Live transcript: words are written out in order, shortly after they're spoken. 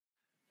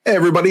Hey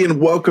everybody,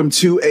 and welcome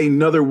to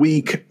another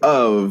week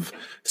of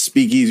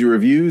Speakeasy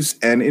Reviews.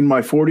 And in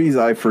my 40s,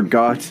 I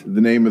forgot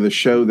the name of the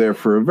show there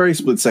for a very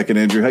split second.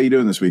 Andrew, how you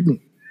doing this week?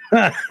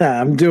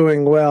 I'm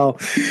doing well,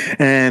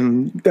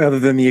 and other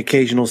than the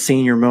occasional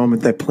senior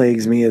moment that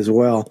plagues me as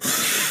well.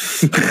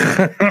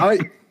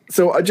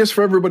 So just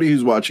for everybody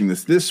who's watching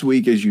this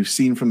week, as you've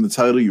seen from the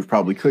title, you've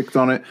probably clicked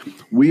on it.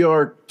 We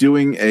are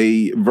doing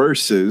a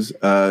versus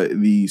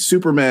the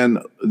Superman,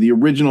 the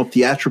original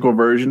theatrical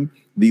version,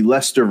 the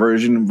Lester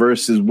version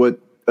versus what,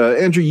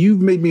 Andrew, you've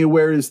made me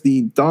aware is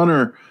the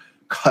Donner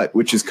cut,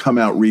 which has come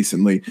out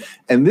recently.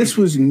 And this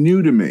was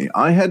new to me.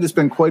 I had to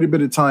spend quite a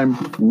bit of time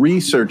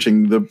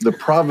researching the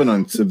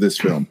provenance of this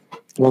film.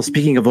 Well,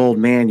 speaking of old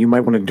man, you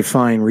might want to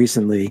define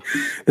recently.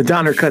 The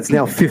Donner cut's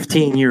now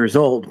 15 years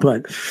old,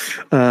 but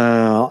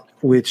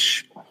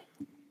which...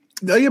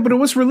 yeah, but it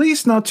was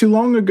released not too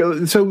long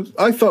ago. So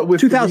I thought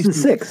with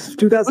 2006.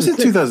 2006. Was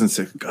it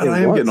 2006? God, I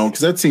am getting old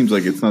because that seems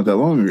like it's not that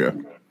long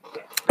ago.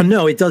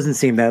 No, it doesn't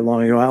seem that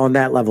long ago. On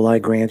that level, I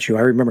grant you.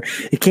 I remember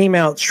it came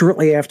out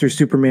shortly after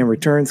Superman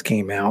Returns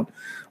came out.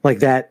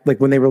 Like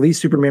when they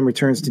released Superman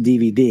Returns to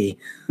DVD,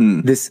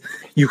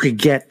 you could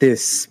get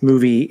this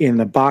movie in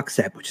the box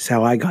set, which is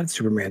how I got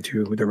Superman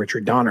 2 with the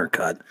Richard Donner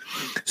cut.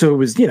 So it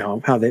was,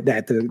 how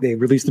they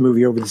released the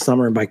movie over the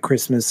summer, and by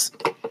Christmas,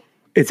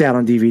 it's out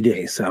on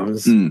DVD. So it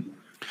was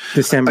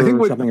December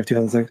or something of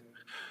 2006.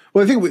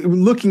 Well, I think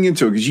looking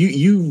into it, because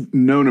you've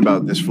known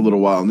about this for a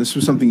little while, and this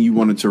was something you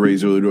wanted to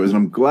raise earlier to us, and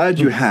I'm glad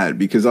you had,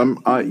 because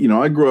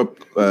I grew up,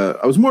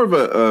 I was more of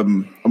a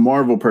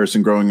Marvel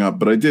person growing up,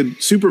 but I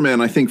did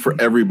Superman. I think for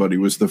everybody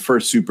was the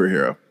first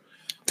superhero,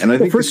 and I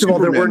think first of all,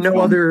 there were no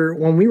other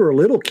when we were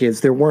little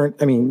kids. There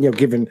weren't. I mean,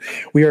 given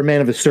we are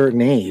men of a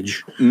certain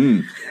age,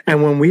 and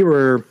when we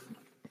were,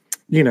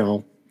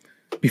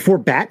 before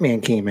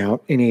Batman came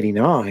out in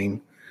 '89,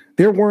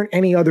 there weren't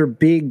any other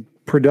big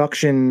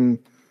production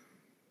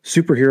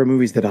superhero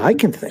movies that I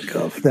can think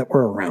of that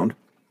were around.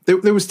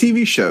 There was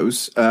TV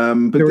shows,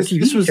 but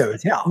this was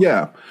shows,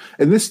 yeah.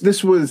 And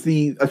this was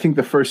the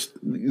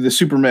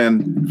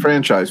Superman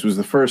franchise was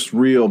the first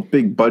real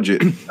big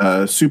budget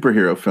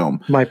superhero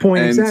film. My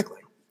point exactly.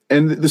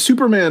 And the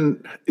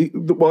Superman,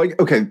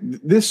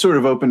 this sort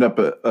of opened up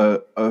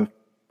a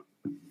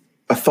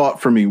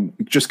thought for me,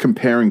 just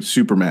comparing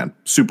Superman,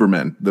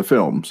 the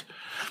films.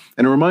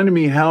 And it reminded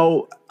me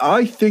how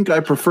I think I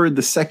preferred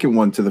the second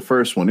one to the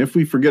first one, if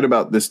we forget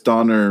about this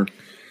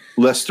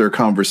Donner-Lester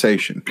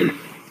conversation.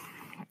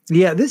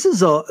 Yeah, this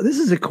is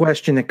a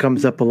question that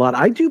comes up a lot.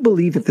 I do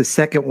believe that the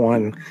second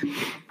one,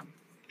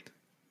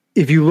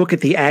 if you look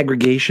at the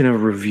aggregation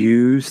of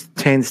reviews,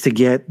 tends to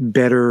get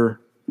better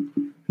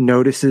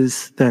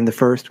notices than the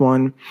first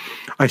one.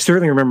 I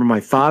certainly remember my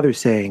father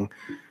saying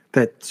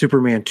that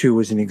Superman 2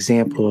 was an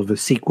example of a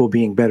sequel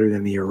being better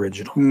than the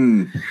original.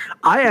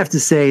 I have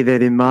to say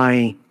that in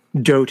my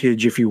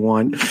dotage, if you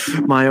want,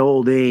 my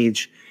old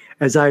age,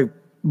 as I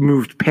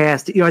moved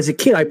past, as a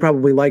kid, I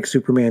probably liked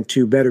Superman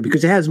 2 better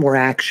because it has more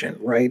action,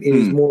 right? It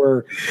is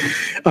more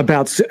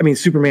about,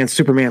 Superman's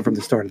Superman from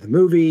the start of the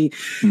movie.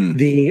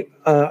 The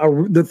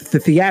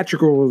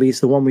theatrical release,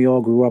 the one we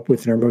all grew up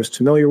with and are most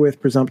familiar with,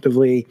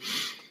 presumptively,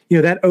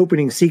 that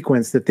opening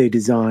sequence that they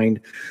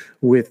designed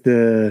with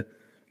the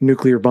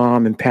nuclear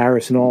bomb in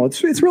Paris and all.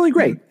 It's really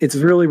great. It's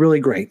really, really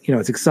great.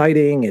 It's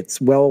exciting.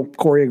 It's well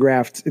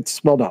choreographed.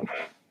 It's well done.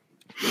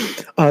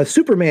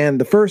 Superman,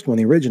 the first one,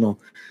 the original,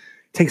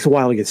 takes a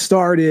while to get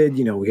started.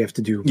 We have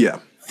to do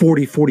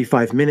 40,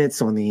 45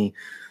 minutes on the,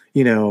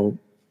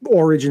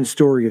 origin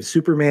story of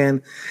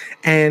Superman.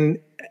 And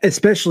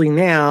especially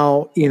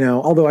now,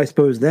 although I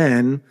suppose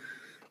then,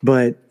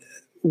 but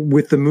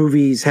with the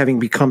movies having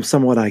become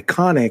somewhat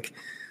iconic,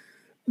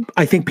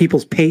 I think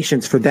people's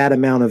patience for that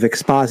amount of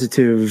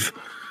expositive,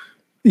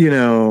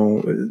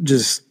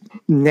 just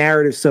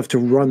narrative stuff to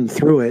run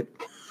through it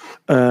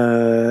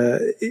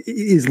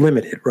is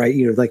limited, right?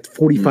 Like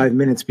 45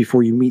 minutes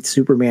before you meet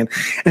Superman.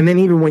 And then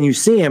even when you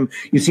see him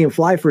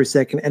fly for a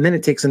second, and then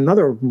it takes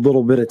another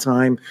little bit of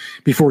time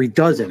before he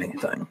does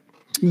anything.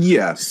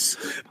 Yes.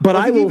 But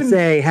I will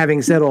say,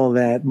 having said all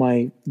that,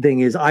 my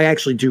thing is I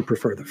actually do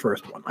prefer the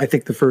first one. I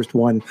think the first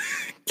one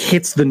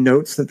hits the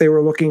notes that they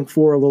were looking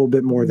for a little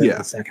bit more than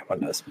the second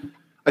one does.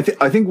 I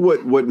think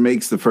what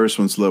makes the first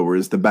one slower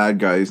is the bad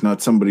guy is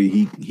not somebody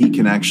he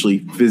can actually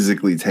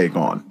physically take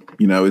on.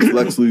 It's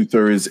Lex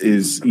Luthor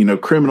is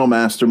criminal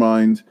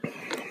mastermind.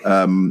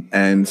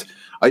 And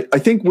I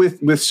think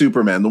with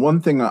Superman, the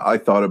one thing I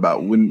thought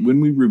about when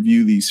we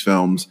review these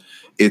films,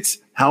 it's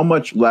how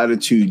much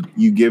latitude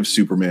you give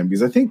Superman,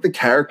 because I think the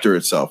character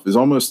itself is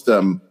almost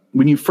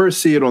when you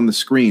first see it on the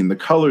screen, the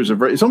colors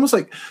are it's almost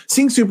like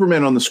seeing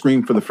Superman on the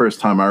screen for the first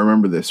time. I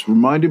remember this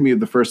reminded me of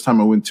the first time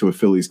I went to a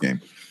Phillies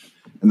game,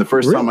 and the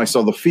first time I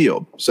saw The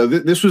Field. So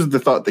this was the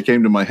thought that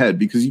came to my head,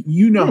 because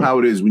you know how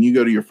it is when you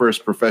go to your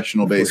first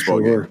professional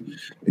baseball game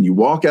and you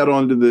walk out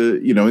onto the,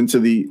 into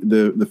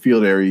the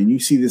field area, and you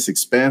see this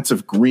expanse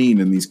of green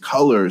and these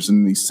colors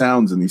and these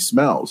sounds and these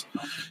smells.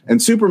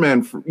 And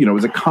Superman,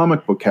 was a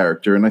comic book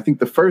character. And I think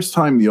the first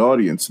time the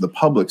audience, the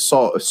public,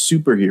 saw a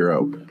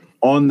superhero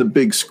on the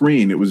big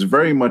screen, it was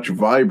very much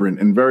vibrant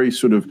and very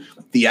sort of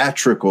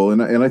theatrical.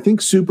 And I think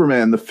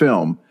Superman, the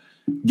film,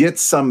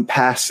 gets some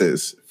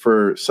passes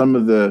for some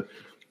of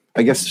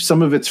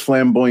its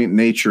flamboyant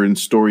nature in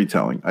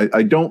storytelling.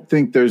 I don't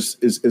think there's,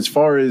 as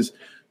far as,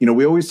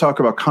 we always talk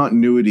about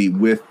continuity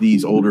with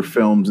these older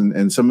films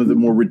and some of the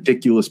more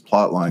ridiculous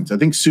plot lines. I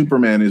think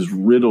Superman is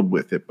riddled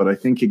with it, but I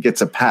think it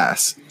gets a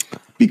pass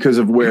because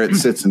of where it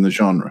sits in the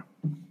genre.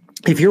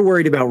 If you're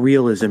worried about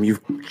realism,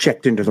 you've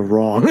checked into the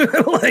wrong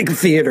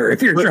theater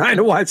if you're trying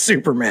to watch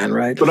Superman,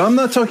 right? But I'm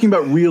not talking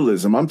about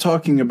realism. I'm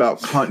talking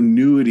about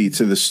continuity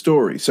to the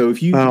story. So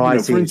if you, for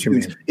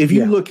instance, if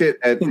you look at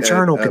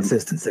internal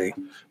consistency.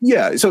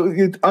 Yeah. So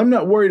I'm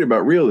not worried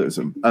about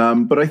realism.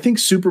 But I think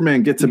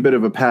Superman gets a bit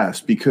of a pass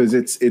because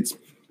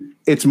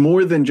it's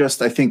more than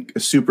just, I think, a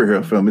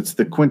superhero film. It's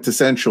the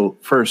quintessential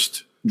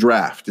first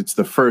draft. It's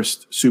the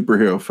first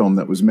superhero film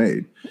that was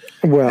made.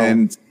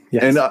 Well,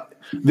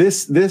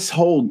 this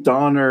whole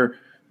Donner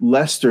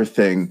Lester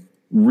thing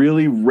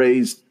really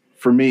raised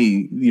for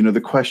me,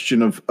 the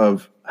question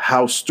of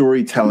how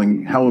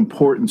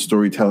important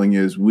storytelling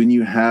is when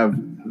you have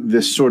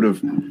this sort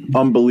of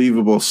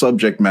unbelievable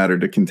subject matter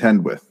to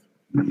contend with,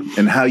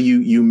 and how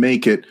you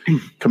make it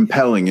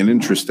compelling and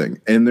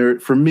interesting. And there,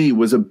 for me,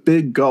 was a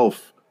big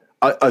gulf,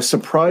 a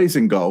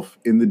surprising gulf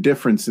in the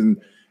difference in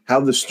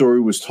how the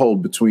story was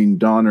told between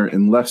Donner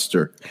and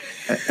Lester.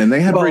 And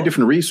they had very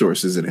different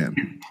resources at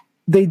hand.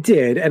 They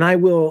did, and I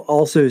will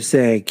also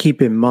say,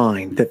 keep in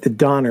mind that the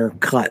Donner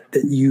cut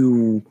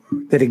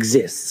that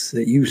exists,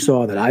 that you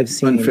saw, that I've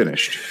seen,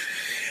 unfinished.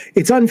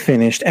 It's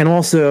unfinished, and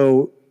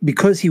also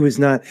because he was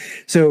not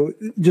so.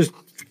 Just,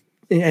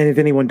 and if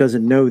anyone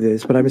doesn't know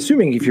this, but I'm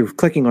assuming if you're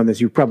clicking on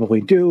this, you probably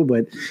do.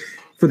 But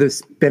for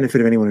the benefit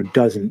of anyone who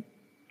doesn't,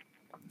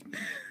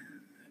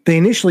 they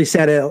initially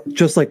set out,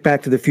 just like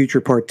Back to the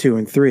Future Part 2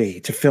 and 3,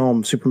 to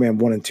film Superman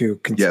 1 and 2,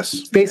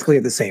 basically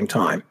at the same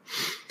time.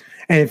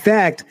 And in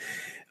fact,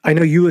 I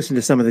know you listened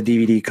to some of the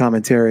DVD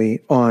commentary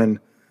on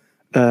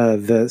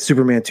the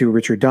Superman 2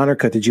 Richard Donner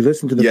cut. Did you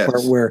listen to the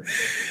part where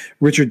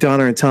Richard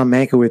Donner and Tom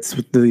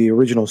Mankiewicz, the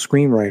original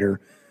screenwriter,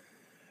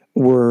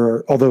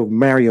 although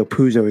Mario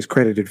Puzo is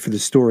credited for the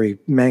story,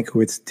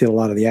 Mankiewicz did a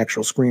lot of the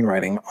actual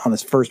screenwriting on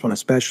this first one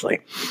especially.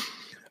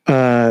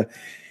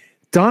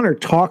 Donner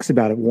talks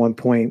about at one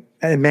point,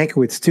 and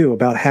Mankiewicz too,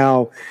 about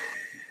how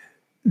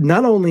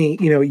not only,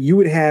 you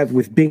would have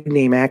with big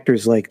name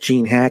actors like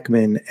Gene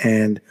Hackman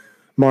and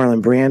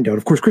Marlon Brando, and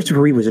of course,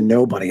 Christopher Reeve was a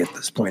nobody at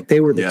this point.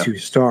 They were the two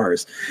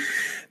stars.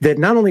 That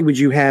not only would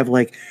you have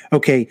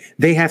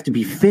they have to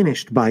be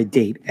finished by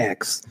date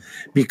X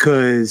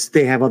because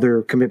they have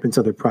other commitments,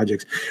 other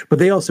projects, but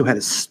they also had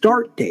a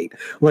start date.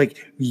 Like,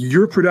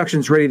 your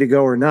production's ready to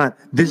go or not,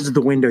 this is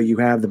the window you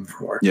have them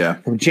for. Yeah.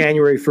 From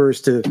January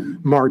 1st to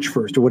March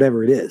 1st or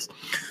whatever it is.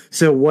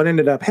 So what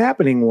ended up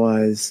happening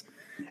was,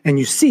 and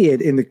you see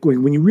it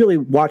when you really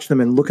watch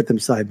them and look at them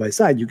side by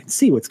side, you can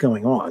see what's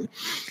going on,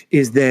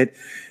 is that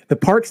the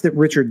parts that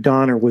Richard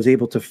Donner was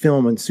able to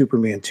film in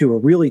Superman 2 are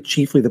really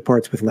chiefly the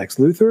parts with Lex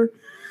Luthor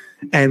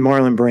and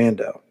Marlon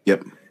Brando.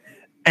 Yep.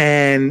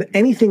 And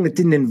anything that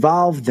didn't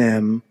involve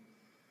them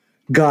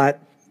got,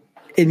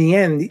 in the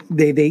end,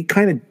 they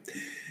kind of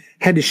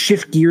had to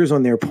shift gears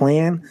on their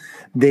plan.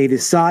 They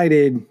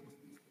decided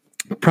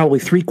probably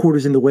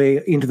 3/4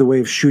 into the way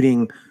of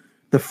shooting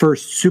the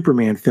first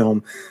Superman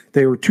film,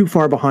 they were too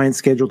far behind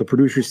schedule. The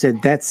producer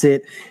said, that's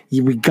it.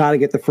 We got to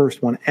get the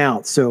first one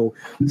out. So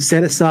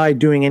set aside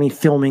doing any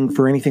filming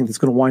for anything that's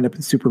going to wind up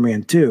in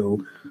Superman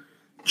 2.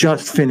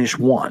 Just finish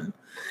 1.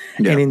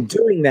 Yeah. And in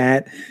doing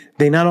that,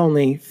 they not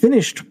only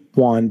finished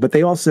 1, but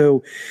they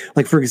also,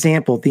 for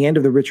example, at the end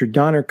of the Richard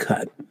Donner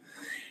cut,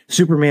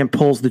 Superman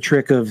pulls the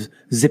trick of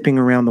zipping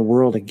around the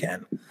world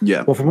again.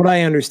 Yeah. Well, from what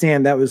I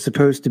understand, that was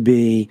supposed to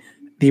be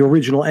the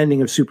original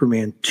ending of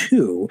Superman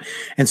 2,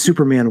 and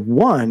Superman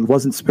 1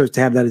 wasn't supposed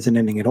to have that as an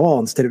ending at all.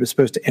 Instead, it was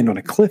supposed to end on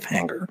a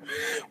cliffhanger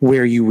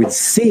where you would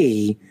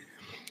see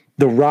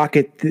the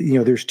rocket,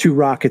 there's 2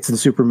 rockets in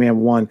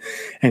Superman 1,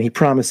 and he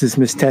promises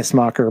Miss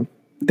Tessmacher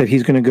that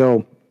he's going to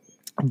go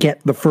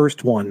get the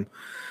first one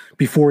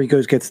before he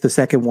gets the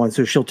second one,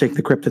 so she'll take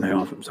the kryptonite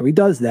off him. So he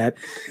does that,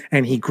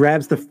 and he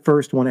grabs the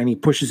first one and he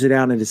pushes it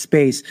out into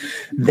space.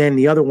 Then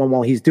the other one,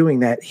 while he's doing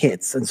that,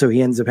 hits, and so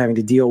he ends up having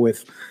to deal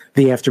with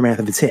the aftermath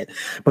of its hit.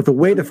 But the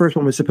way the first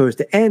one was supposed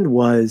to end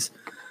was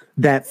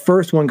that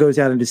first one goes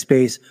out into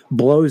space,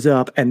 blows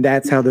up, and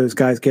that's how those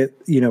guys get,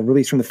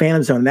 released from the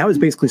Phantom Zone. And that was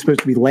basically supposed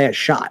to be the last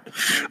shot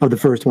of the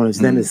first one, is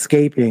them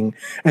escaping,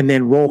 and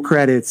then roll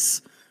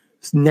credits,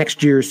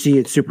 next year see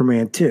it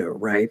Superman 2,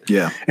 right?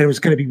 Yeah. And it was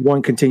going to be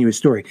one continuous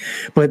story.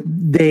 But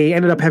they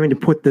ended up having to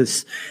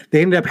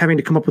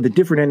come up with a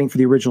different ending for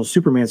the original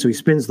Superman. So he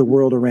spins the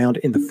world around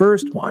in the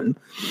first one.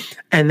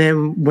 And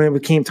then when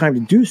it came time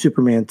to do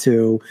Superman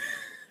 2,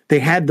 they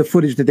had the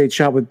footage that they'd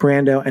shot with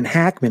Brando and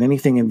Hackman,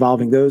 anything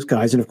involving those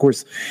guys. And of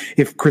course,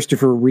 if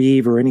Christopher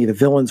Reeve or any of the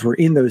villains were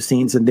in those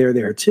scenes, then they're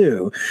there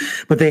too.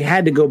 But they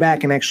had to go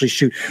back and actually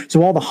shoot.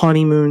 So all the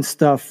honeymoon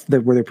stuff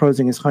where they're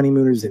posing as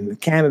honeymooners in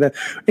Canada,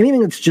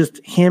 anything that's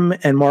just him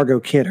and Margot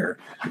Kidder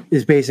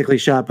is basically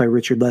shot by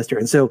Richard Lester.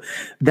 And so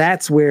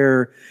that's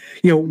where,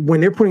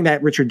 when they're putting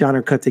that Richard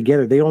Donner cut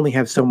together, they only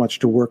have so much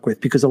to work with,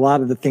 because a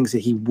lot of the things that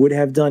he would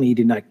have done, he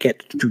did not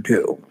get to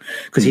do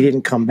because he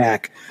didn't come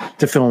back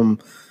to film,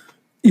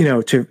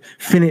 to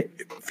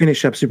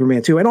finish up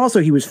Superman 2. And also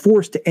he was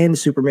forced to end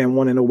Superman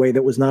 1 in a way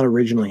that was not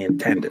originally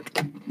intended.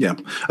 Yeah.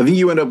 I think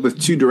you end up with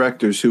two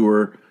directors who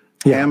were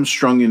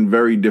hamstrung in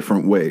very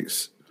different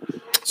ways.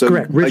 So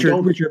correct.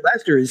 Richard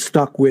Lester is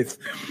stuck with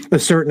a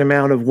certain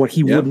amount of what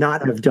he would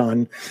not have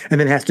done, and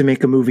then has to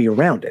make a movie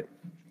around it.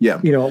 Yeah.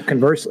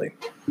 Conversely.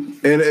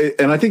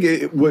 And I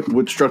think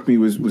what struck me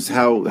was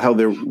how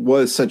there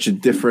was such a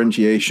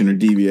differentiation or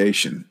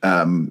deviation.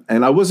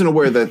 And I wasn't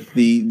aware that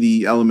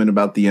the element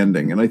about the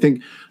ending. And I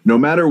think no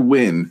matter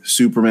when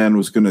Superman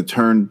was going to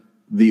turn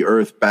the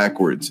Earth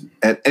backwards,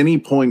 at any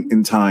point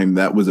in time,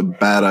 that was a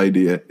bad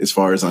idea as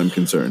far as I'm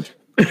concerned.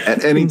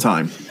 At any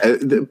time.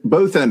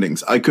 Both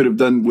endings I could have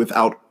done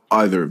without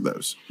either of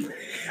those.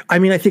 I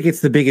mean, I think it's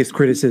the biggest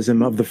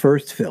criticism of the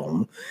first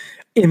film.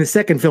 In the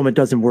second film, it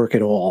doesn't work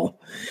at all.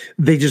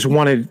 They just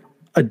wanted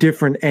a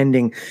different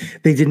ending.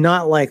 They did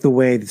not like the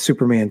way that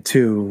Superman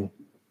 2,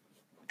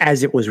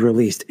 as it was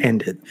released,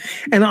 ended.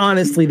 And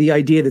honestly, the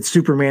idea that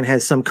Superman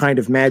has some kind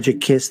of magic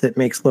kiss that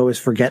makes Lois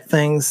forget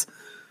things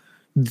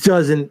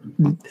doesn't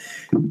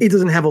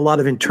have a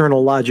lot of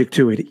internal logic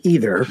to it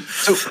either.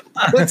 So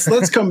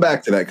let's come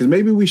back to that, because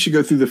maybe we should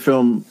go through the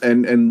film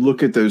and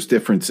look at those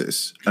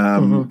differences,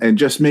 and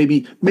just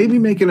maybe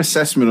make an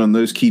assessment on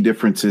those key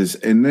differences,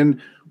 and then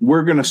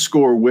we're going to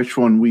score which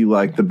one we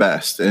like the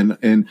best.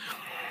 And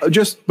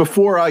just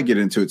before I get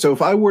into it, so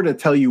if I were to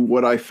tell you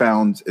what I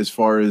found as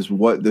far as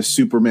what the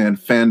Superman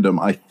fandom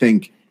I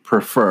think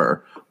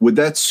prefer, would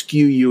that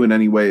skew you in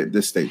any way at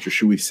this stage, or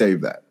should we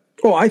save that?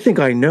 Oh, I think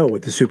I know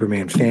what the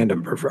Superman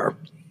fandom prefer.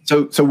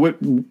 And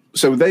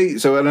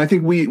I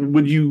think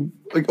what do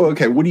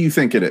you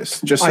think it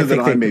is? Just so that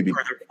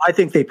I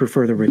think they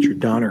prefer the Richard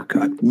Donner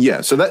cut.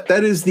 Yeah. So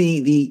that is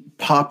the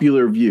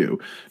popular view.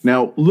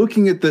 Now,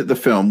 looking at the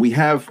film,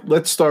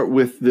 let's start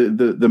with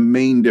the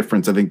main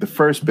difference. I think the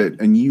first bit,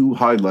 and you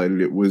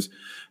highlighted it, was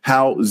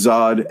how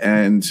Zod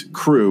and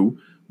crew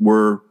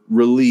were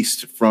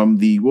released from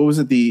the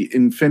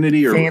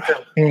Infinity or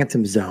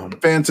Phantom Zone.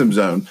 Phantom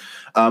Zone.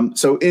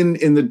 So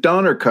in the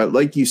Donner cut,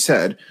 like you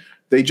said,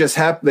 they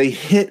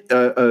hit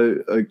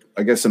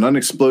I guess an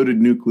unexploded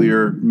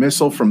nuclear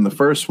missile from the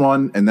first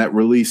one, and that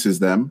releases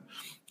them.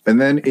 And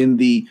then in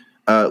the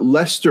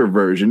Lester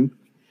version,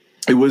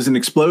 it was an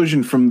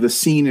explosion from the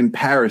scene in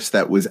Paris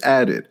that was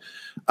added.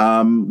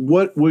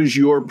 What was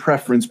your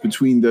preference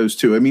between those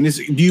two? I mean,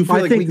 do you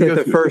feel like we can go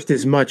the first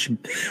is much?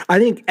 I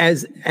think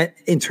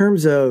in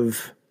terms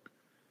of.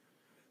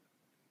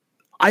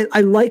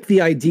 I like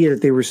the idea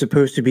that they were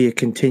supposed to be a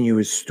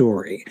continuous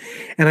story.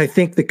 And I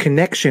think the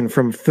connection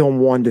from film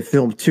 1 to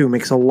film 2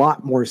 makes a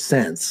lot more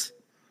sense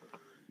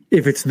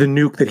if it's the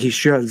nuke that he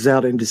shoves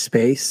out into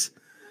space.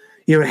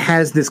 It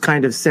has this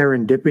kind of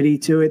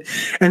serendipity to it.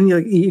 And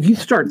if you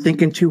start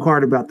thinking too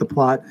hard about the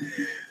plot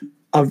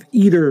of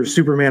either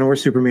Superman or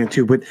Superman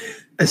 2, but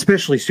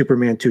especially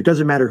Superman 2, it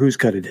doesn't matter whose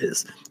cut it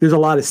is. There's a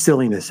lot of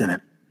silliness in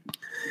it.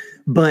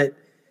 But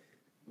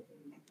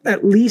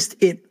at least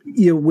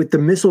with the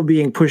missile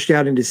being pushed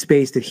out into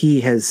space that he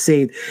has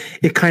saved,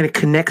 it kind of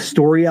connects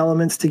story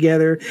elements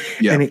together,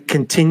 and it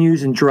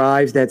continues and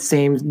drives that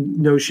same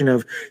notion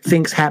of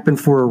things happen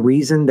for a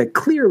reason that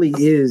clearly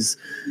is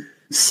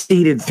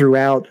stated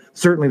throughout.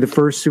 Certainly the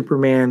first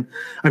Superman.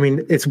 I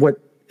mean, it's what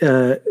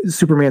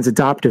Superman's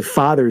adoptive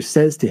father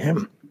says to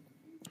him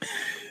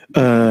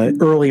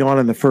early on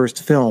in the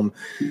first film.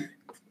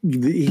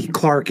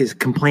 Clark is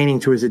complaining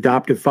to his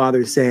adoptive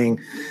father, saying,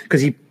 because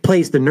he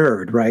plays the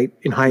nerd, right,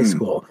 in high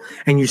school,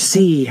 and you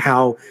see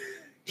how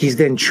he's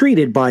then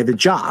treated by the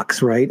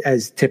jocks, right,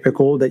 as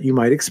typical that you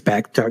might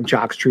expect,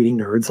 jocks treating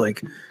nerds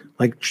like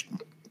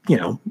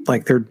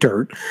they're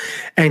dirt.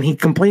 And he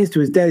complains to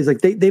his dad. He's like,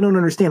 they don't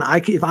understand.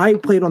 If I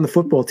played on the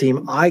football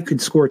team, I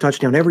could score a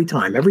touchdown every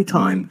time.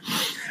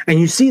 And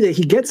you see that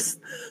he gets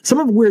some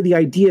of where the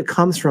idea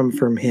comes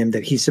from him,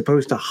 that he's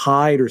supposed to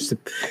hide, or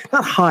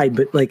not hide,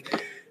 but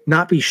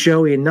not be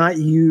showy and not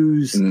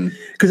use,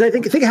 because I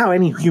think how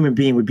any human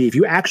being would be if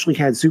you actually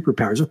had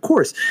superpowers. Of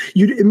course,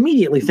 you'd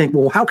immediately think,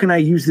 well, how can I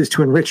use this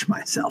to enrich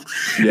myself?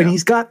 Yeah. And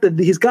he's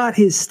got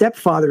his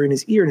stepfather in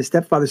his ear, and his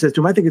stepfather says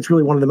to him, I think it's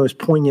really one of the most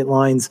poignant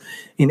lines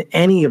in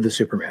any of the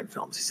Superman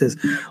films. He says,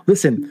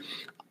 listen,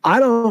 I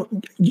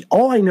don't,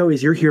 all I know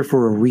is you're here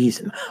for a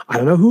reason. I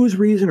don't know whose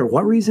reason or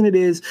what reason it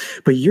is,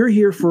 but you're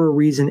here for a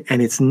reason,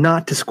 and it's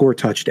not to score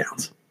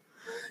touchdowns.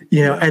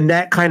 You know, and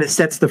that kind of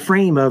sets the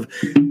frame of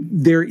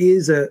there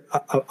is a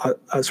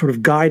sort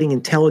of guiding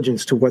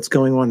intelligence to what's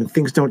going on, and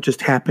things don't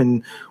just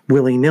happen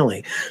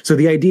willy-nilly. So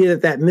the idea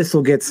that that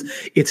missile gets,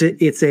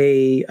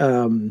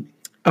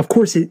 of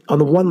course, on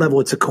the one level,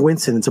 it's a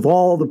coincidence of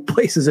all the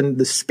places in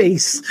the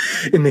space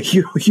in the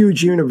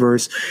huge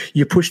universe.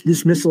 You push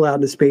this missile out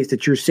into space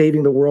that you're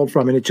saving the world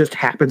from, and it just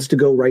happens to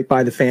go right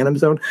by the Phantom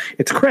Zone.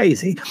 It's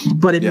crazy,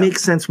 but it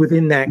makes sense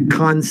within that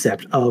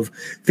concept of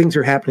things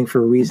are happening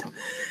for a reason.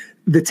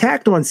 The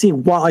tacked on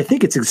scene, while I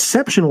think it's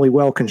exceptionally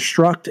well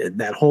constructed,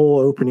 that whole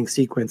opening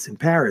sequence in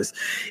Paris,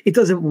 it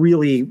doesn't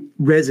really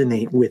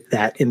resonate with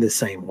that in the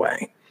same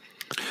way.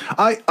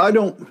 I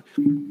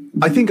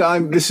think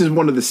this is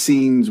one of the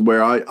scenes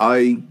where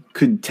I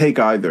could take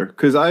either,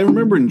 because I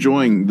remember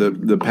enjoying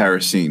the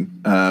Paris scene.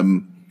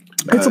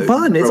 It's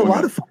fun. It's a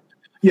lot of fun.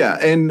 Yeah.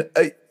 And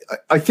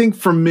I think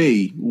for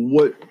me,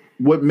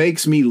 what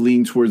makes me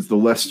lean towards the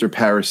Lester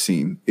Paris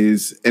scene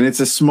is, and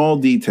it's a small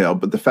detail,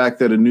 but the fact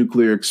that a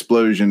nuclear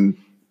explosion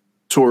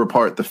tore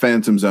apart the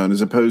Phantom Zone, as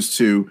opposed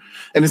to,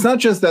 and it's not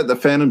just that the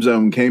Phantom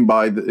Zone came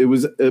by, it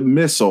was a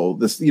missile,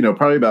 this,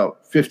 probably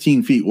about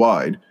 15 feet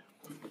wide,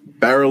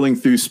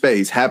 barreling through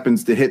space,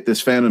 happens to hit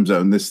this Phantom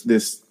Zone,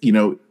 this I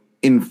don't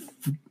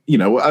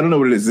know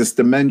what it is, this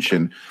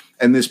dimension.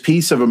 And this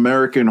piece of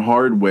American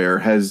hardware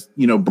has,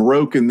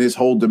 broken this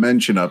whole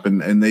dimension up,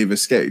 and they've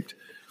escaped.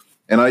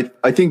 And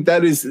I think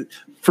that is,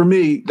 for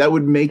me, that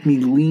would make me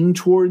lean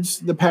towards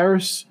the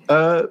Paris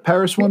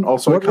one.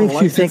 Also, what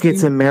makes you think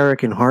it's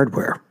American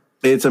hardware?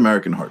 It's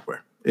American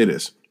hardware. It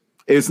is.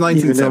 It's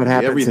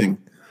 1970. Everything,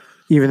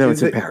 even though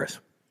it's in Paris.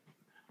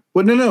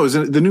 Well, no. Is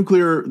it the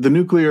nuclear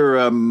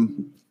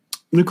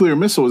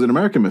missile was an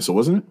American missile,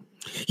 wasn't it?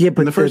 Yeah,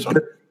 but the first one.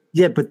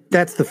 Yeah, but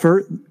that's the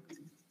first.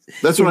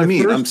 That's what I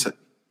mean.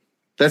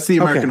 That's the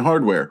American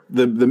hardware.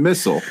 The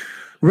missile,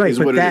 right?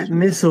 But that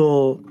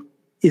missile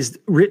is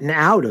written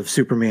out of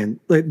Superman.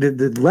 Like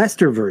the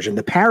Lester version,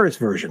 the Paris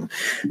version,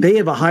 they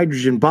have a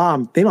hydrogen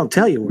bomb. They don't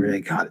tell you where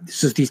they got it. It's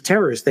just these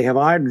terrorists. They have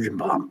a hydrogen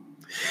bomb.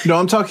 No,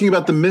 I'm talking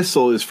about the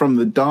missile is from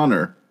the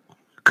Donner.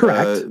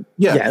 Correct.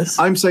 Yes.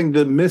 I'm saying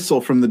the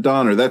missile from the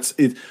Donner. That's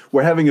it.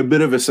 We're having a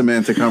bit of a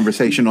semantic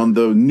conversation on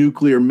the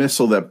nuclear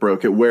missile that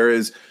broke it,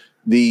 whereas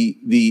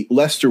the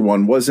Lester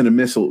one wasn't a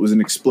missile. It was an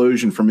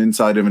explosion from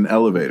inside of an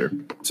elevator.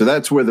 So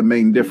that's where the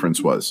main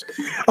difference was.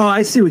 Oh,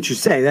 I see what you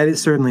say. That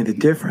is certainly the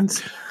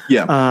difference.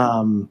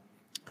 Yeah.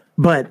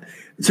 But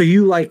so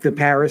you like the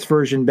Paris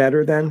version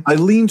better then? I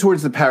lean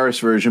towards the Paris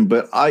version,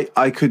 but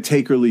I could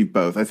take or leave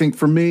both. I think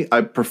for me,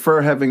 I prefer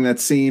having that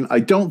scene.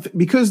 I don't,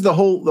 because the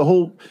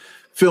whole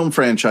film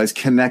franchise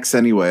connects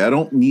anyway. I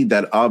don't need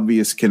that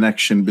obvious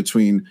connection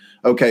between,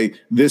 okay,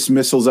 this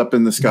missile's up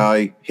in the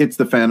sky, hits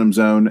the Phantom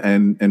Zone,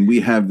 and we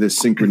have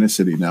this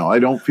synchronicity now. I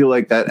don't feel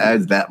like that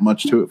adds that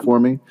much to it for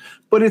me.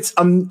 But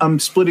I'm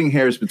splitting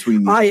hairs between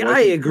these. I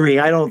agree.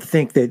 I don't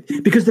think that,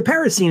 because the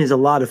Paris scene is a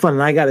lot of fun,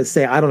 and I got to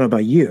say, I don't know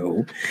about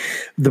you,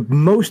 the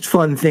most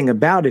fun thing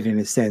about it, in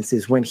a sense,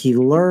 is when he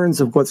learns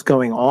of what's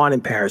going on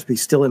in Paris, but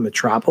he's still in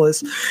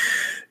Metropolis.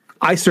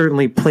 I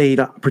certainly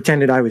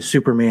pretended I was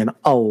Superman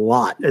a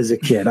lot as a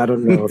kid. I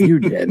don't know if you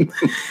did.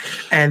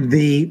 And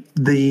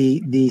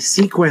the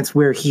sequence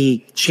where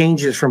he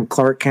changes from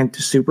Clark Kent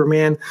to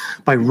Superman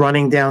by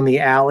running down the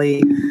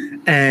alley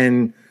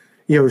and,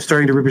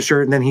 starting to rip his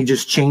shirt, and then he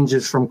just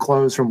changes from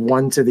clothes from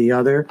one to the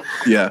other.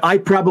 Yeah. I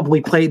probably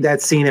played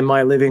that scene in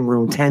my living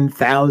room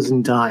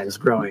 10,000 times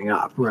growing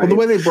up. Right. Well, the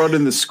way they brought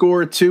in the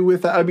score too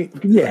with that, I mean,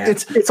 yeah,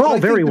 it's all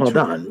very well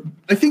done.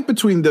 I think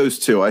between those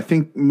two, I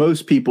think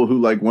most people who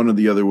like one or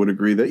the other would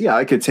agree that, yeah,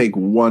 I could take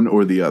one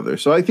or the other.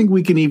 So I think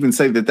we can even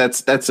say that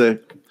that's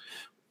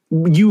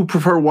you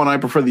prefer one, I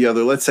prefer the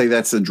other. Let's say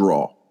that's a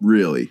draw,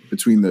 really,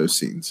 between those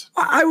scenes.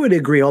 I would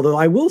agree, although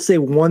I will say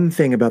one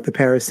thing about the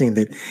Paris scene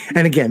that,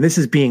 and again, this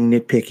is being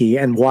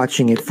nitpicky and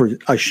watching it for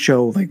a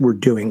show like we're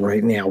doing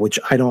right now, which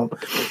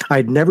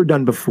I'd never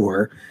done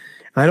before.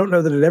 And I don't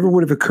know that it ever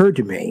would have occurred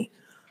to me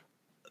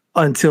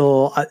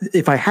until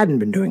if I hadn't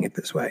been doing it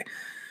this way.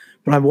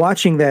 But I'm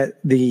watching that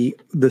the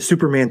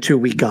Superman 2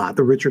 we got,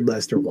 the Richard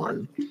Lester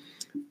one,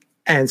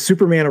 and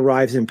Superman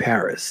arrives in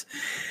Paris.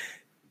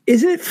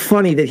 Isn't it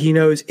funny that he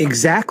knows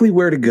exactly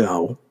where to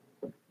go?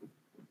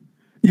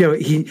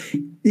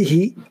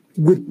 He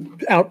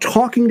without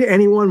talking to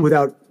anyone,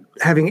 without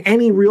having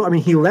any real,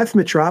 he left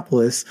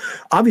Metropolis.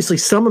 Obviously,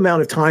 some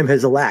amount of time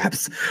has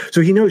elapsed. So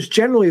he knows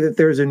generally that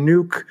there's a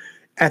nuke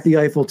at the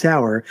Eiffel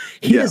Tower.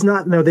 He does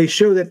not know. They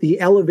show that the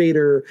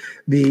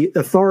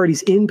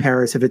authorities in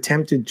Paris have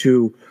attempted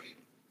to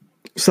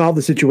solve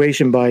the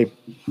situation by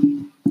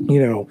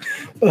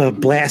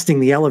blasting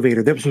the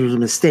elevator. That was a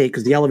mistake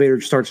because the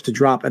elevator starts to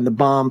drop and the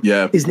bomb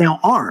is now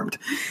armed.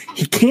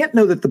 He can't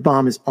know that the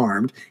bomb is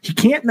armed. He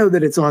can't know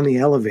that it's on the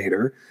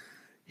elevator.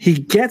 He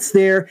gets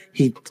there.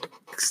 He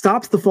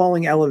stops the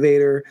falling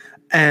elevator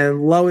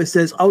And Lois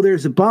says, "Oh,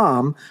 there's a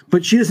bomb,"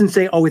 but she doesn't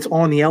say, "Oh, it's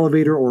on the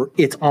elevator" or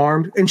 "it's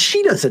armed," and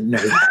she doesn't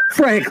know that,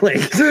 frankly.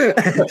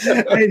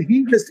 And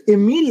he just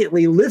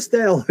immediately lifts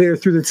the elevator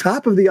through the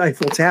top of the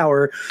Eiffel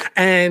Tower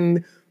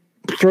and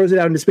throws it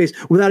out into space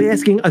without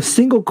asking a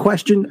single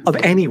question of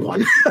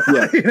anyone.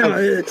 Yeah. You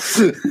know?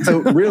 So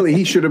really,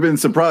 he should have been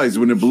surprised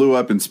when it blew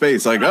up in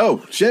space. Like,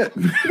 oh shit.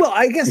 Well,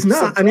 I guess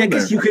not. I mean, I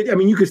guess you could. I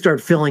mean, you could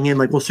start filling in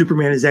like, well,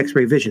 Superman has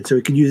X-ray vision, so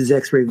he could use his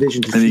X-ray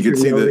vision to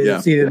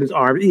see in his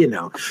arm. You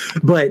know,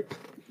 but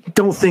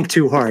don't think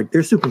too hard.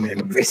 They're Superman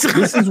movies.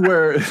 This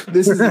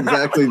is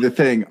exactly the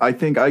thing. I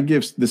think I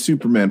give the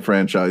Superman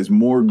franchise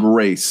more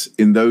grace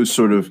in those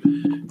sort of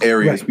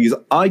areas, because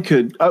I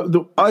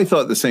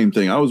thought the same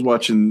thing. I was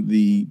watching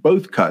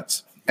both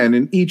cuts, and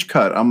in each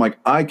cut, I'm like,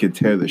 I could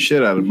tear the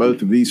shit out of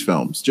both of these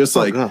films. Just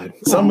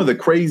some of the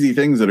crazy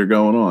things that are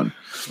going on.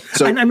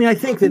 So, and I mean, I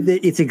think that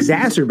it's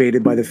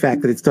exacerbated by the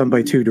fact that it's done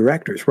by two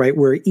directors, right?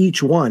 Where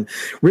each one,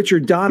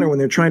 Richard Donner, when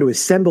they're trying to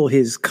assemble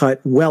his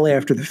cut well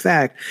after the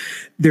fact,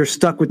 they're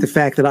stuck with the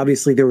fact that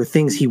obviously there were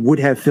things he would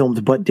have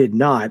filmed but did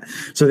not.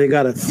 So they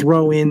got to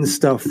throw in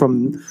stuff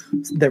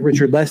that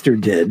Richard Lester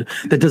did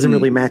that doesn't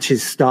really match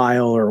his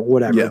style or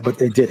whatever, but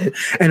they did it.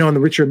 And on the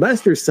Richard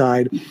Lester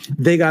side,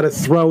 they got to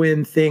throw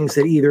in things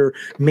that either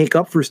make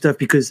up for stuff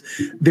because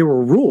there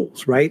were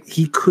rules, right?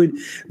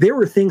 There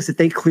were things that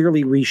they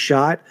clearly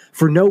reshot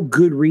for no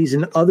good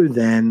reason other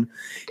than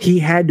he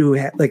had to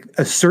have, like,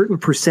 a certain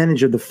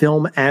percentage of the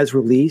film as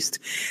released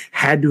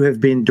had to have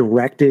been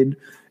directed.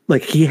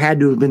 Like, he had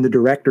to have been the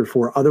director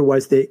for,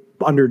 otherwise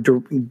under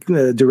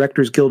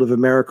Directors Guild of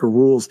America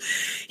rules,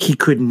 he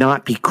could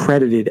not be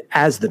credited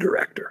as the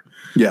director.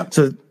 Yeah.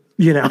 So,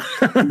 you know,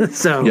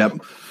 Yep.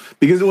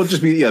 Because it will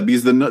just be,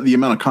 because the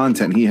amount of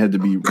content he had to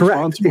be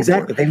responsible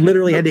exactly. For. They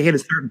literally had to hit a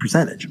certain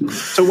percentage.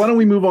 So why don't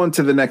we move on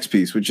to the next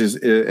piece, which is,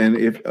 and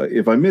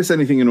if I miss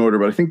anything in order,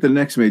 but I think the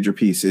next major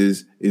piece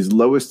is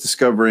Lois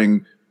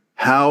discovering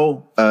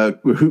how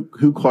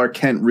who Clark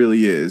Kent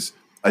really is.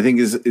 I think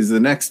is the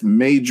next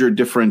major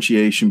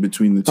differentiation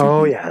between the two.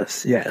 Oh, people.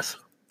 yes.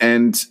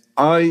 And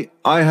I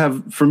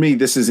have, for me,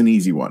 this is an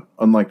easy one,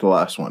 unlike the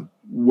last one.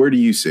 Where do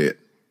you see it?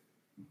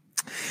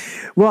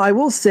 Well, I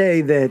will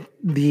say that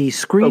the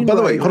screen. Oh, by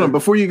the way, hold on.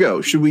 Before you go,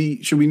 should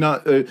we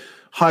not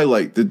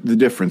highlight the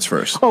difference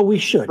first? Oh, we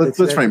should.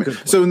 Let's frame it.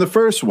 So in the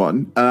first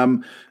one,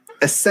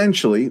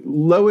 essentially,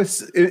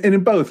 Lois, and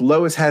in both,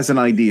 Lois has an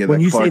idea. When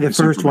that you Clark say the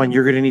first Superman. one,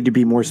 you're going to need to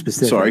be more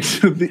specific.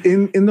 Sorry.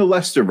 In the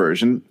Lester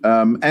version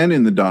and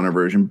in the Donner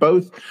version,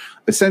 both,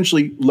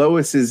 essentially,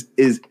 Lois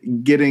is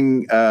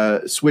getting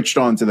switched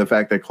on to the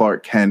fact that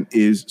Clark Kent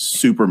is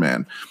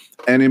Superman.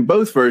 And in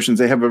both versions,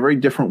 they have a very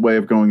different way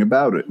of going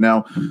about it.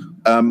 Now,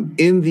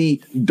 in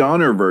the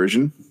Donner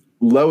version,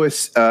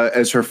 Lois,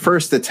 as her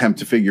first attempt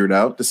to figure it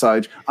out,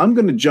 decides, I'm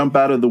going to jump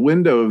out of the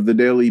window of the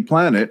Daily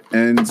Planet,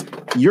 and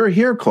you're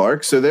here,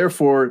 Clark, so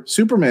therefore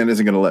Superman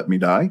isn't going to let me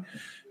die.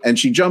 And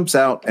she jumps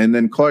out, and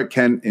then Clark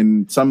Kent,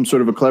 in some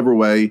sort of a clever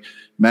way,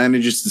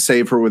 manages to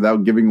save her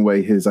without giving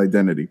away his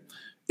identity.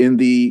 In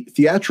the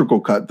theatrical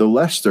cut, the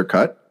Lester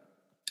cut,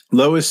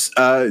 Lois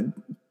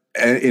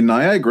in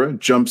Niagara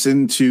jumps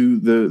into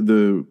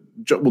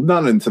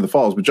not into the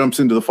falls, but jumps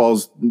into the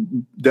falls,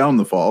 down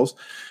the falls,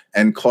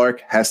 and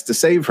Clark has to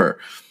save her.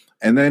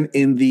 And then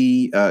in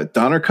the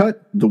Donner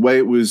cut, the way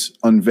it was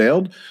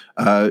unveiled,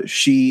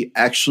 she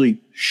actually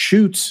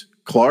shoots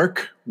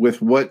Clark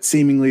with what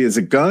seemingly is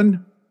a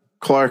gun.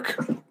 Clark,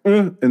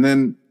 and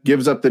then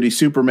gives up that he's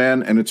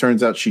Superman, and it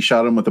turns out she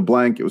shot him with a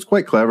blank. It was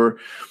quite clever.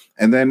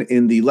 And then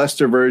in the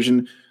Lester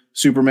version,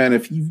 Superman,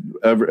 if you've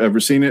ever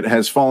seen it,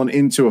 has fallen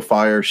into a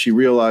fire. She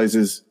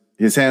realizes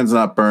his hand's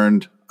not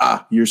burned.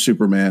 You're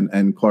Superman,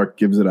 and Clark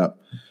gives it up.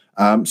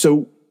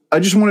 So I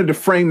just wanted to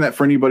frame that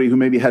for anybody who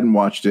maybe hadn't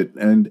watched it.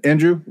 And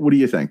Andrew, what do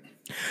you think?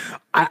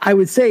 I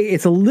would say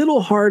it's a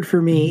little hard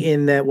for me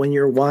in that when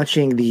you're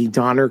watching the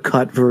Donner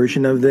cut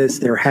version of this,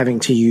 they're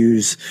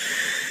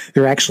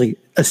actually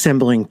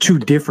assembling two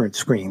different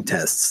screen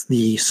tests,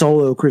 the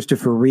solo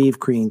Christopher Reeve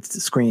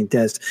screen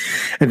test,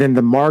 and then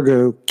the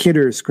Margot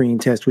Kidder screen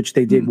test, which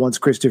they did once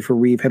Christopher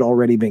Reeve had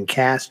already been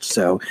cast.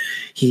 So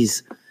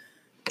he's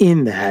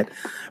in that.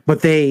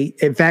 But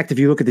in fact, if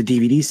you look at the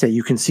DVD set,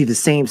 you can see the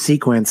same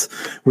sequence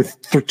with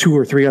two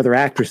or three other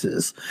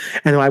actresses.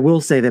 And I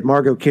will say that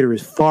Margot Kidder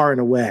is far and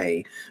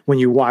away, when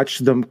you watch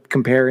them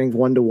comparing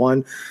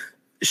 1-to-1,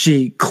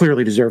 she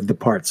clearly deserved the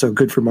part. So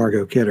good for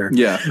Margot Kidder.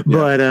 Yeah.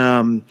 But,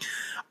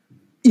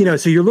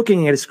 so you're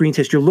looking at a screen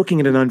test, you're looking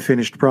at an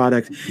unfinished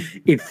product.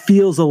 It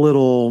feels a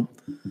little,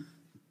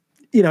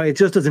 it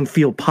just doesn't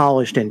feel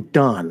polished and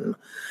done.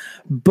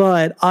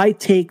 But I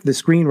take the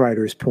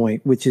screenwriter's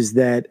point, which is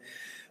that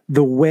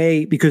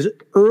because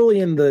early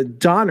in the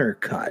Donner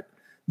cut,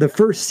 the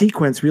first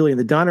sequence really in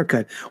the Donner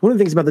cut, one of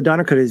the things about the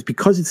Donner cut is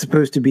because it's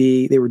supposed to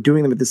be, they were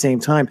doing them at the same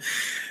time,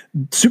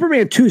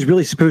 Superman 2 is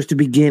really supposed to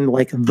begin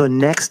like the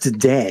next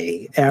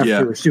day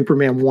after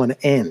Superman 1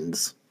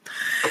 ends.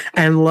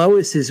 And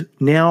Lois is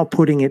now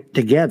putting it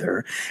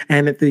together.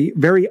 And at the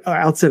very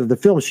outset of the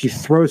film, she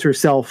throws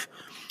herself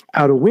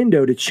out a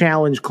window to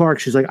challenge Clark.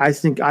 She's like, I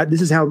think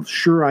this is how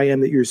sure I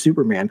am that you're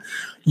Superman.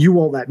 You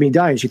won't let me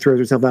die. And she throws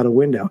herself out a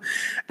window.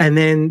 And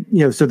then,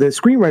 so the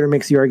screenwriter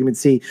makes the argument,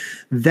 see,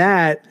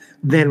 that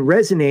then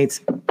resonates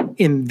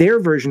in their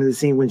version of the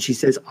scene when she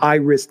says, I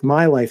risked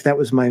my life. That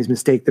was my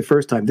mistake the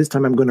first time. This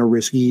time I'm going to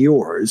risk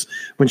yours,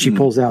 when she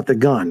pulls out the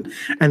gun.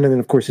 And then,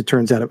 of course, it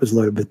turns out it was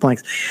loaded with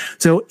blanks.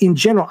 So in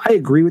general, I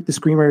agree with the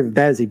screenwriter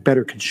that is a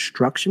better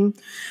construction.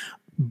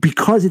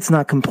 Because it's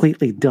not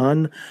completely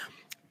done,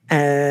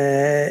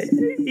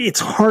 it's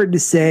hard to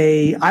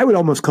say. I would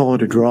almost call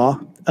it a draw,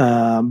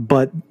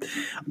 but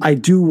I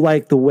do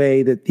like the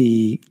way that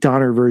the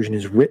Donner version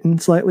is written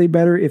slightly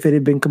better if it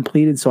had been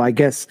completed. So I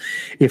guess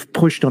if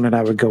pushed on it,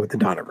 I would go with the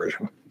Donner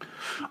version.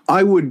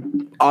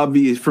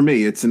 For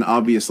me, it's an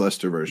obvious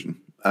Lester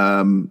version.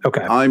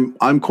 Okay.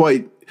 I'm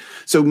quite...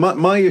 So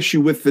my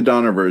issue with the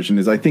Donner version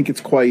is I think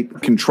it's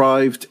quite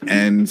contrived,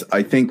 and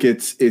I think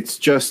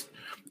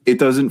it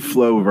doesn't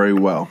flow very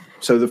well.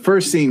 So the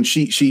first scene,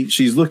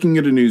 she's looking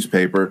at a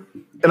newspaper,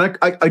 and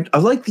I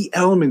like the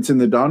elements in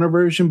the Donner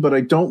version, but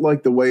I don't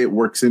like the way it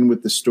works in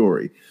with the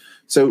story.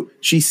 So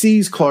she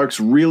sees Clark's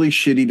really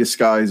shitty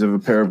disguise of a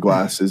pair of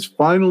glasses,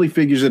 finally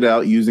figures it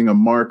out using a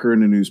marker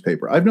and a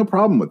newspaper. I have no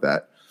problem with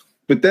that.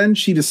 But then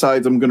she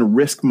decides, I'm going to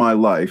risk my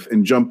life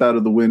and jump out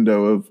of the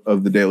window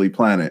of the Daily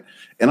Planet.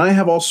 And I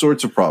have all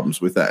sorts of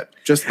problems with that.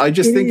 I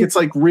just think it's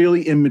like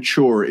really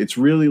immature. It's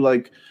really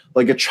like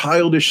a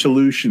childish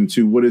solution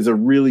to what is a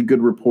really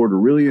good reporter,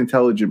 really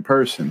intelligent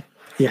person.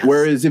 Yes.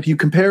 Whereas if you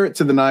compare it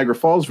to the Niagara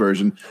Falls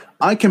version,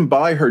 I can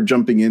buy her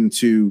jumping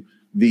into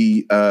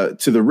the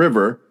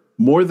river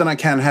more than I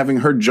can having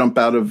her jump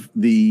out of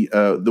the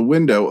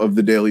window of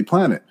the Daily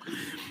Planet.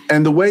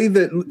 And the way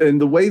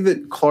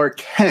that Clark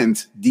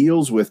Kent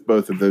deals with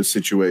both of those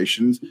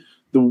situations,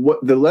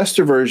 the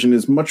Lester version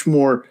is much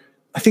more,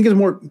 I think, is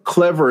more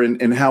clever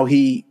in how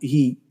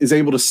he is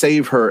able to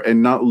save her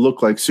and not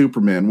look like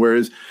Superman.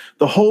 Whereas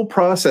the whole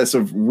process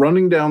of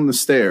running down the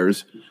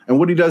stairs, and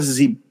what he does is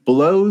he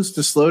blows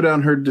to slow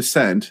down her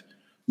descent,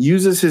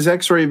 uses his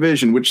X-ray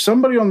vision, which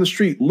somebody on the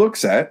street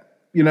looks at,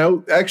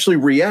 actually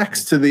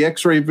reacts to the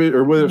X-ray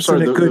or whether. That's a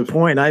good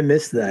point. I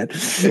missed that.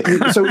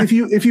 So if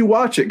you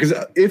watch it, because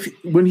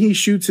when he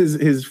shoots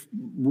his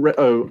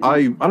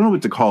I don't know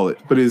what to call it,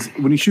 but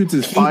when he shoots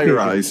his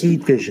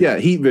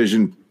heat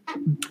vision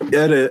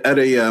at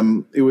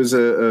it was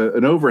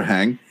an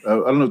overhang. I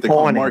don't know what they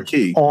call it,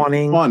 marquee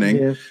awning.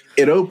 Yeah.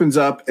 It opens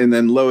up and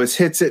then Lois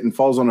hits it and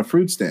falls on a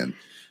fruit stand.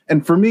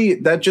 And for me,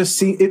 that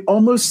it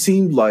almost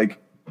seemed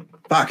like,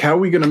 fuck, how are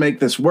we going to make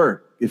this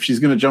work? If she's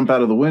going to jump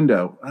out of the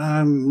window,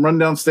 run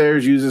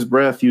downstairs, use his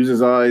breath, use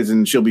his eyes,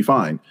 and she'll be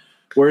fine.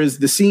 Whereas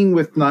the scene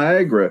with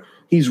Niagara,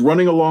 he's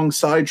running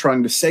alongside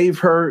trying to save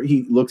her.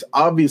 He looks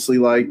obviously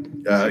like,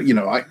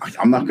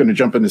 I'm not going to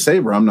jump in to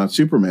save her. I'm not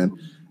Superman.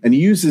 And he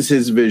uses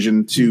his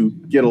vision to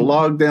get a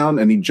log down,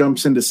 and he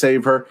jumps in to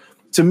save her.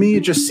 To me,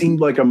 it just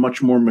seemed like a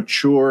much more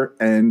mature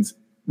and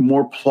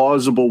more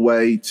plausible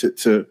way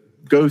to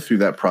go through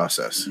that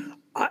process.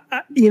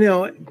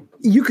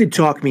 You could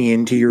talk me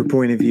into your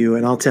point of view,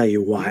 and I'll tell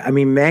you why. I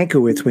mean,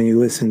 Mankiewicz, when you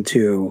listen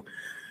to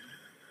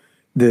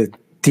the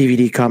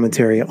DVD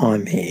commentary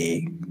on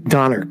the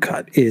Donner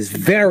cut, is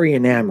very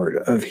enamored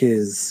of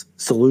his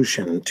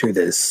solution to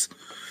this,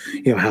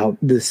 how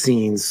the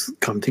scenes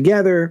come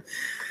together.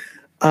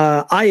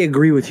 I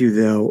agree with you,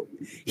 though.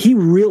 He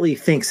really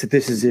thinks that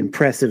this is an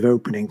impressive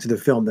opening to the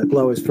film, that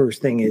Lois'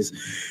 first thing is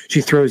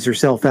she throws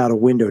herself out a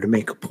window to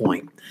make a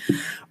point.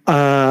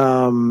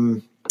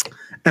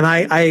 And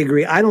I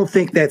agree. I don't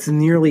think that's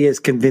nearly as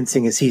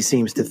convincing as he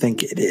seems to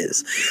think it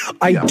is.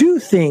 I do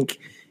think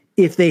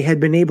if they had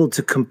been able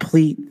to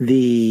complete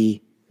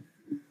the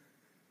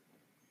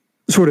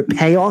sort of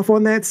payoff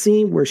on that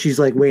scene where she's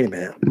like, wait a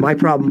minute, my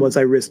problem was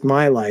I risked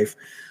my life,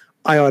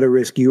 I ought to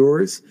risk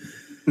yours.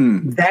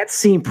 That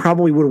scene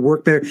probably would have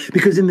worked better,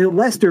 because in the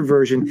Lester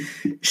version,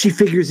 she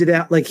figures it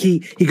out. Like he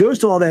goes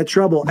to all that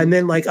trouble, and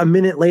then like a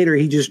minute later,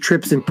 he just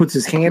trips and puts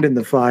his hand in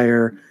the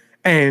fire,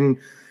 and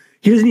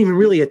he doesn't even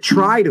really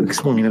try to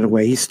explain it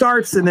away. He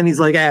starts and then he's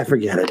like,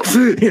 forget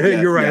it.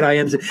 You're right. I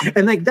am.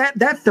 And like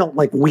that felt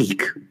like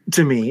weak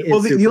to me. Well,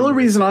 the only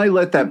reason I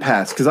let that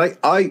pass, because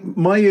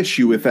my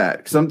issue with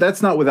that, because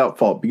that's not without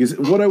fault, because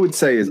what I would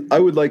say is I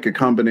would like a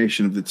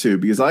combination of the two,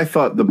 because I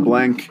thought the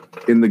blank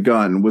in the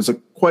gun was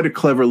quite a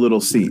clever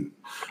little scene.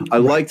 I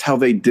liked how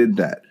they did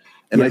that.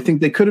 And I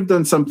think they could have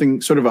done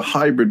something sort of a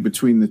hybrid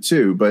between the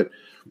two, but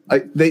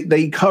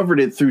they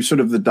covered it through sort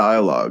of the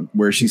dialogue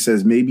where she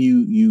says, maybe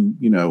you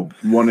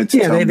wanted to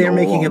tell me they're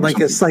making it like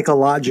a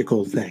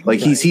psychological thing. Like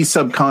he's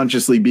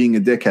subconsciously being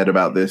a dickhead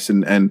about this.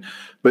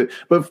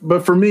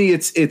 But for me,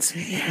 it's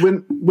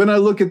when I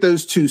look at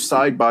those two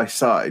side by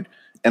side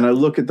and I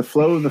look at the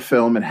flow of the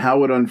film and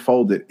how it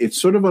unfolded, it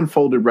sort of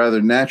unfolded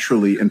rather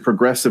naturally and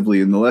progressively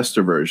in the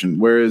Lester version.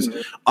 Whereas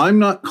I'm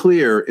not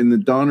clear in the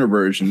Donner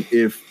version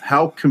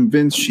how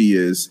convinced she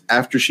is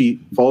after she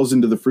falls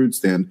into the fruit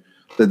stand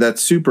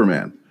that's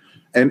Superman.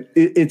 And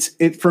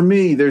it for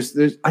me, there's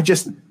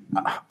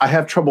I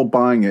have trouble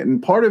buying it.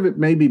 And part of it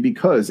may be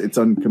because it's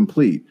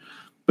incomplete.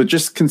 But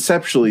just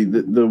conceptually,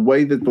 the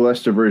way that the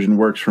Lester version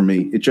works for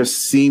me, it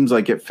just seems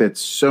like it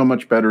fits so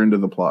much better into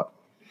the plot.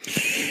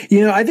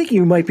 You know, I think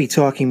you might be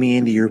talking me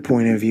into your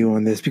point of view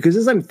on this, because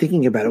as I'm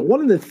thinking about it,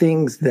 one of the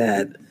things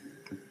that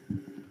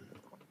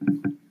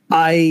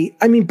I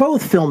mean,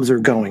 both films are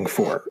going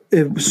for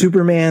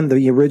Superman,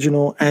 the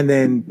original, and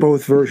then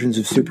both versions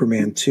of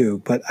Superman 2.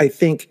 But I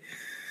think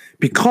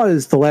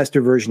because the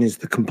Lester version is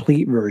the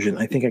complete version,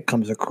 I think it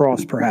comes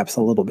across perhaps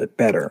a little bit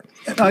better.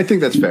 I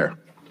think that's fair.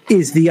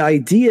 Is the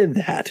idea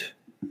that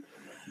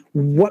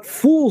what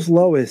fools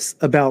Lois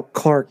about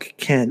Clark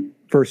Kent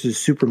versus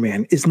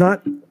Superman is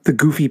not the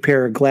goofy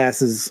pair of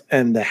glasses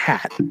and the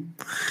hat,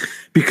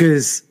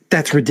 because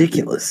that's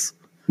ridiculous.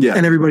 Yeah.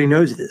 And everybody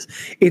knows it is.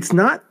 It's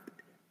not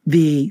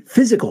the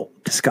physical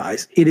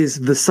disguise. It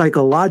is the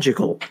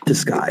psychological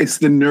disguise. It's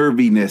the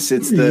nerviness.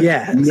 It's the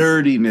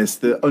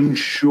nerdiness, the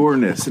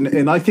unsureness.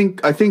 And I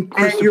think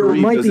Christopher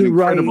Reeve does an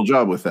incredible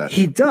job with that.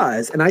 He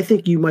does. And I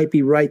think you might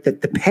be right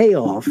that the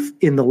payoff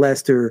in the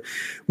Lester,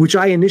 which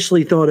I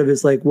initially thought of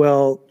as like,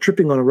 well,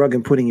 tripping on a rug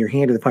and putting your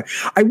hand in the fire.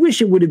 I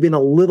wish it would have been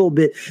a little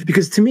bit,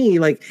 because to me,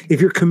 like, if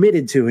you're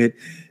committed to it,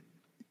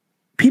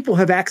 people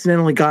have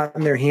accidentally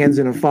gotten their hands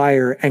in a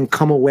fire and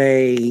come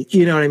away.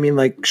 You know what I mean?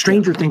 Like,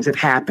 stranger things have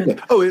happened.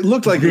 Yeah. Oh, it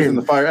looked like it was in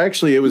the fire.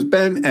 Actually, it was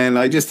bent, and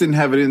I just didn't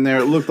have it in there.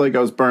 It looked like I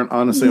was burnt.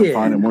 Honestly, I'm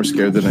fine. I'm more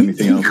scared than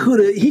anything else.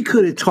 He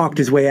could have talked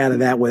his way out of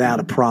that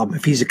without a problem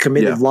if he's a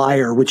committed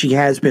liar, which he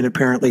has been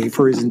apparently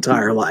for his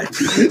entire life.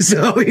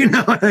 So, you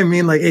know what I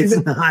mean? Like, it's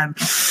not.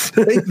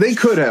 they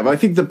could have. I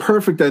think the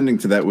perfect ending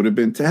to that would have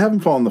been to have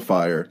him fall in the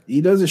fire. He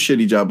does a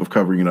shitty job of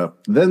covering it up.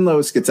 Then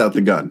Lois gets out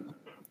the gun.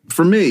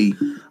 For me,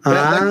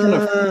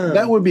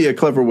 that would be a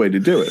clever way to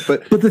do it.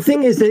 But the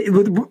thing is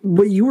that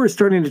what you were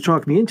starting to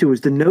talk me into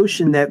is the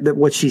notion that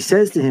what she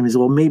says to him is,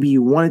 well, maybe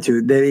you wanted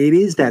to, that it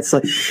is that.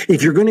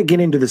 If you're going to get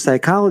into the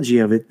psychology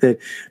of it, that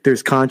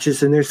there's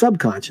conscious and there's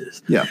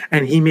subconscious. Yeah.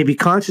 And he may be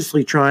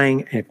consciously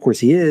trying, and of course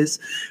he is,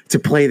 to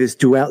play this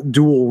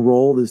dual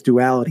role, this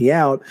duality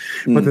out,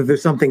 but that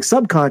there's something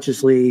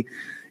subconsciously,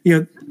 you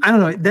know, I don't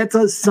know. That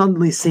does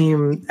suddenly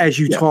seem, as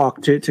you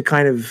talk, to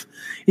kind of,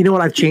 you know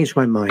what? I've changed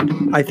my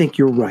mind. I think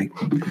you're right.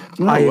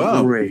 I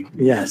agree.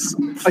 Yes.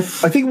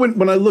 I think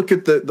when I look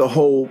at the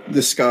whole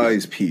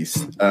disguise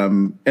piece,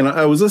 and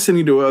I was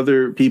listening to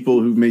other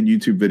people who've made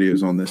YouTube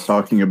videos on this,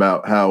 talking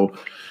about how,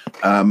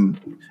 and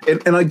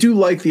I do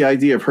like the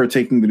idea of her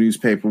taking the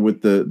newspaper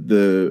with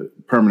the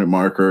permanent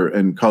marker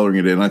and coloring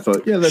it in. I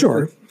thought,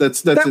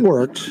 that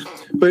worked.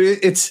 But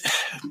it's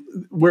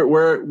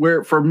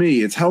where for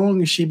me, it's how long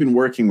has she been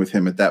working with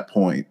him at that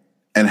point,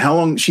 and how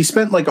long she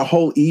spent like a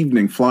whole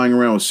evening flying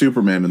around with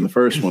Superman in the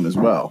first one as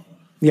well.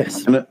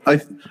 Yes. And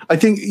I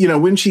think, you know,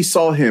 when she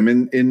saw him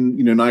in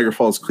you know, Niagara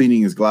Falls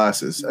cleaning his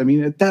glasses, I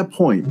mean, at that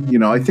point, you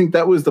know, I think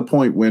that was the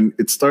point when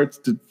it starts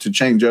to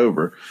change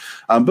over.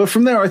 But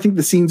from there, I think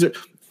the scenes are,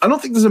 I don't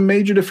think there's a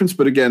major difference,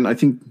 but again, I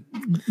think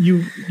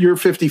you're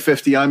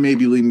 50-50. I may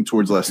be leaning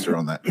towards Lester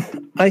on that.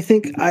 I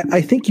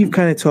think you've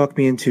kind of talked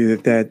me into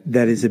that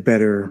is a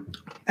better,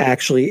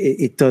 actually,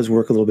 it does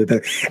work a little bit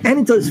better. And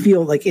it does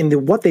feel like in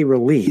what they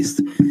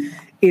released,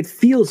 it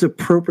feels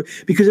appropriate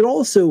because it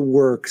also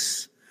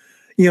works.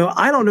 You know,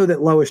 I don't know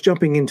that Lois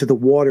jumping into the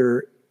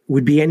water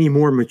would be any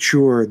more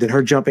mature than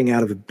her jumping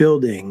out of a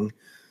building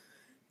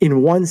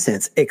in one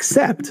sense,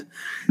 except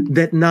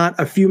that not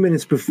a few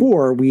minutes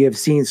before we have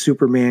seen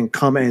Superman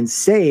come and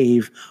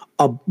save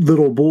a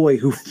little boy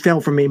who fell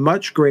from a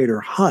much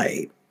greater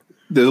height.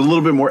 There's a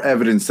little bit more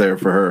evidence there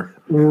for her.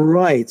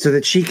 Right, so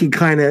that she can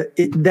kind of,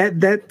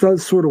 that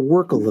does sort of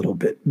work a little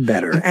bit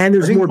better. And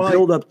there's more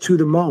build up to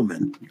the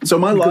moment. So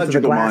my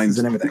logical mind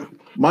and everything.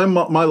 My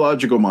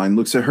logical mind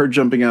looks at her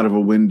jumping out of a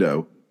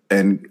window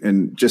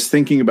and just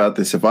thinking about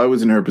this. If I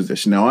was in her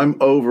position, now I'm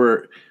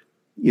over,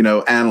 you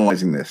know,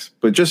 analyzing this,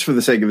 but just for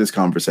the sake of this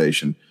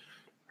conversation,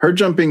 her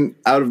jumping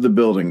out of the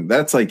building,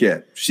 that's like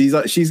it.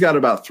 She's got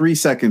about 3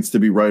 seconds to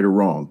be right or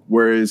wrong.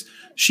 Whereas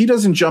she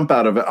doesn't jump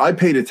out of it. I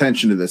paid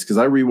attention to this because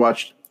I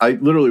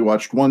literally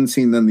watched one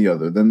scene, then the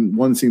other, then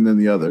one scene, then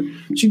the other.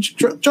 She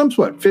jumps,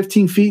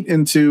 15 feet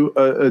into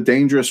a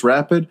dangerous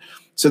rapid.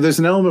 So there's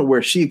an element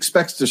where she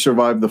expects to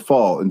survive the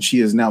fall and she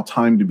has now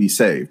time to be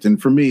saved.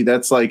 And for me,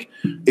 that's like,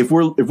 if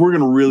we're going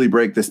to really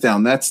break this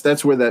down,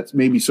 that's where that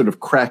maybe sort of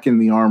crack in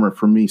the armor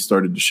for me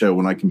started to show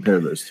when I compare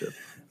those two.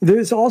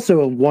 There's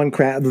also one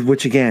crack,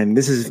 which again,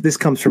 this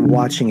comes from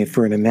watching it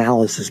for an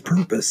analysis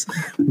purpose.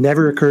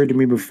 Never occurred to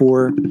me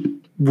before.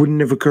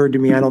 Wouldn't have occurred to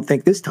me, I don't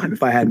think, this time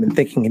if I hadn't been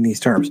thinking in these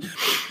terms.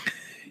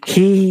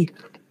 He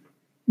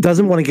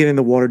doesn't want to get in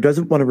the water,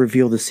 doesn't want to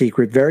reveal the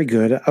secret. Very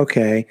good.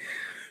 Okay.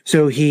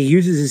 So he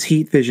uses his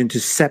heat vision to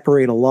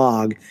separate a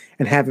log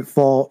and have it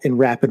fall in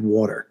rapid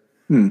water.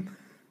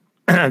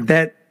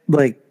 That,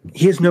 like,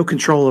 he has no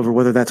control over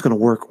whether that's going to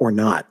work or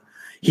not.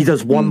 He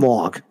does one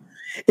log.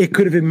 it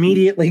could have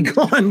immediately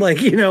gone like,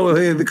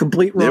 the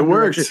complete wrong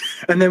direction.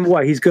 And then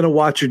what? He's going to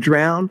watch her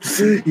drown,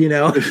 I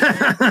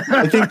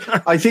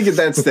think at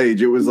that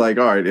stage it was like,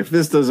 all right, if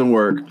this doesn't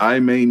work, I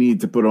may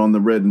need to put on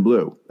the red and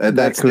blue. At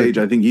that stage,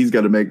 I think he's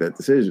got to make that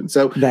decision.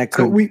 So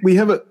we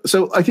have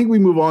so I think we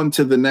move on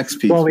to the next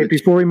piece. Well, wait,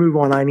 before we move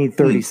on, I need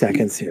 30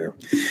 seconds here.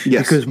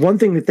 Yes. Because one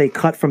thing that they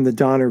cut from the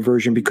Donner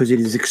version, because it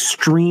is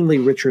extremely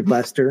Richard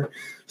Lester,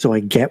 so I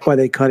get why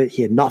they cut it.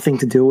 He had nothing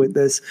to do with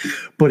this,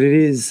 but it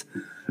is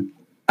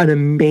an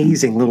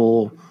amazing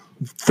little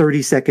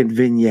 30-second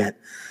vignette.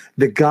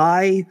 The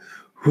guy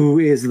who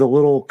is the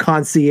little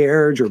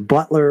concierge or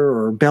butler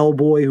or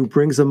bellboy who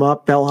brings them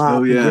up,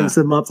 bellhop, brings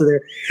them up to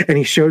there, and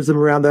he shows them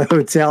around the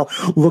hotel,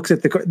 looks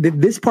at the car.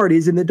 This part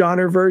is in the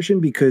Donner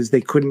version because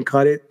they couldn't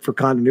cut it for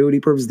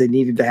continuity purposes. They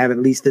needed to have at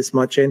least this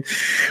much in,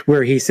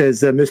 where he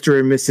says, Mr.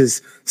 and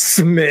Mrs.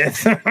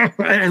 Smith.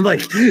 And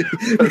like,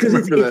 because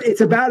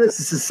it's about a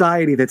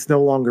society that's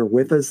no longer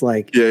with us,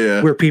 like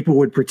where people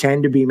would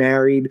pretend to be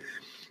married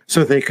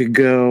so they could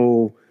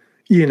go,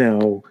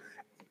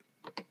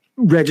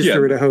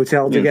 register at a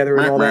hotel together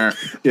and all that.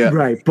 Yeah.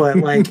 Right. But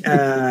like,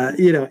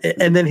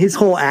 and then his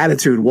whole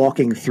attitude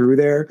walking through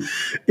there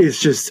is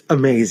just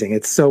amazing.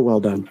 It's so well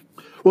done.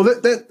 Well,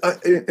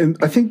 and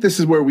I think this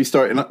is where we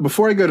start. And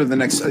before I go to the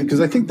next,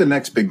 because I think the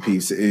next big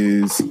piece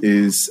is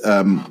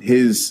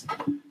his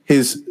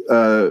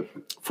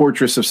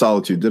Fortress of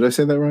Solitude. Did I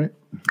say that right?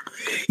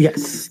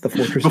 Yes, the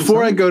Fortress.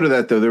 Before I go to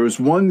that, though, there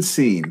was one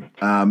scene,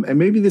 and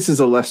maybe this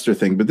is a Lester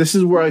thing, but this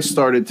is where I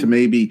started to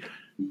maybe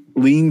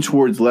lean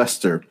towards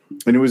Lester.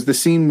 And it was the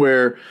scene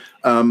where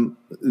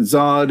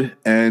Zod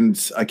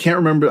and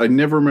I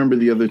never remember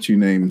the other two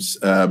names,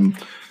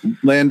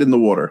 land in the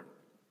water.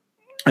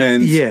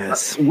 And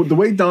yes, the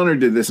way Donner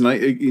did this,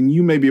 and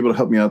you may be able to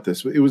help me out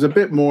this, it was a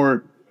bit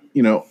more,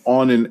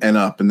 on and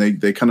up, and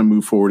they kind of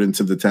move forward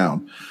into the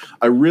town.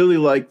 I really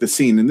like the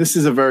scene, and this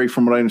is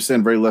from what I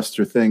understand, very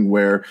Lester thing,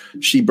 where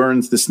she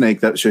burns the snake.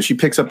 She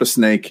picks up a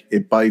snake,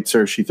 it bites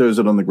her, she throws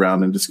it on the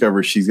ground and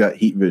discovers she's got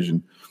heat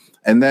vision.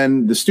 And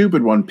then the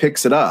stupid one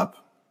picks it up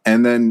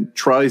and then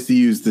tries to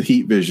use the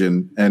heat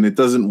vision, and it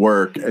doesn't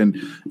work. And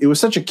it was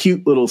such a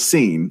cute little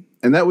scene.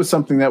 And that was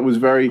something that was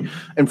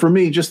and for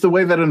me, just the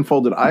way that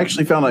unfolded, I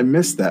actually found I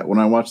missed that when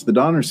I watched the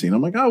Donner scene.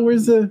 I'm like, oh,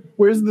 where's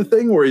the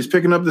thing where he's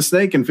picking up the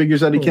snake and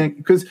figures out he can't?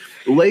 Because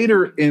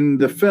later in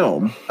the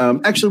film,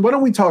 actually, why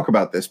don't we talk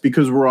about this?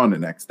 Because we're on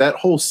it next. That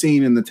whole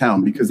scene in the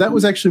town, because that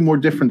was actually more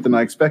different than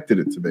I expected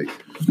it to be.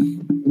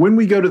 When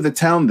we go to the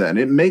town, then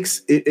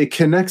it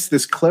connects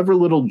this clever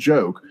little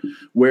joke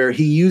where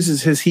he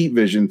uses his heat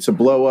vision to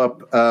blow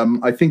up.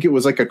 I think it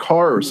was like a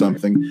car or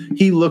something.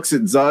 He looks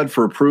at Zod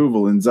for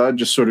approval, and Zod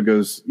just sort of goes,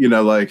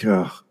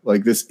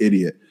 like this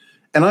idiot.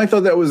 And I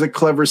thought that was a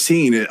clever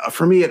scene.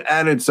 For me, it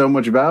added so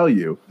much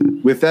value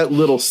with that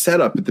little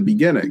setup at the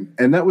beginning.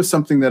 And that was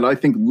something that I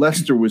think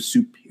Lester was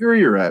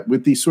superior at,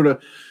 with these sort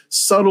of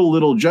subtle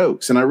little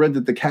jokes. And I read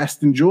that the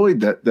cast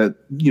enjoyed that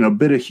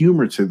bit of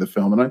humor to the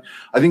film. And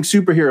I think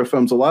superhero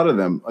films, a lot of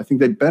them, I think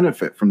they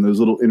benefit from those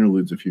little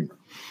interludes of humor.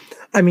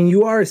 I mean,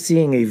 you are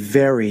seeing a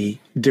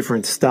very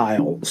different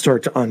style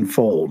start to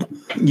unfold.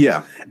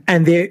 Yeah.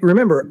 And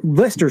remember,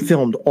 Lester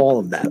filmed all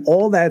of that.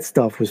 All that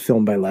stuff was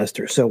filmed by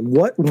Lester. So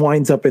what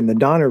winds up in the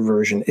Donner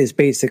version is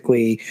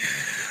basically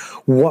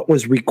what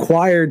was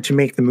required to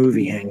make the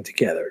movie hang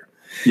together.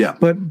 Yeah.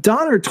 But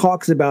Donner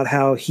talks about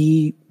how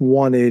he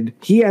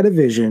had a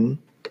vision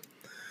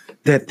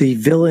that the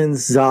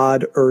villains,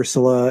 Zod,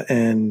 Ursula,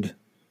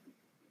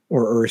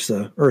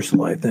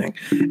 Ursula, I think,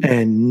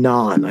 and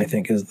Non, I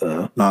think is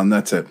the... Non,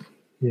 that's it.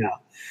 Yeah.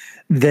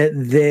 That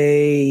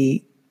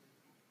they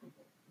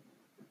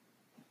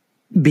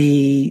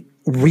be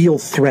real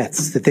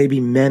threats, that they be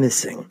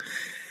menacing.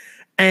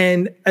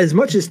 And as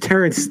much as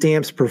Terrence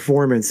Stamp's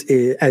performance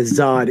as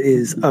Zod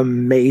is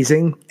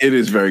amazing... It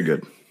is very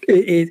good.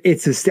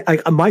 It's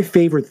my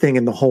favorite thing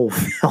in the whole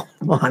film,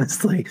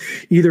 honestly.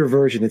 Either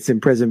version, it's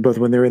impressive, both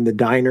when they're in the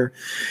diner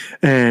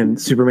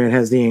and Superman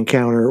has the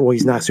encounter. Well,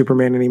 he's not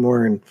Superman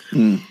anymore, and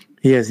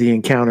he has the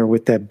encounter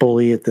with that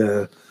bully at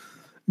the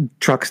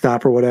truck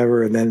stop or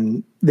whatever. And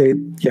then they,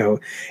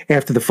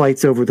 after the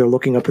fight's over, they're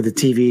looking up at the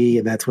TV,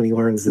 and that's when he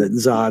learns that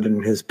Zod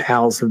and his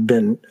pals have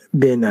been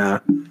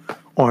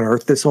on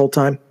Earth this whole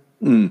time.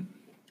 And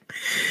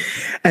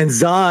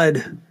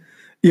Zod...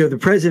 the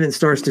president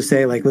starts to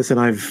say, like, listen,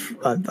 I've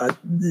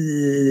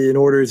in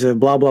order to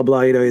blah, blah, blah,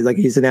 like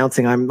he's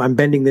announcing, I'm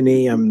bending the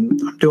knee. I'm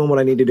doing what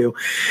I need to do.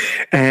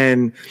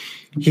 And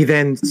he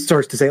then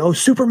starts to say, oh,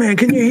 Superman,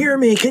 can you hear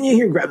me? Can you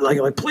hear? Grab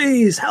like,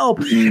 please help.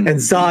 And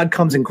Zod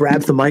comes and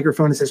grabs the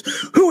microphone and says,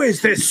 who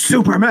is this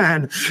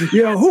Superman?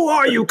 Who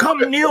are you?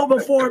 Come kneel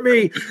before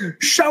me.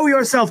 Show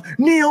yourself.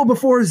 Kneel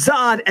before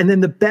Zod. And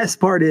then the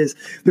best part is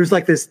there's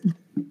like this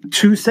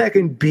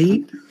 2-second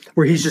beat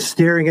where he's just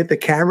staring at the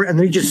camera, and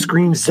then he just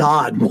screams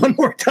Zod one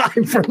more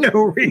time for no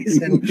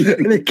reason.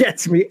 And it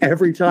gets me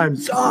every time.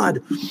 Zod!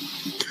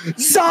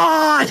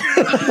 Zod!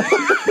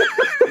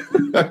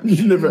 I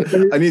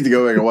need to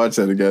go back and watch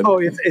that again. Oh,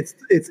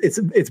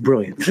 it's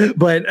brilliant.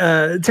 But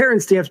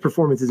Terrence Stamp's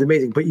performance is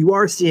amazing. But you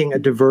are seeing a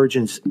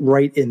divergence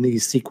right in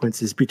these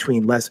sequences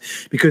between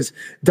because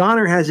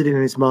Donner has it in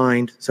his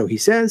mind, so he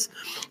says,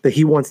 that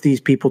he wants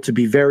these people to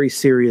be very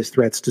serious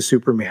threats to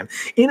Superman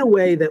in a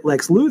way that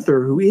Lex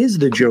Luthor, who is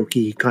the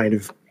jokey kind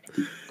of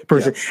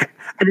person,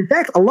 and in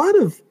fact, a lot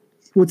of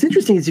what's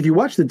interesting is if you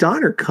watch the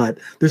Donner cut,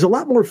 there's a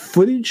lot more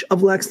footage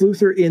of Lex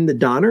Luthor in the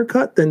Donner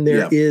cut than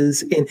there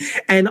is in,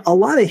 and a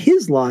lot of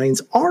his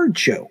lines are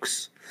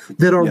jokes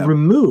that are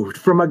removed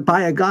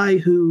by a guy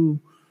who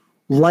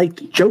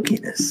liked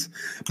jokiness.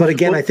 But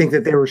again, I think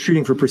that they were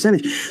shooting for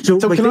percentage. So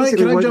like, can I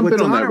jump in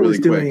on that really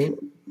quick?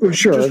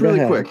 Sure, just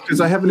really quick,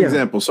 because I have an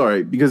example.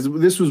 Sorry, because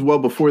this was well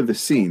before the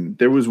scene.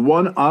 There was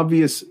one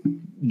obvious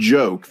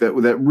joke that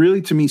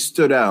really to me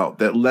stood out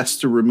that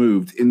Lester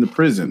removed in the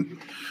prison.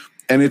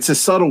 And it's a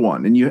subtle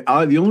one. And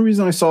the only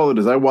reason I saw it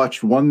is I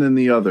watched one then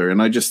the other,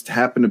 and I just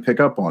happened to pick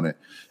up on it.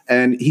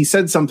 And he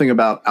said something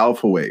about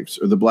alpha waves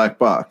or the black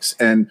box.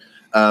 And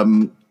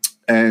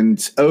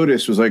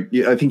Otis was like,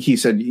 I think he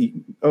said,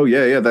 oh,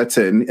 yeah, that's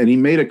it. And he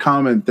made a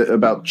comment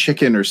about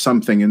chicken or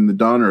something in the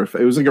Donner.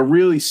 It was like a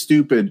really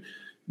stupid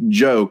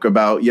joke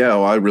about,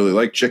 I really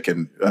like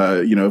chicken.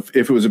 If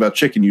it was about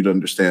chicken, you'd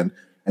understand.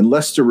 And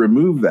Lester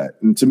removed that.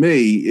 And to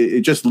me,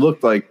 it just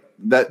looked like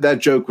that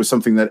joke was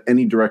something that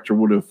any director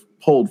would have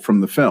pulled from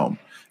the film.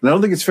 And I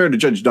don't think it's fair to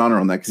judge Donner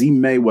on that because he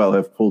may well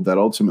have pulled that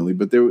ultimately.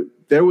 But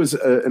there was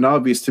an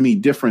obvious, to me,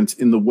 difference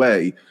in the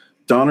way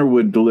Donner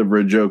would deliver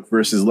a joke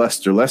versus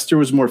Lester. Lester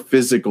was more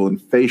physical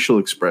and facial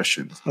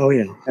expressions. Oh,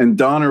 yeah. And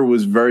Donner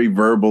was very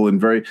verbal and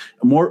very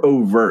more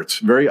overt,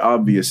 very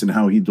obvious in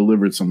how he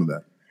delivered some of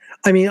that.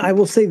 I mean, I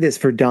will say this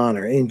for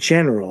Donner in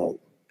general,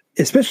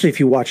 especially if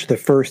you watch the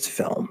first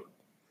film,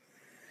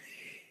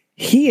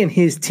 he and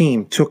his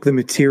team took the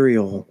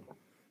material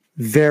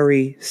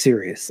very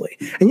seriously.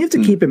 And you have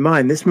to keep in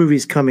mind, this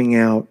movie's coming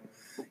out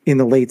in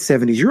the late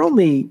 70s. You're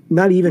only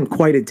not even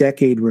quite a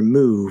decade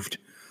removed,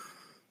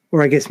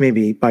 or I guess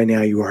maybe by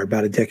now you are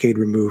about a decade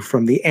removed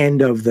from the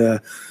end of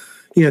the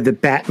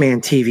Batman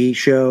TV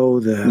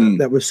show,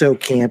 that was so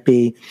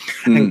campy.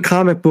 And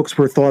comic books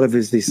were thought of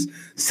as this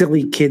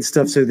silly kid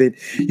stuff so that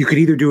you could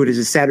either do it as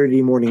a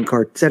Saturday morning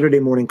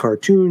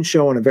cartoon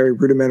show on a very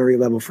rudimentary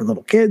level for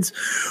little kids,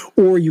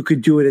 or you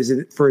could do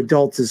it for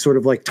adults as sort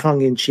of like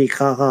tongue-in-cheek,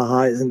 ha, ha,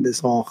 ha, isn't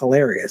this all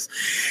hilarious?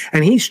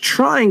 And he's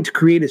trying to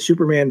create a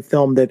Superman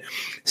film that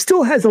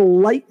still has a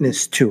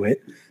lightness to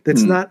it,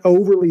 that's not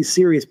overly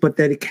serious, but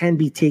that it can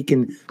be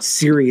taken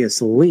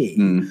seriously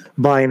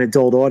by an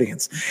adult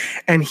audience.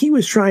 And he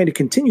was trying to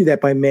continue that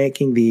by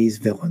making these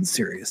villains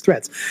serious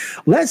threats.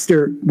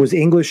 Lester was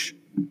English,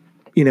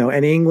 and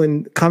in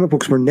England, comic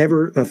books were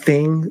never a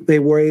thing they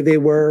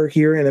were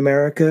here in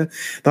America.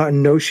 The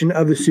notion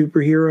of a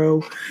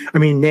superhero. I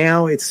mean,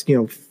 now it's,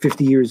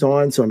 50 years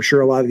on, so I'm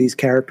sure a lot of these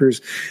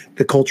characters,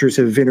 the cultures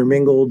have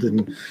intermingled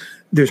and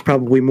there's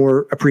probably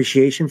more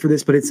appreciation for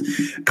this, but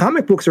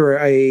comic books are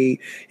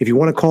if you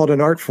want to call it an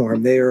art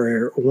form, they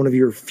are one of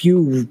your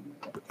few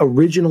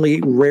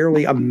originally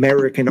rarely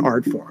American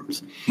art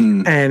forms.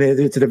 And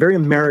it's a very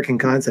American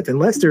concept. And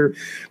Lester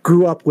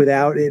grew up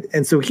without it.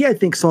 And so he, I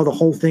think, saw the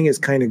whole thing as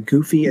kind of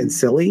goofy and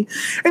silly.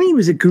 And he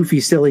was a goofy,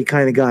 silly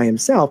kind of guy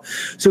himself.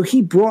 So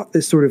he brought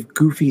this sort of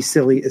goofy,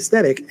 silly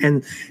aesthetic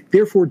and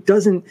therefore he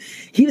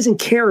doesn't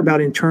care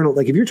about internal,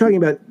 like if you're talking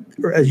about,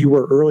 as you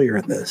were earlier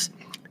in this,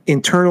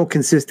 internal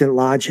consistent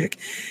logic.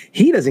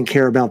 He doesn't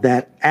care about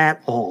that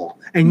at all.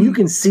 And you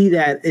can see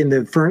that in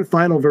the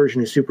final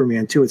version of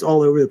Superman 2. It's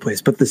all over the place.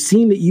 But the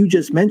scene that you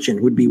just mentioned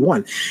would be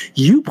one.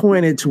 You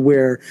pointed to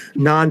where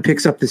Non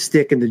picks up the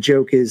stick and the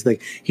joke is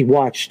like he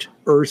watched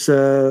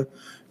Ursa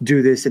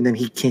do this and then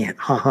he can't.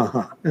 Ha, ha,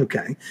 ha.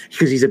 Okay.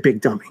 Because he's a big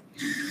dummy.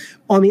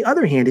 On the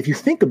other hand, if you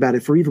think about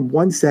it for even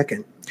 1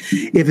 second,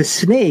 if a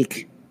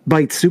snake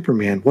bites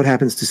Superman, what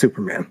happens to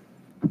Superman?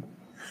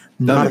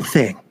 Not a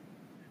thing.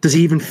 Does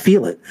he even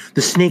feel it?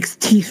 The snake's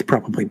teeth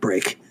probably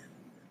break,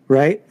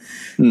 right?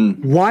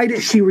 Why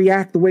does she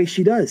react the way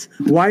she does?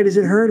 Why does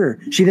it hurt her?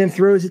 She then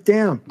throws it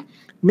down.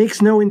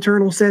 Makes no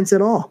internal sense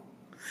at all.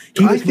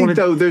 I think,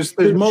 though, there's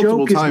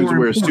multiple times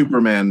where important.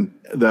 Superman,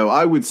 though,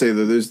 I would say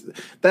that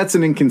that's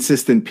an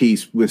inconsistent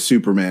piece with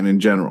Superman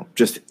in general.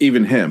 Just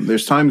even him.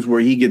 There's times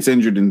where he gets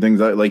injured in things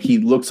like he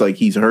looks like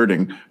he's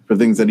hurting for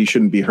things that he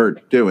shouldn't be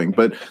hurt doing.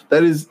 But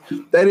that is,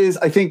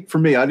 I think, for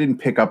me, I didn't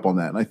pick up on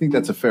that. And I think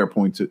that's a fair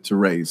point to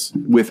raise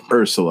with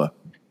Ursula.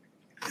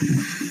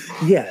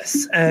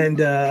 Yes. And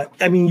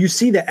I mean, you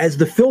see that as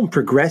the film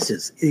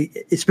progresses,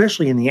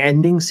 especially in the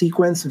ending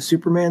sequence of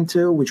Superman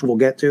 2, which we'll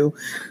get to,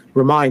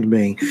 remind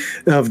me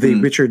of the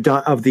Richard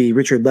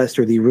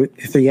Lester, the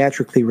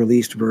theatrically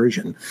released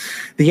version.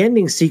 The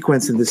ending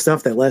sequence and the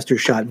stuff that Lester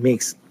shot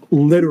makes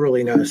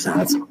literally no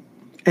sense.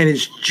 And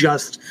it's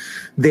just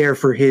there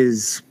for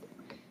his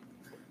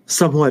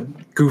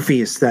somewhat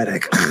goofy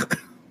aesthetic.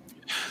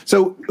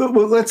 So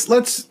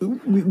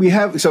we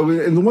have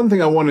and the one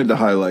thing I wanted to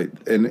highlight,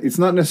 and it's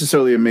not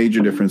necessarily a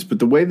major difference, but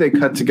the way they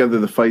cut together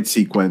the fight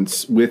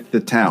sequence with the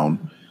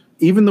town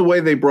even the way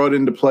they brought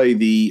into play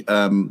the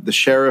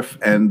sheriff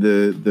and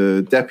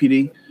the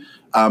deputy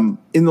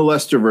in the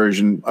Lester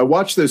version, I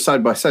watched those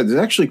side by side. There's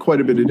actually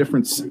quite a bit of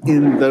difference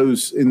in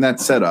that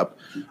setup.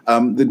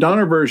 The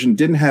Donner version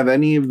didn't have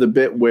any of the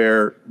bit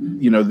where,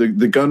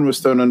 the gun was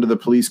thrown under the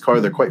police car.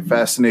 They're quite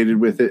fascinated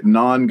with it.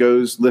 Non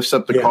lifts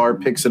up the car,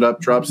 picks it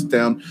up, drops it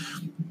down.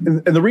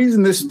 And the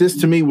reason this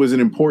to me was an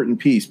important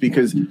piece,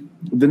 because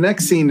the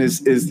next scene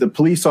is the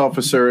police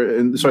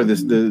officer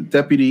the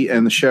deputy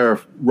and the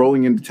sheriff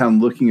rolling into town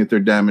looking at their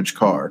damaged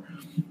car.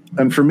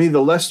 And for me,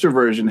 the Lester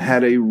version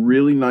had a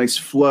really nice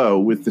flow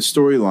with the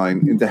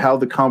storyline into how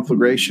the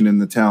conflagration in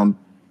the town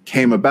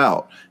came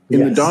about.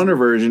 In the Donner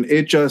version,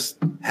 it just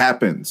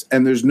happens,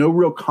 and there's no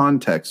real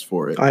context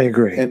for it. I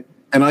agree.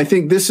 And I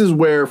think this is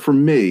where, for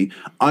me,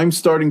 I'm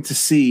starting to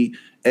see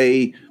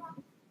a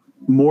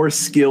more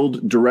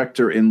skilled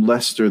director in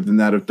Lester than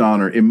that of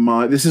Donner.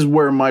 This is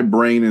where my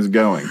brain is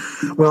going.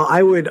 Well,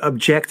 I would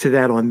object to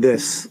that on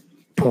this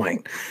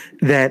point,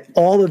 that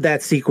all of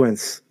that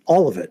sequence,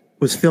 all of it,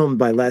 was filmed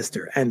by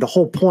Lester. And the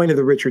whole point of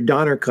the Richard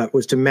Donner cut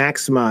was to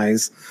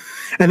maximize,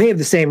 and they have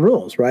the same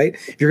rules, right?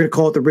 If you're going to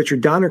call it the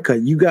Richard Donner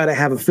cut, you got to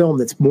have a film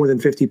that's more than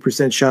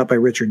 50% shot by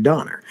Richard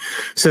Donner.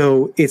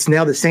 So it's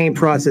now the same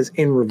process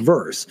in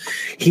reverse.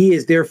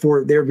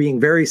 They're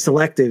being very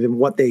selective in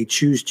what they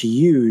choose to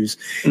use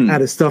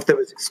out of stuff that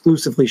was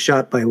exclusively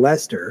shot by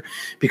Lester,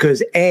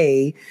 because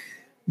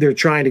they're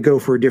trying to go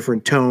for a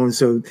different tone.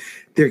 So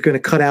they're going to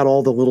cut out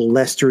all the little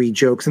Lester-y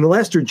jokes. And the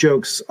Lester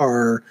jokes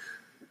are,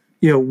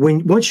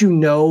 once you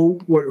know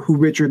who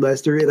Richard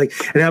Lester is,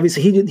 and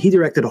obviously he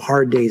directed A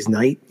Hard Day's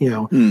Night,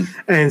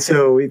 and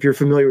so if you're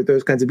familiar with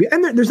those kinds of,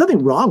 and there's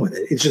nothing wrong with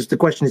it. It's just the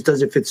question is,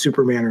 does it fit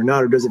Superman or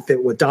not, or does it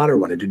fit what Donner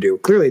wanted to do?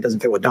 Clearly, it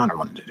doesn't fit what Donner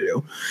wanted to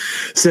do.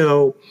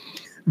 So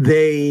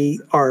they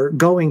are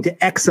going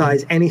to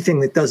excise anything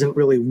that doesn't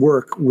really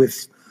work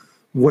with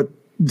what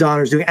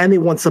Donner's doing, and they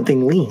want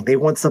something lean. They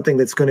want something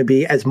that's going to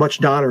be as much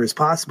Donner as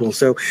possible.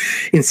 So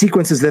in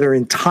sequences that are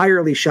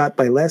entirely shot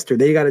by Lester,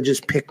 they got to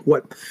just pick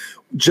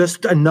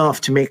just enough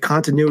to make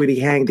continuity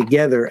hang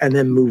together and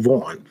then move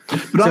on.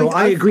 But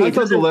I agree. It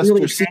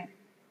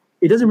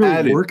doesn't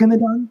really work in the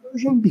Donner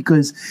version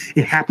because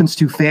it happens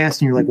too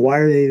fast and you're like, why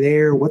are they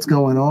there? What's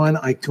going on?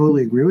 I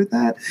totally agree with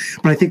that.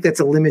 But I think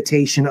that's a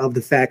limitation of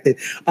the fact that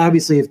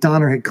obviously if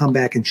Donner had come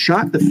back and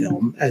shot the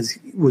film as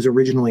was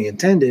originally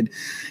intended,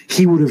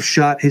 he would have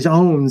shot his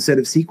own set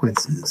of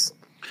sequences.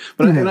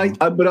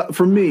 But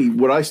for me,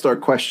 what I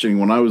start questioning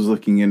when I was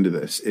looking into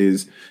this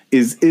is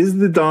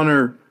the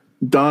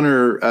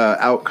Donner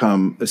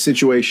outcome a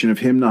situation of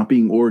him not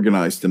being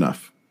organized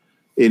enough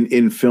in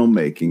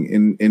filmmaking,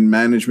 in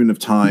management of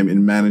time,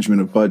 in management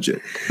of budget.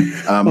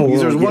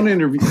 There's one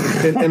interview,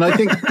 and I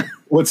think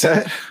what's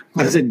that?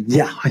 I said,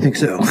 yeah, I think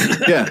so.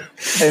 Yeah,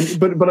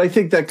 but I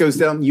think that goes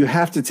down. You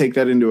have to take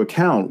that into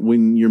account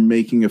when you're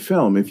making a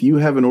film. If you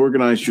haven't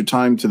organized your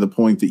time to the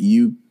point that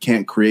you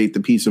can't create the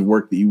piece of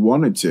work that you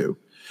wanted to,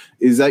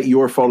 is that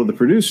your fault of the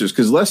producers?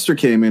 Because Lester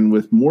came in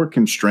with more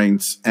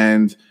constraints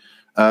and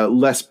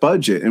less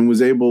budget and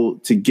was able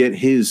to get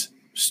his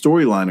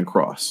storyline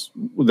across,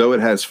 though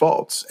it has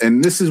faults.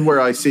 And this is where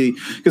I see,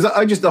 because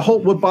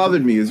what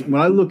bothered me is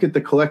when I look at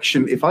the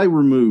collection, if I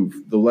remove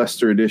the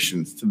Lester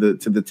additions to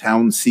the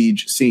town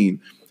siege scene,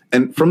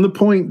 and from the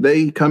point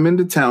they come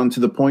into town to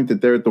the point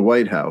that they're at the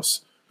White House,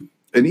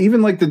 and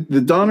even like the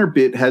Donner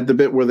bit had the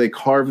bit where they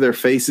carve their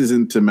faces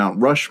into Mount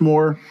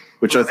Rushmore,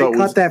 which I thought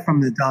cut that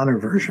from the Donner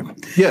version.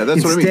 Yeah,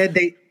 that's what I mean.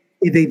 Instead,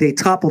 they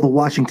topple the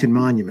Washington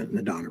Monument in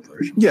the Donner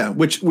version. Yeah,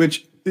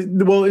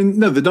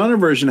 the Donner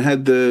version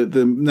had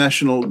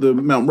the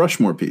Mount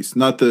Rushmore piece,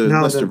 not the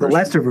Lester version.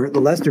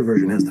 The Lester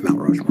version has the Mount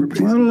Rushmore piece.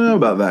 Well, I don't know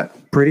about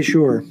that. Pretty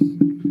sure.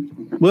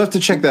 We'll have to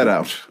check that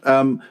out.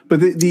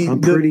 But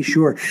I'm pretty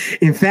sure.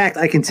 In fact,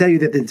 I can tell you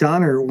that the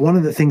Donner, one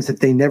of the things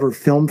that they never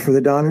filmed for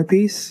the Donner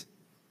piece,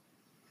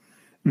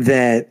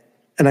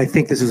 and I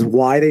think this is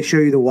why they show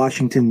you the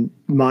Washington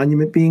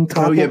Monument being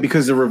toppled. Oh, yeah,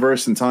 because the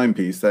reverse in time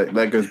piece,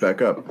 that goes back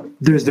up.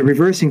 There's the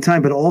reversing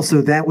time, but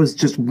also that was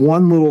just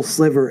one little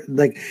sliver.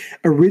 Like,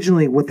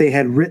 originally what they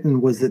had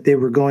written was that they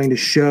were going to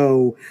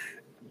show,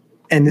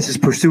 and this is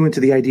pursuant to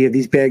the idea of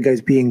these bad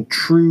guys being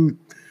true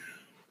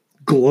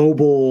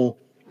global,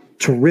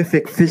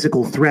 terrific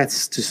physical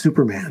threats to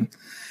Superman,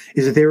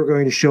 is that they were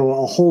going to show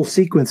a whole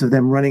sequence of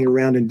them running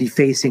around and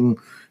defacing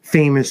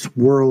famous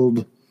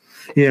world,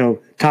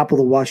 top of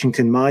the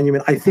Washington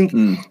Monument. I think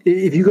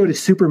if you go to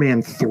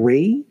Superman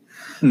 3,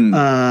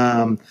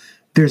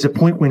 there's a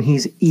point when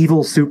he's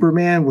evil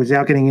Superman,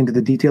 without getting into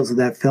the details of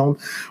that film,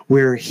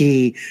 where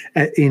he,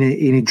 in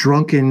a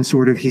drunken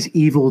sort of, he's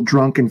evil,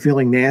 drunk, and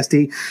feeling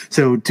nasty.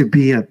 So to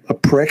be a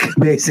prick,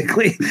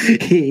 basically,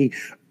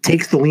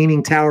 takes the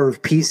Leaning Tower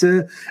of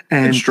Pisa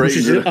and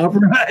pushes it up.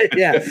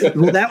 Yeah.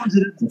 Well,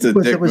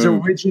 that was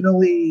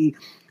originally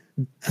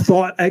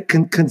thought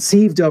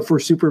conceived of for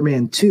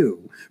Superman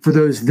 2 for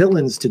those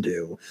villains to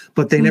do,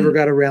 but they never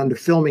got around to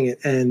filming it,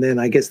 and then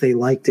I guess they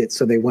liked it,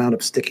 so they wound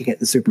up sticking it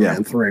in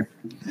Superman 3.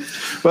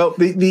 Well,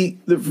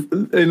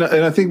 and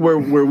I think where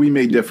we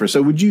may differ.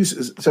 So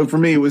for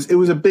me, it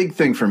was a big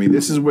thing for me.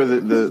 This is where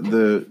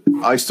the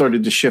I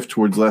started to shift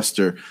towards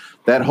Lester.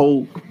 That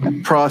whole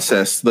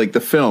process, like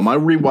the film, I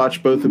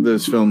rewatched both of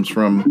those films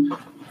from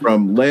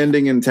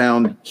landing in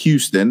town,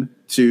 Houston,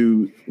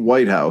 to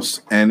White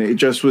House, and it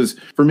just was,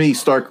 for me,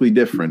 starkly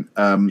different.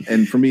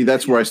 And for me,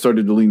 that's where I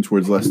started to lean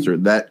towards Lester,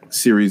 that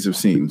series of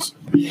scenes.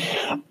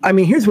 I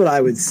mean, here's what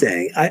I would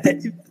say.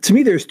 To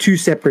me, there's two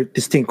separate,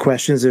 distinct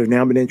questions that have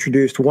now been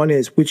introduced. One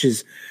is, which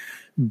is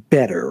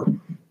better,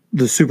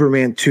 the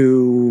Superman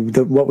 2,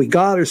 what we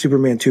got, or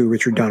Superman 2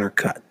 Richard Donner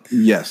cut?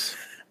 Yes.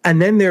 And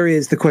then there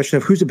is the question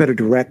of who's a better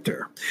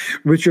director,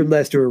 Richard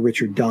Lester or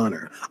Richard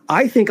Donner.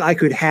 I think I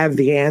could have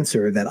the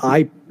answer that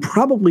I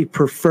probably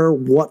prefer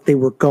what they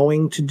were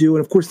going to do.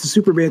 And of course, the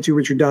Superman 2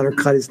 Richard Donner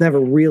cut is never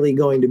really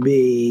going to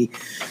be,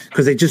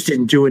 because they just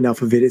didn't do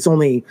enough of it. It's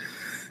only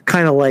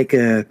kind of like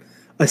a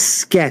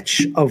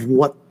sketch of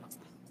what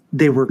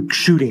they were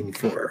shooting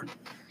for.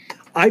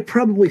 I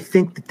probably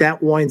think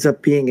that winds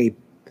up being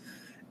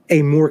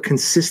a more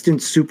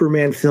consistent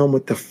Superman film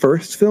with the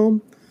first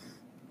film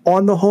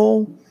on the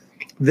whole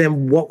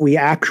than what we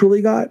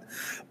actually got.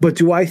 But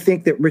do I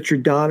think that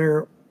Richard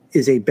Donner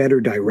is a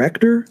better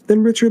director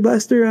than Richard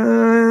Lester?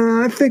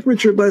 I think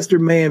Richard Lester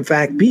may in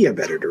fact be a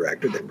better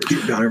director than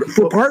Richard Donner.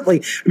 For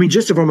partly, I mean,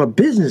 just from a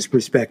business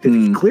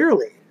perspective,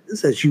 clearly,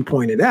 as you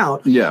pointed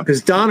out,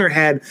 because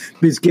Donner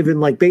was given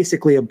like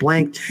basically a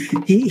blank.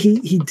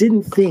 He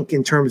didn't think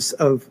in terms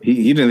of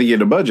he didn't think he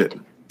had a budget.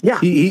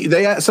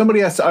 Yeah,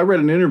 somebody asked. I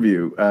read an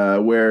interview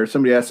where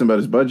somebody asked him about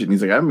his budget, and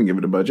he's like, "I haven't been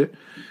given a budget."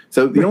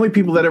 So the only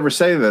people that ever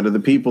say that are the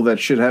people that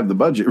should have the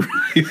budget,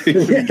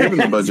 given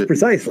the budget.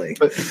 Precisely.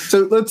 But,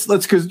 so let's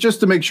because just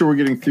to make sure we're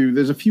getting through,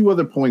 there's a few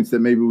other points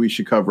that maybe we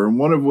should cover, and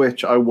one of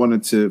which I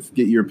wanted to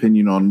get your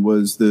opinion on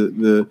was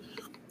the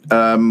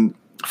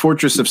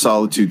Fortress of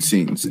Solitude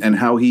scenes and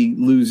how he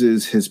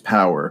loses his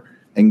power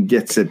and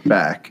gets it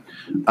back.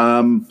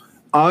 And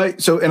I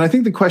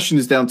think the question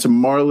is down to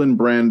Marlon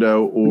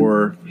Brando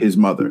or his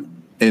mother.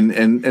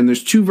 And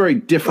there's two very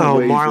different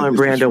ways. Marlon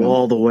Brando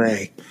all the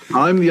way.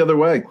 I'm the other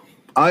way.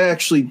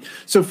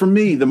 So for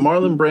me, the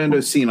Marlon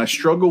Brando scene, I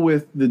struggle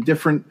with the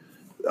different,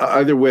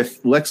 either with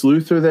Lex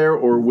Luthor there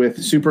or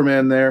with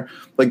Superman there.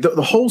 Like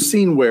the whole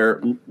scene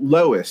where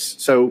Lois,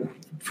 so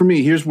for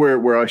me, here's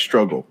where I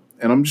struggle.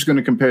 And I'm just going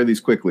to compare these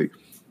quickly.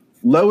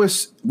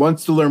 Lois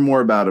wants to learn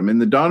more about him. In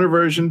the Donner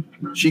version,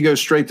 she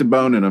goes straight to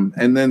boning him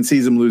and then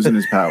sees him losing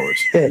his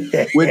powers.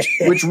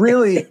 which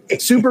really,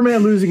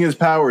 Superman losing his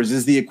powers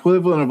is the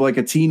equivalent of like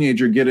a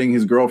teenager getting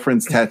his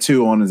girlfriend's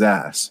tattoo on his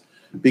ass.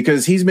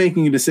 Because he's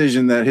making a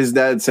decision that his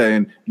dad's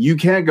saying, you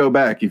can't go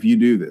back if you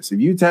do this. If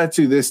you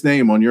tattoo this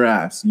name on your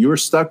ass, you're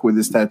stuck with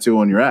this tattoo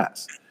on your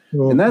ass.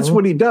 And that's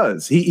what he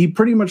does. He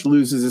pretty much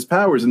loses his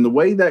powers. And the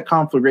way that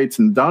conflagrates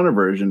in the Donner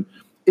version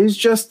is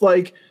just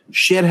like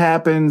shit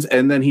happens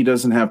and then he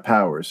doesn't have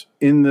powers.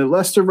 In the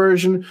Lester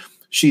version,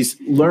 she's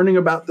learning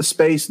about the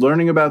space,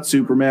 learning about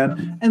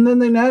Superman, and then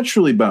they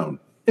naturally bone.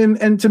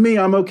 And to me,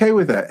 I'm okay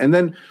with that. And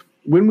then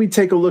when we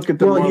take a look at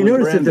the Marlon you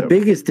notice Brando, that the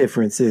biggest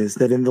difference is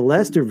that in the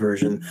Lester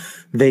version,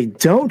 they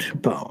don't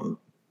bone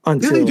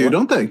until they do,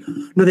 don't they?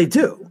 No, they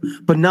do,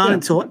 but not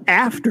until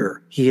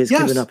after he has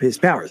given up his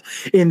powers.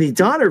 In the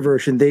Donner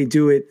version, they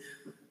do it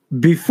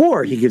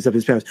before he gives up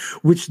his powers,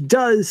 which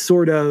does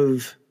sort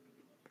of.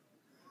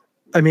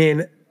 I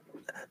mean,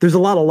 there's a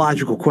lot of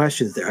logical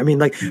questions there. I mean,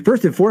 like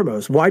first and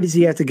foremost, why does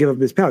he have to give up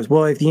his powers?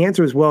 Well, if the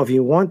answer is, well, if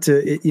you want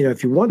to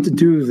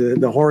do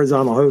the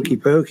horizontal hokey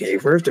pokey,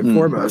 first and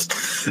foremost,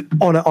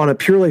 on a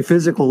purely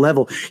physical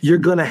level, you're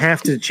going to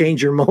have to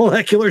change your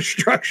molecular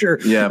structure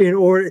in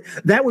order.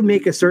 That would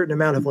make a certain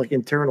amount of like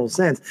internal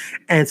sense.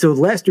 And so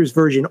Lester's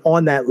version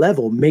on that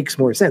level makes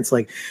more sense.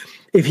 Like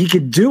if he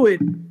could do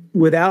it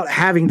without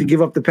having to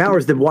give up the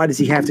powers, then why does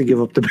he have to give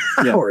up the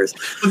powers?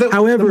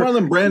 However, the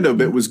Marlon Brando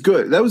bit was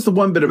good. That was the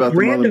one bit about the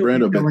Marlon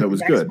Brando bit that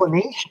was good.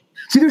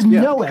 See, there's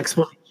no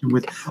explanation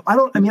with. I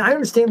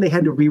understand they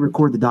had to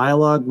re-record the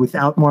dialogue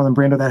without Marlon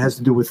Brando. That has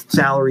to do with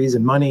salaries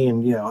and money,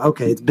 and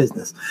okay, it's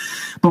business.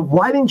 But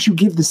why didn't you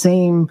give the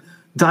same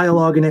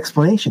dialogue and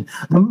explanation?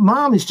 The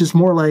mom is just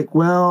more like,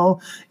 well,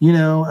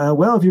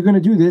 if you're going to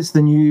do this,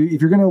 then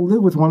if you're going to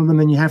live with one of them,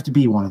 then you have to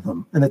be one of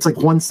them. And it's like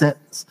one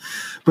sentence.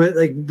 But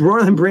like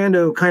Marlon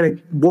Brando kind of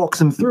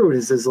walks him through it.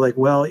 It says like,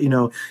 well,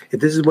 if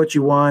this is what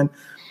you want,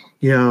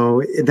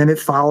 then it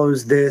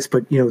follows this,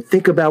 but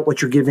think about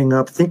what you're giving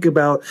up. Think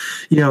about,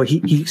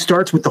 he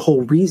starts with the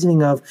whole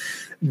reasoning of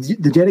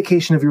the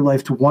dedication of your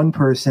life to one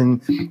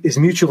person is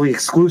mutually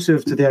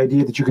exclusive to the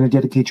idea that you're going to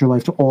dedicate your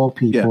life to all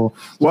people.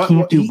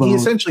 Yeah. He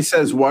essentially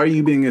says, why are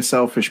you being a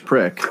selfish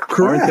prick? Correct.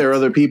 Aren't there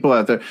other people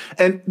out there?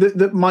 And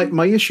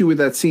my issue with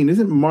that scene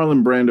isn't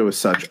Marlon Brando as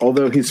such,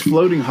 although his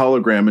floating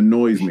hologram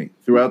annoys me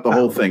throughout the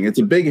whole thing. It's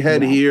a big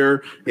head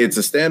here. It's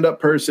a stand-up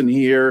person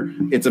here.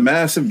 It's a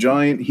massive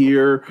giant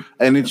here.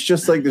 And it's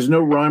just like there's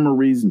no rhyme or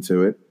reason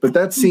to it. But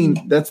that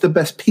scene, that's the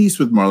best piece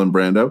with Marlon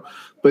Brando.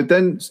 But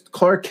then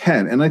Clark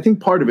Kent, and I think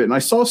part of it, and I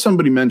saw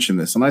somebody mention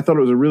this, and I thought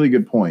it was a really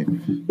good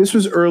point. This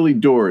was early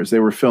doors they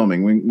were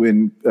filming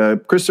when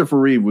Christopher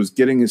Reeve was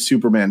getting his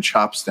Superman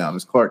chops down,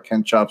 his Clark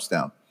Kent chops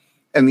down.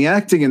 And the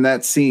acting in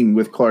that scene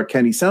with Clark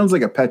Kent, he sounds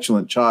like a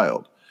petulant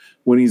child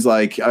when he's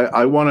like,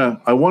 I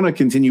want to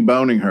continue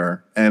boning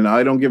her, and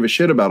I don't give a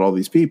shit about all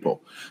these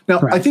people. Now,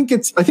 right. I think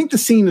the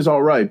scene is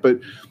all right, but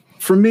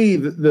for me,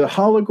 the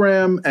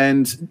hologram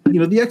and, you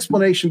know, the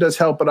explanation does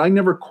help, but I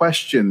never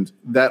questioned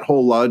that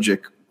whole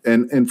logic.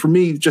 And for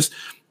me, just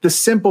the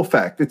simple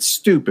fact, it's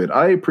stupid.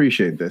 I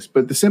appreciate this,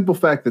 but the simple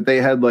fact that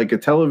they had like a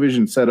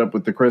television set up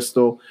with the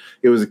crystal,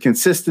 it was a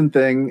consistent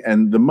thing.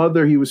 And the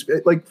mother, he was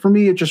like, for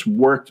me, it just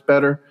worked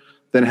better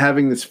than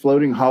having this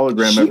floating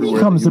hologram everywhere. She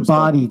becomes a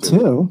body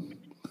too.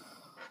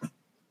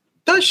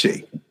 Does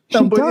she?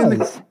 She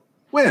does.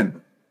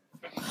 When?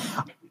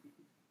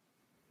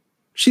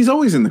 She's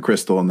always in the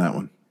crystal on that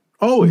one.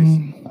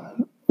 Always.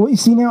 Well, you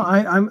see now,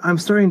 I'm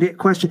starting to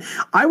question.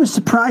 I was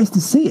surprised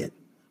to see it,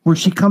 where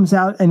she comes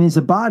out and is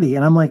a body,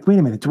 and I'm like, wait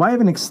a minute, do I have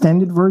an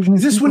extended version?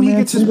 Is this when he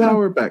gets his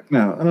power back?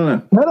 No, I don't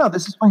know. No,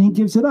 this is when he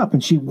gives it up,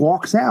 and she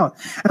walks out.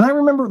 And I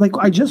remember, like,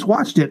 I just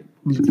watched it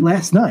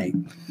last night.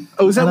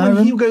 Oh, is that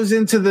when he goes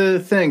into the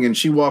thing and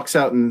she walks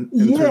out and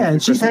yeah,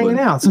 and she's hanging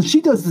out. So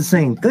she does the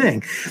same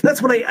thing.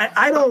 That's what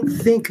I don't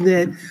think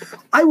that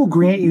I will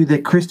grant you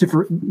that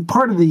Christopher,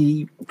 part of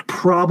the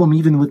problem,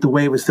 even with the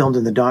way it was filmed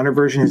in the Donner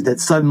version, is that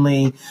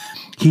suddenly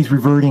he's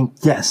reverting,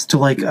 yes, to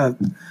like a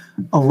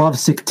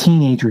lovesick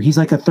teenager. He's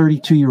like a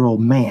 32-year-old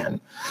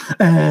man.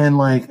 And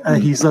like,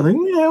 he's like,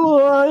 yeah,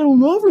 well, I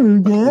love her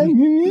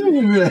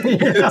again.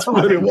 That's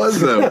what it was,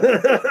 though.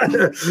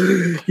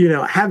 You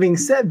know, having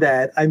said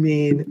that, I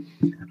mean,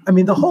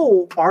 the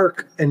whole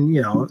arc, and,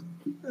 you know,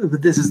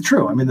 this is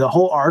true. I mean, the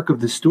whole arc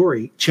of the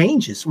story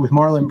changes with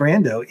Marlon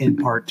Brando in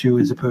part 2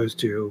 as opposed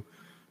to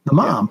the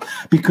mom,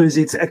 because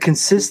it's a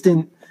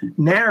consistent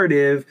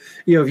narrative.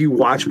 You know, if you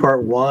watch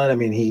part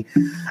 1, you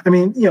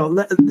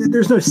know,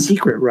 there's no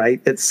secret,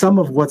 right, that some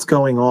of what's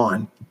going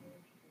on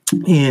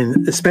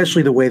in,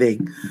 especially the way they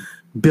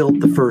built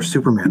the first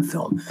Superman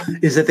film,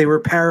 is that they were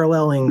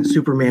paralleling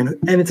Superman,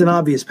 and it's an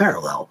obvious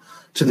parallel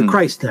to the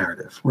Christ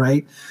narrative,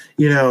 right?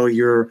 You know,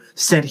 you're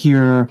sent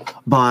here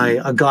by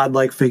a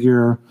godlike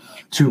figure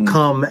to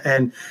come,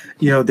 and,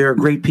 you know, they're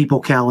great people,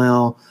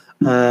 Kal-El.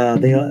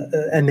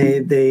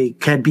 They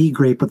can be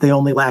great, but they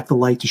only lack the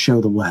light to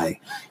show the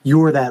way.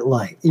 You're that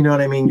light. You know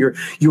what I mean? You're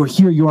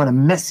here. You're on a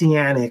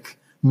messianic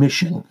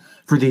mission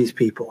for these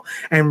people.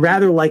 And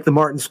rather like the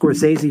Martin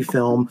Scorsese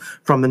film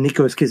from the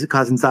Nikos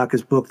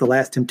Kazantzakis book, The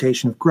Last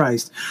Temptation of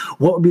Christ,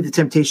 what would be the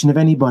temptation of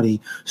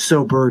anybody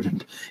so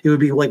burdened? It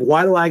would be like,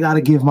 why do I got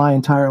to give my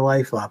entire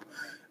life up?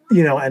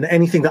 You know, and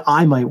anything that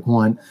I might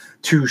want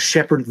to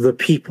shepherd the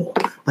people.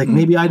 Like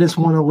maybe I just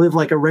want to live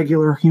like a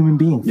regular human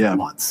being for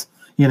once.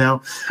 You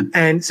know,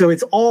 and so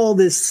it's all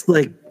this,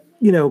 like,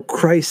 you know,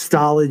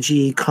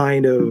 Christology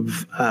kind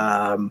of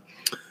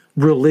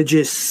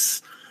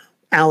religious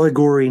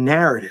allegory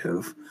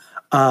narrative.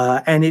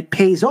 And it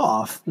pays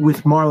off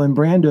with Marlon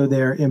Brando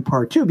there in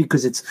part 2,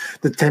 because it's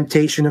the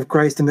temptation of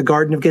Christ in the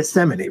Garden of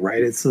Gethsemane,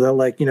 right? It's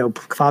like, you know,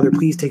 Father,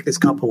 please take this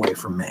cup away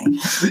from me.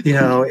 You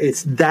know,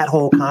 it's that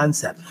whole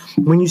concept.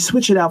 When you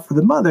switch it out for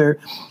the mother,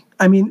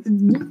 I mean,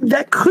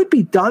 that could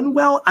be done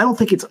well. I don't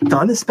think it's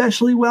done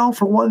especially well,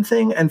 for one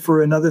thing. And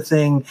for another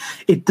thing,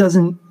 it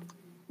doesn't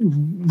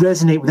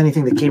resonate with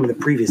anything that came in the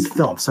previous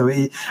film. So,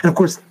 and of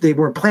course, they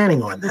weren't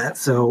planning on that.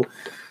 So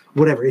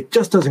whatever, it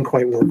just doesn't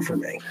quite work for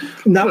me.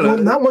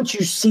 Not once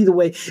you see the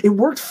way it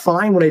worked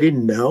fine when I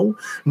didn't know.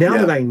 Now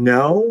that I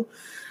know,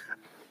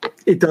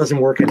 it doesn't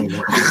work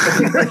anymore.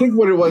 I think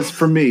what it was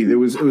for me, it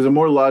was a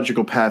more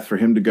logical path for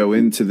him to go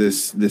into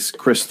this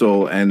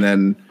crystal and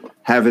then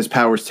have his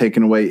powers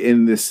taken away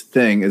in this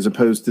thing, as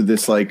opposed to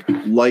this like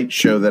light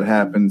show that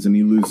happens and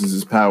he loses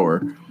his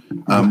power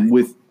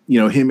with, you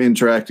know, him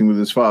interacting with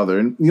his father.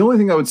 And the only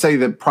thing I would say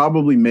that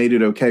probably made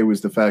it okay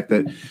was the fact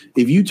that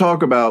if you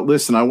talk about,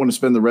 listen, I want to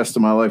spend the rest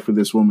of my life with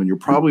this woman, you're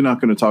probably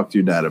not going to talk to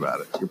your dad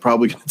about it. You're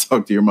probably going to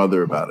talk to your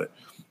mother about it,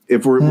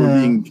 if we're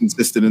being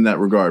consistent in that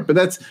regard. But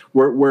that's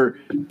we're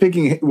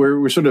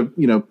sort of,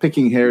 you know,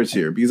 picking hairs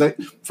here, because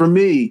for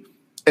me,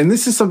 and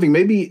this is something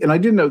maybe, and I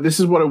didn't know, this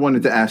is what I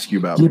wanted to ask you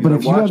about. Yeah, but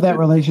if you have that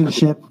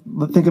relationship,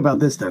 think about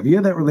this stuff. You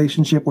have that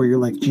relationship where you're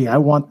like, gee, I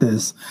want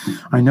this.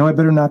 I know I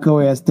better not go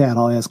ask dad.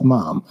 I'll ask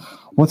mom.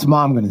 What's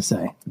mom going to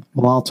say?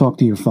 Well, I'll talk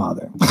to your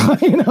father.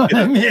 You know what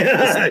I mean?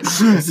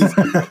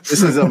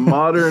 This is a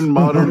modern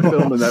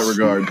film in that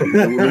regard.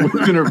 The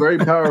women are very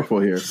powerful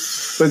here,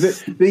 but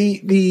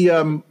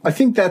I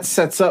think that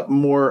sets up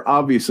more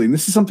obviously, and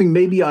this is something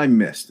maybe I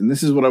missed, and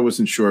this is what I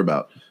wasn't sure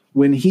about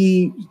when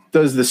he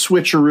does the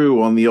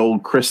switcheroo on the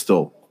old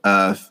crystal,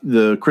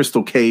 the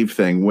crystal cave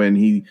thing, when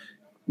he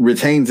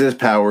retains his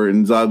power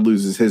and Zod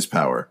loses his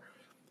power.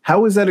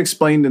 How is that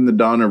explained in the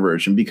Donner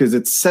version? Because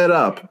it's set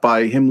up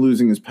by him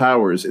losing his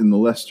powers in the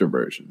Lester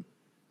version.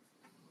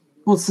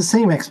 Well, it's the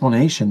same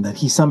explanation that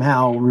he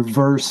somehow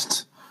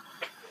reversed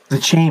the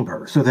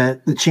chamber so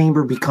that the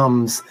chamber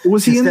becomes.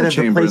 Was he in the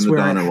chamber in the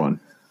Donner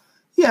one?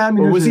 Yeah, I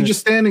mean, or was he just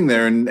standing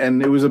there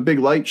and it was a big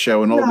light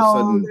show and all of a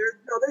sudden?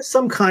 There's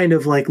some kind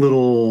of like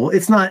little.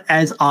 It's not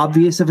as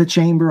obvious of a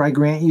chamber, I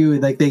grant you.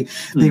 Like they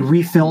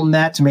refilmed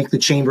that to make the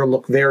chamber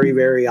look very,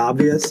 very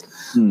obvious,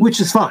 which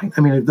is fine.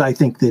 I mean, I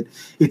think that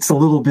it's a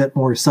little bit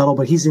more subtle,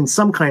 but he's in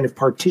some kind of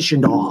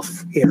partitioned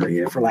off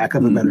area, for lack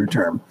of a better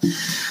term.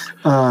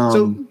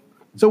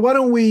 So why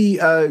don't we,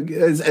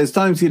 as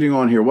time's getting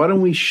on here, why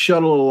don't we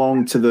shuttle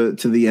along to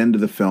the end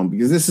of the film,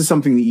 because this is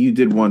something that you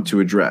did want to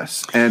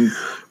address. And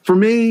for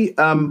me,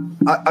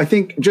 I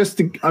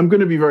think I'm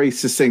going to be very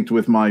succinct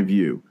with my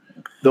view.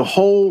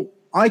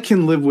 I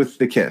can live with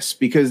the kiss,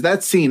 because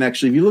that scene,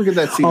 actually, if you look at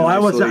that scene, I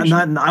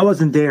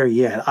wasn't there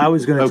yet. I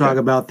was going to talk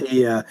about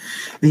the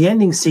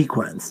ending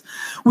sequence,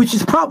 which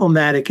is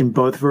problematic in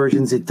both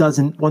versions. It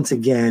doesn't, once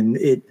again,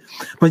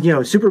 but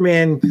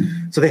Superman.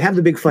 So they have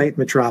the big fight in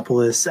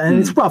Metropolis, and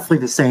it's roughly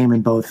the same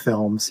in both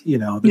films.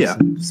 There's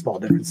some small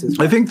differences.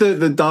 I think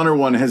the Donner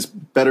one has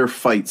better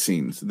fight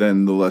scenes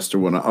than the Lester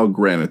one. I'll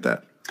grant it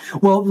that.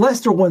 Well,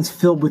 Lester one's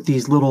filled with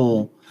these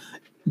little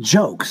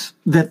jokes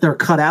that they're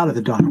cut out of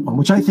the Donner one,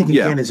 which I think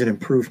again is an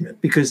improvement,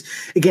 because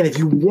again, if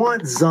you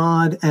want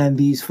Zod and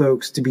these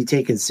folks to be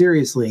taken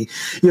seriously,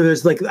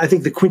 there's I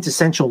think the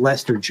quintessential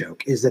Lester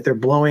joke is that they're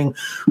blowing,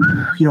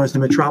 as the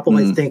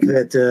Metropolites think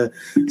that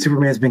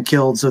Superman's been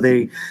killed, so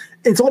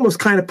it's almost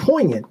kind of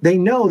poignant. They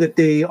know that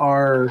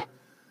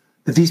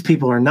that these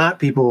people are not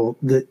people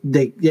that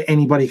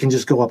anybody can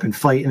just go up and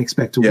fight and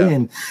expect to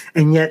win,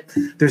 and yet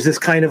there's this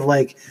kind of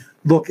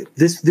look,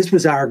 this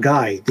was our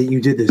guy that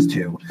you did this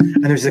to.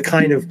 And there's a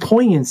kind of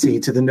poignancy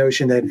to the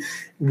notion that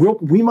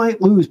we might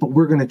lose, but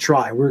we're going to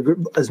try.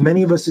 As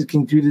many of us as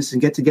can do this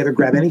and get together,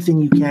 grab anything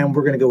you can,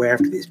 we're going to go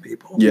after these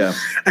people. Yeah.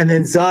 And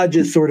then Zod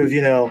just sort of,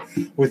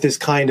 with this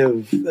kind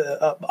of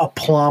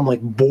aplomb,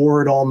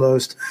 bored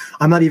almost,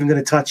 I'm not even going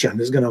to touch you. I'm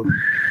just going to.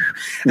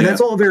 And that's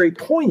all very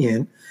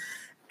poignant.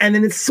 And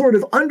then it's sort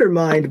of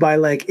undermined by,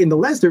 in the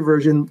Lester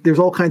version, there's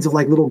all kinds of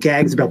little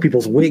gags about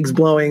people's wigs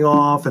blowing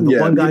off, and the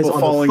one guy's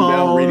on falling the phone,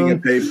 down, reading a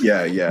paper.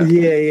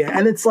 Yeah.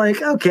 And it's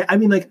okay. I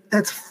mean,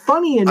 that's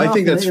funny enough I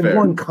think that's in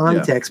one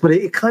context, but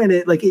it kind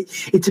of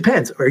it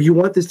depends. Or you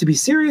want this to be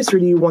serious, or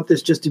do you want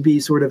this just to be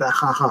sort of a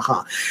ha ha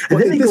ha?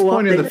 And then at this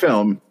point in the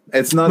film,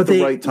 it's not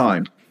the right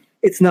time.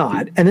 It's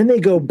not. And then they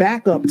go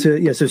back up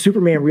to, so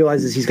Superman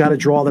realizes he's got to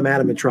draw them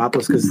out of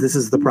Metropolis because this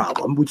is the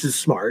problem, which is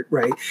smart,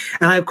 right?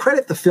 And I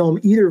credit the film,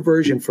 either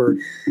version, for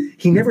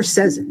he never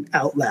says it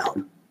out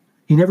loud.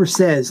 He never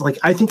says,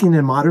 I think in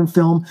a modern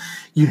film,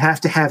 you have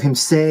to have him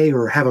say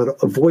or have a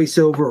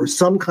voiceover or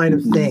some kind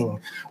of thing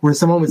where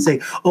someone would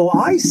say, oh,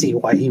 I see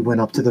why he went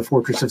up to the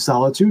Fortress of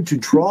Solitude, to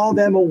draw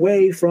them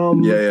away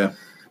from... Yeah.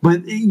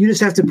 But you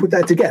just have to put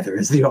that together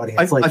as the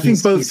audience. I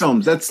think both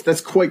films, that's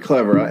quite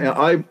clever.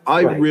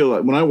 I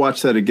realized when I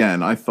watched that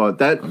again, I thought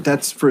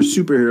that's for a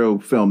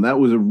superhero film, that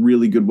was a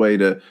really good way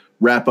to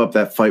wrap up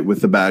that fight with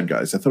the bad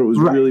guys. I thought it was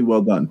really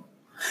well done.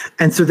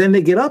 And so then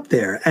they get up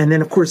there, and then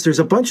of course there's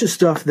a bunch of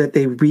stuff that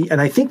they and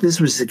I think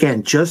this was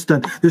again just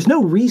done. There's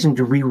no reason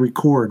to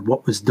re-record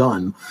what was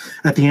done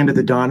at the end of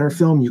the Donner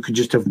film. You could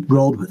just have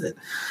rolled with it.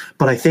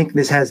 But I think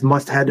this had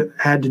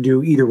to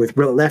do either with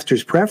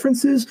Lester's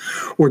preferences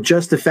or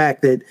just the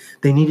fact that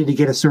they needed to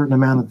get a certain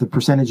amount of the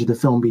percentage of the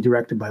film be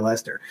directed by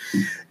Lester.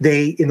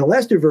 In the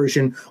Lester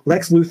version,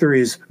 Lex Luthor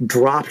is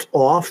dropped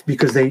off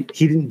because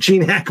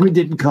Gene Hackman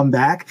didn't come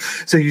back.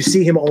 So you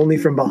see him only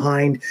from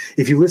behind.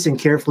 If you listen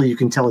carefully, you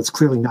can tell it's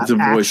clearly not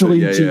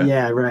actually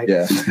right.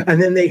 Yeah.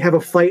 And then they have a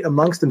fight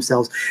amongst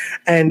themselves,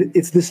 and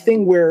it's this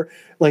thing where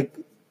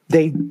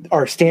they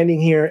are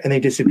standing here and they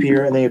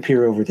disappear and they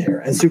appear over there,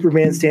 and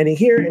Superman's standing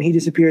here and he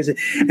disappears.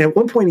 And at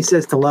one point he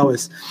says to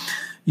Lois,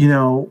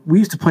 we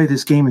used to play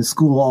this game in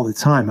school all the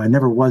time. I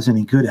never was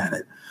any good at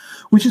it,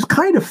 which is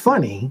kind of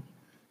funny,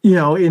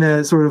 in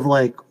a sort of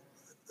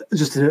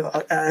just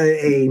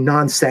a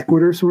non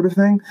sequitur sort of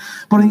thing.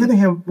 But on the other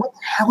hand, what the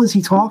hell is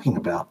he talking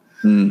about?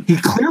 He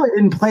clearly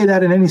didn't play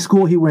that in any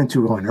school he went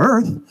to on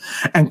Earth,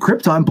 and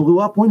Krypton blew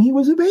up when he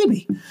was a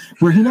baby,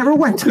 where he never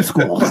went to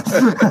school.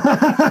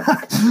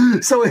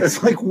 So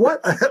it's like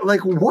what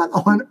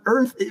on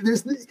earth?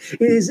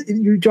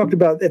 You talked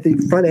about at the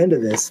front end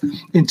of this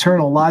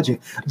internal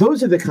logic.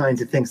 Those are the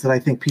kinds of things that I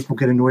think people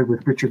get annoyed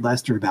with Richard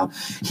Lester about.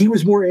 He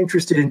was more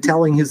interested in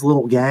telling his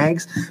little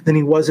gags than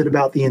he was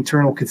about the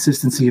internal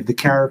consistency of the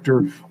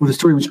character or the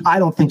story, which I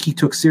don't think he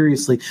took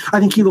seriously. I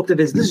think he looked at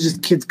it as this is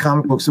just kids'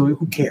 comic book, so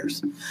who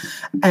cares?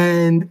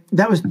 And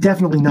that was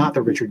definitely not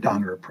the Richard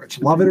Donner approach.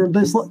 Love it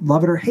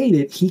or hate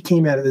it, he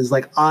came at it as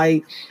like,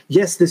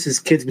 yes, this is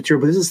kids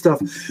material, but this is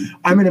stuff.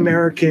 I'm an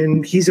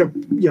American. He's at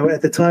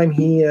the time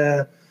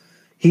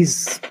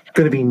he's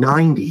going to be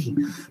 90,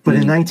 but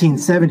in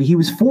 1970 he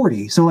was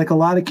 40. So like a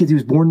lot of kids, he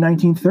was born in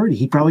 1930.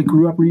 He probably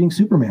grew up reading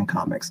Superman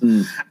comics,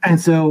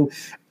 and so.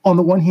 On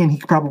the one hand, he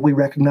probably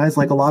recognized,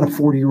 like a lot of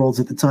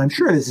 40-year-olds at the time,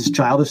 sure, this is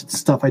childish, it's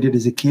stuff I did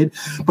as a kid,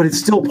 but it's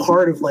still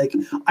part of, like,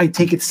 I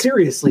take it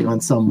seriously on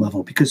some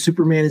level because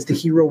Superman is the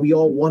hero we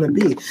all want to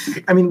be.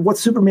 I mean, what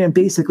Superman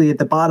basically at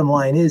the bottom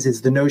line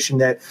is the notion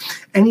that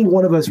any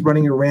one of us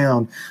running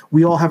around,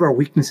 we all have our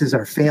weaknesses,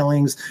 our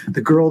failings.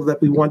 The girl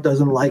that we want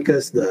doesn't like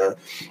us. The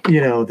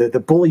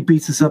bully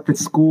beats us up at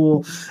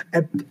school.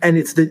 And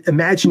it's the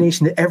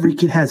imagination that every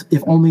kid has,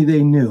 if only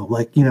they knew.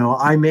 Like,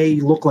 I may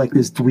look like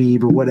this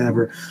dweeb or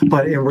whatever,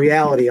 but in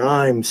reality,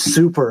 I'm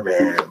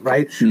Superman,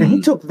 right? And he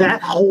took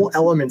that whole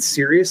element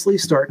seriously,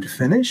 start to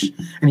finish,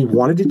 and he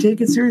wanted to take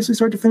it seriously,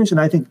 start to finish, and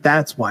I think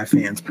that's why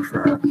fans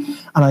prefer,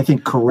 and I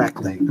think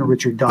correctly, the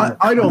Richard Donner.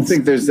 I don't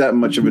think there's that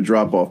much of a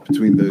drop-off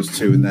between those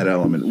two in that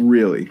element,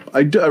 really.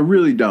 I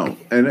really don't.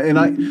 And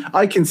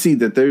I can see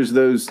that there's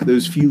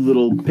those few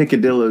little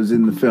picadillos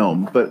in the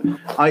film, but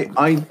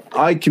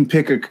I can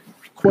pick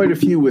quite a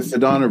few with the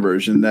Donner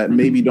version that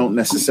maybe don't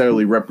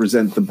necessarily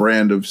represent the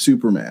brand of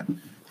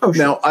Superman. Oh,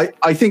 sure. Now,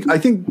 I think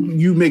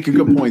you make a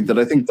good point that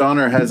I think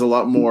Donner has a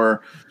lot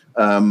more,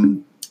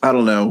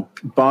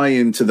 buy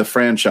into the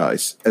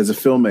franchise as a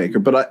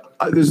filmmaker. But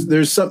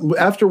there's some,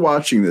 after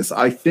watching this,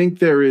 I think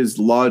there is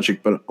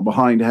logic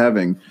behind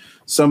having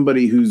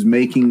somebody who's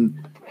making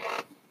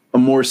a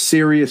more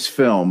serious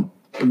film.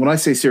 And when I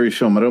say serious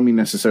film, I don't mean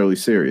necessarily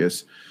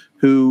serious,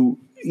 who,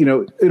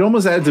 it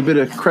almost adds a bit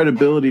of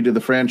credibility to the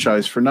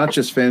franchise for not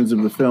just fans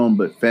of the film,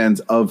 but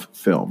fans of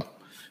film.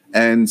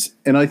 And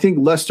I think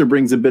Lester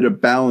brings a bit of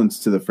balance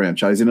to the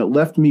franchise, and it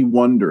left me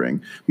wondering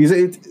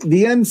because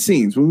the end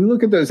scenes. When we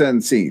look at those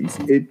end scenes,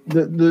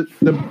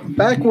 the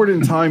backward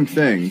in time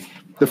thing,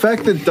 the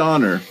fact that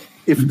Donner,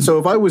 if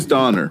I was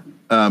Donner,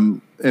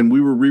 and we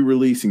were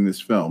re-releasing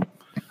this film,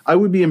 I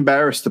would be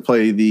embarrassed to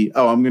play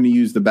I'm going to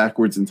use the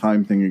backwards in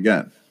time thing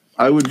again.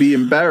 I would be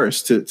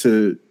embarrassed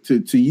to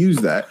use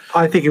that.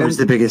 I think it was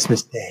the biggest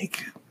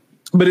mistake.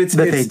 But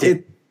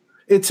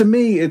to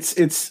me,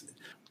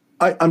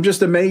 I'm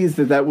just amazed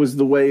that was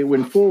the way it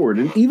went forward.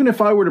 And even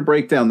if I were to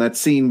break down that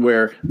scene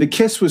where the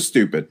kiss was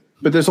stupid,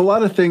 but there's a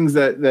lot of things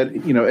that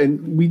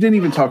and we didn't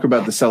even talk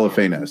about the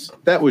cellophane-esque.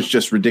 That was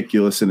just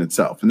ridiculous in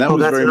itself. And that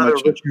was very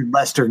much Richard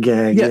Lester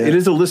gag. Yeah, it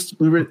is a list,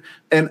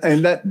 and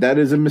that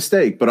is a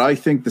mistake. But I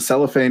think the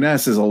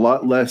cellophane-esque is a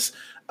lot less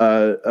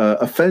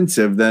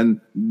offensive than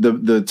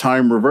the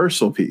time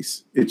reversal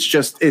piece.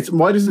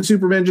 Why doesn't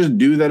Superman just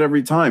do that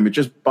every time? It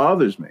just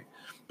bothers me.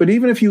 But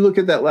even if you look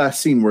at that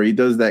last scene where he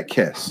does that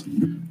kiss,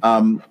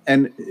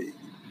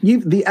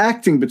 the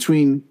acting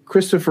between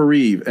Christopher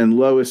Reeve and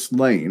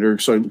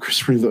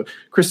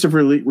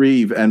Christopher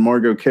Reeve and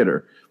Margot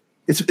Kidder,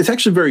 it's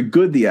actually very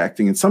good, the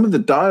acting, and some of the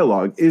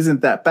dialogue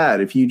isn't that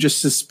bad. If you just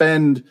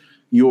suspend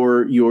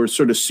your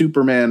sort of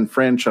Superman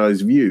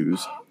franchise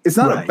views, it's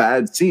not a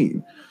bad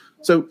scene.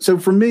 So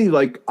for me,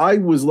 like, I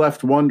was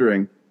left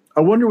wondering, I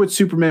wonder what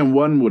Superman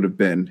 1 would have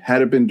been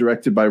had it been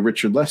directed by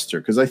Richard Lester.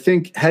 Because I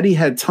think had he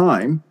had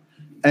time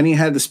and he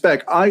had the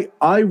spec, I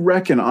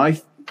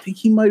think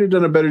he might have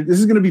done a better. This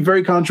is going to be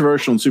very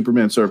controversial in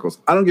Superman circles.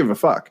 I don't give a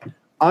fuck.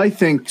 I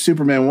think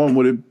Superman 1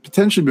 would have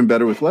potentially been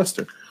better with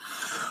Lester.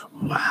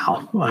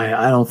 Wow.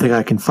 I don't think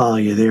I can follow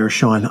you there,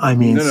 Sean. I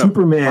mean, no.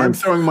 Superman. I'm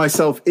throwing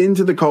myself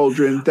into the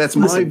cauldron. That's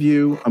my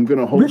view. I'm going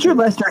to hold Richard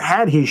Lester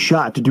had his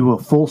shot to do a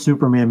full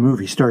Superman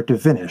movie start to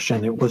finish,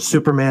 and it was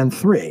Superman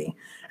 3.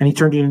 And he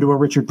turned it into a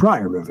Richard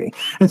Pryor movie.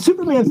 And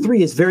Superman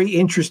 3 is very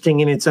interesting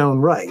in its own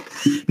right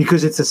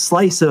because it's a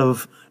slice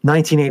of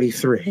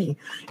 1983.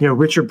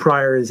 Richard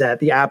Pryor is at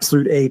the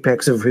absolute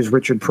apex of his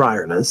Richard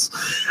Pryorness.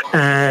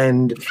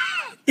 And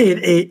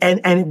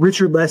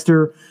Richard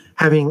Lester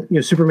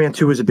having, Superman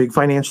 2 was a big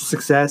financial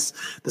success.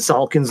 The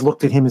Salkins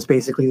looked at him as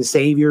basically the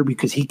savior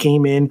because he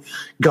came in,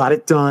 got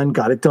it done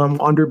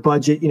under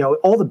budget,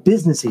 all the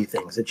businessy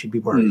things that you'd be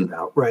worried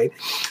about, right?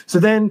 So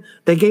then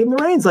they gave him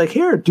the reins, like,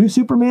 here, do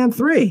Superman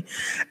 3.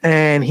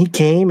 And he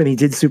came and he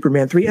did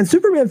Superman 3. And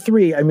Superman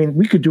 3, I mean,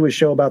 we could do a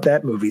show about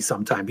that movie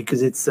sometime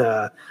because it's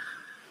a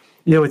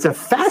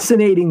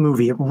fascinating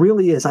movie. It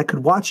really is. I could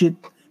watch it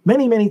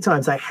many, many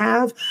times.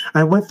 I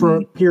went for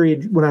a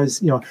period when I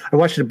was, I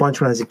watched it a bunch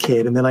when I was a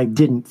kid, and then I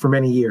didn't for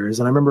many years.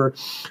 And I remember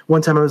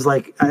one time I was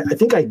like, I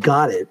think I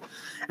got it.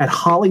 at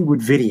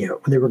Hollywood Video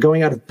when they were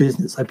going out of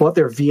business. I bought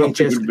their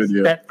VHS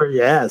cassette for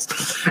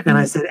and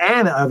I said,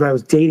 Anna, I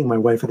was dating my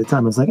wife at the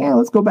time. I was like,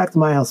 let's go back to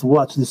my house and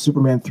watch the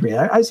Superman 3.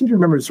 I seem to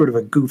remember sort of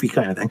a goofy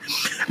kind of thing.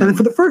 And then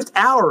for the first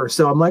hour or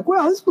so, I'm like,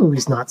 well, this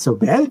movie's not so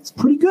bad. It's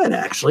pretty good,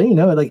 actually. You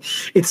know, like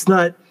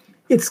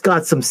it's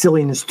got some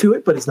silliness to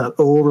it, but it's not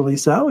overly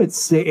so. It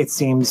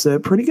seems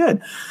pretty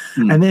good.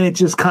 And then it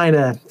just kind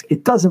of,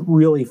 it doesn't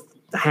really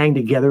hang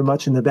together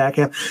much in the back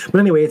half. But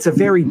anyway, it's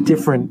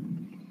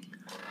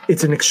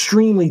an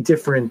extremely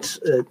different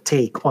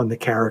take on the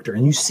character.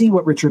 And you see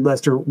what Richard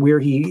Lester, where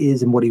he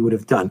is and what he would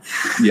have done.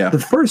 Yeah. The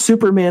first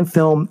Superman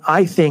film,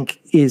 I think,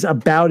 is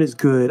about as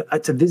good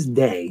to this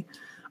day.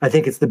 I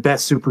think it's the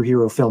best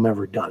superhero film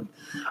ever done.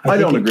 I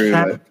don't agree with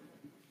that.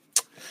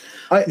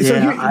 My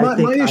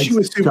issue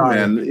with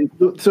Superman.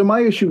 So my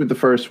issue with the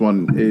first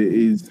one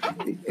is,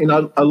 and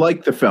I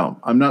like the film.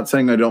 I'm not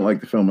saying I don't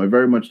like the film. I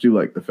very much do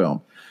like the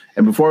film.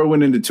 And before I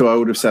went into 2, I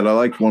would have said I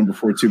liked 1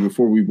 before 2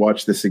 before we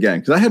watched this again,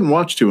 because I hadn't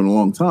watched 2 in a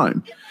long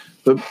time.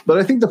 But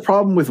I think the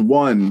problem with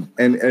 1,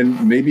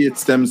 and maybe it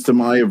stems to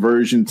my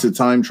aversion to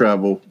time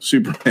travel,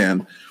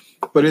 Superman,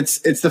 but it's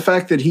the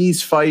fact that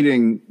he's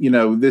fighting, you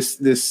know,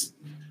 this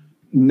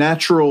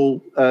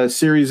natural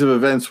series of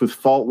events with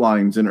fault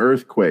lines and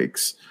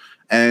earthquakes.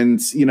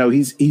 And, you know,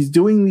 he's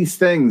doing these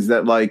things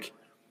that, like,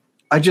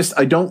 I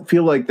don't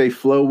feel like they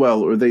flow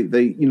well, or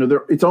they you know,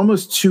 it's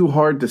almost too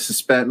hard to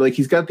suspend. Like,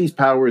 he's got these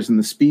powers and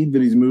the speed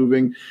that he's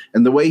moving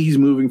and the way he's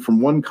moving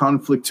from one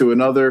conflict to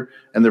another,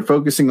 and they're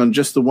focusing on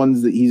just the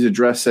ones that he's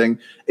addressing.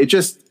 I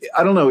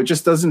don't know. It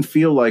just doesn't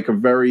feel like a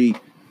very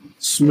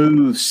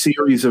smooth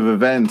series of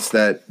events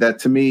that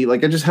to me,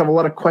 like, I just have a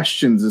lot of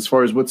questions as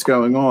far as what's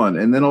going on.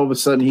 And then all of a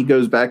sudden he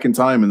goes back in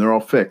time and they're all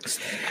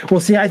fixed. Well,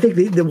 see, I think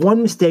the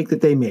one mistake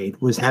that they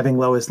made was having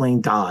Lois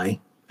Lane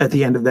die at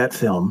the end of that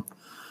film.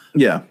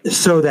 Yeah.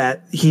 So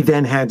that he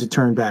then had to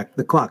turn back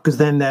the clock, because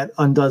then that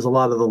undoes a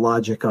lot of the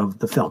logic of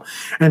the film.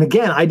 And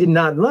again, I did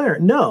not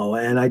learn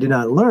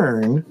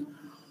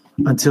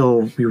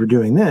until we were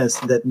doing this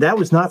that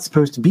was not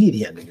supposed to be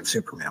the ending of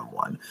Superman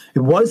 1. It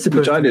was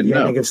supposed to be the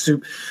ending of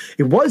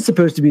It was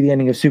supposed to be the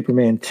ending of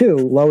Superman 2.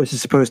 Lois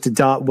is supposed to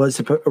die,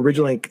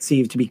 originally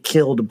conceived to be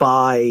killed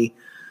by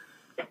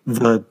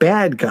the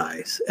bad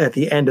guys at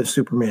the end of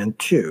Superman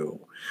 2.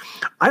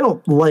 I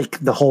don't like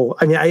the whole,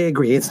 I mean, I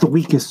agree, it's the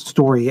weakest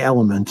story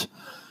element,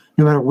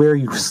 no matter where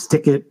you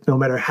stick it, no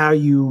matter how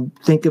you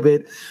think of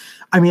it.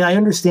 I mean, I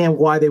understand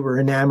why they were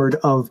enamored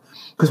of,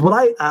 because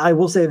what I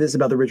will say this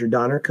about the Richard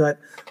Donner cut,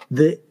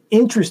 the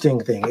interesting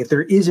thing, if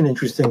there is an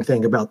interesting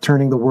thing about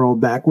turning the world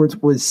backwards,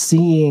 was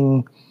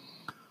seeing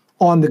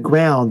on the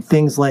ground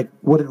things like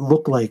what it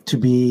looked like to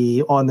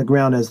be on the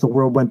ground as the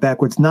world went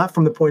backwards, not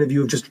from the point of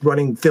view of just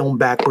running film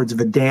backwards of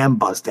a dam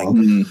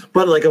busting,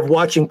 but like of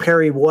watching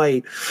Perry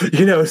White,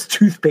 you know, his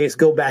toothpaste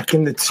go back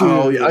in the tube.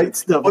 Oh, yeah.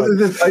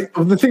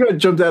 The thing that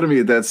jumped out at me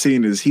at that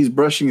scene is he's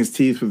brushing his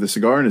teeth with a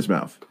cigar in his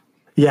mouth.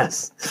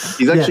 Yes.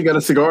 He's actually got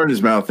a cigar in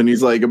his mouth, and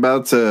he's like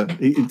about to,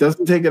 he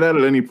doesn't take it out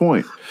at any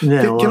point.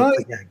 Yeah,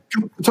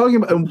 Talking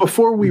about,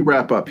 before we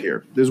wrap up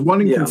here, there's one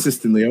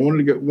inconsistency. I wanted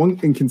to get one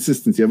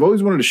inconsistency. I've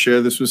always wanted to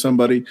share this with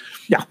somebody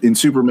in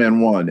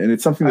Superman 1, and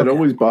it's something that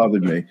always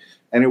bothered me.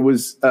 And it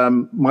was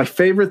my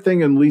favorite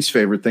thing and least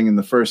favorite thing in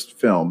the first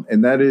film,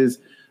 and that is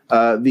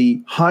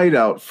the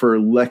hideout for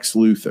Lex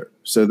Luthor.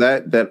 So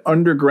that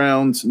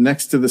underground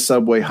next to the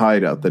subway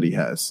hideout that he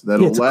has.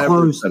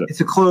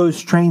 It's a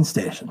closed train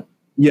station.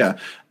 Yeah,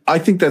 I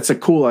think that's a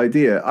cool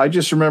idea. I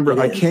just remember,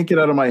 I can't get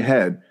out of my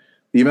head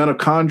the amount of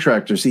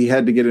contractors he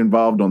had to get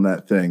involved on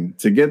that thing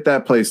to get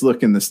that place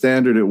looking the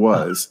standard it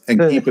was and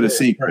keep it a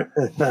secret.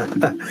 It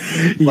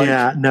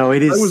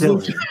is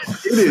silly.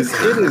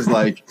 It is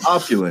like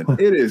opulent.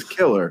 It is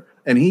killer.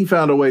 And he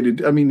found a way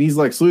to, I mean, he's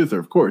Lex Luthor,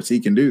 of course, he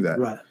can do that.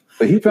 Right.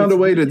 But he found a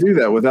way to do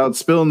that without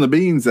spilling the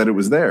beans that it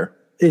was there.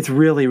 It's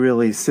really,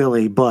 really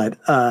silly, but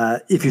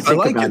if you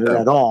think about it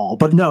at all.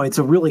 But no, it's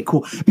a really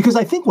cool, because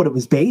I think what it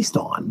was based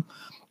on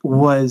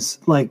was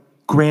like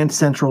Grand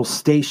Central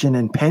Station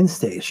and Penn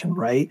Station,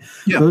 right?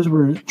 Yeah. Those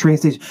were train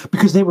stations,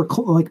 because they were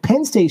like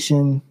Penn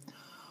Station.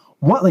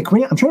 I'm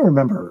trying to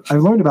remember. I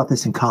learned about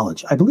this in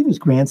college. I believe it was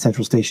Grand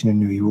Central Station in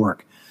New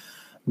York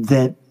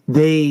that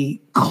they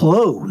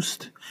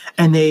closed.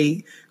 And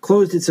they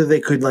closed it so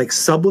they could like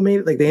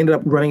sublimate it. Like they ended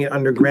up running it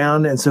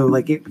underground. And so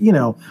like, it, you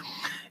know,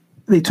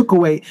 they took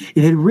away,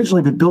 it had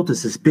originally been built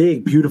as this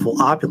big,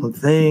 beautiful, opulent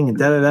thing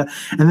and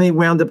and they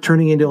wound up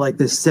turning into like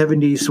this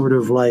 70s sort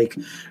of like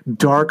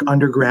dark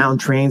underground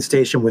train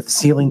station with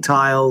ceiling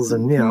tiles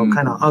and, you know,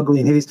 kind of ugly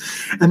and hideous.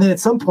 And then at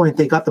some point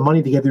they got the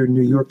money together in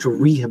New York to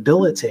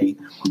rehabilitate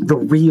the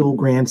real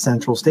Grand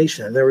Central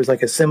Station. And there was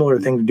like a similar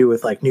thing to do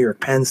with like New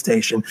York Penn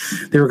Station.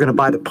 They were going to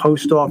buy the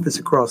post office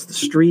across the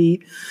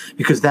street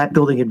because that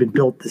building had been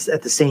built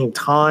at the same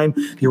time.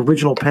 The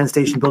original Penn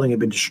Station building had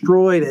been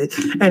destroyed.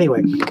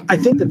 Anyway,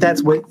 I think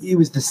that's what it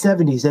was, the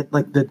 70s, that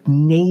like the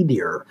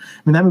nadir.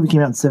 I mean, that movie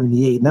came out in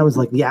 78, and that was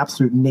like the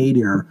absolute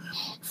nadir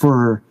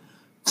for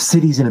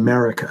cities in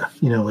America.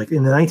 You know, like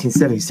in the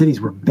 1970s,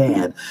 cities were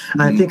bad.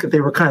 And I think that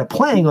they were kind of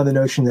playing on the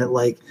notion that,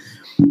 like,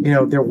 you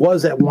know, there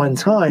was at one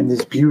time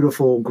this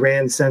beautiful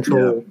Grand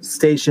Central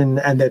Station,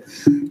 and that,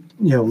 you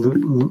know,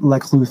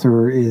 Lex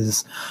Luthor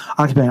is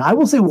occupying. I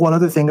will say one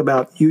other thing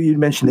about you. You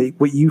mentioned that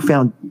what you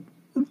found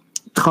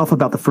tough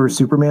about the first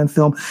Superman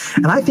film,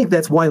 and I think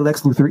that's why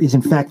Lex Luthor is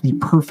in fact the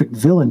perfect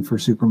villain for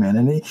Superman.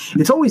 And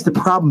it's always the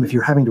problem if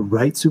you're having to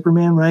write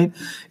Superman, right?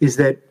 Is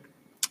that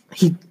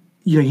he,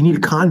 you know, you need a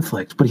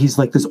conflict, but he's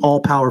like this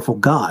all-powerful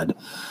god.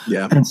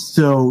 Yeah. And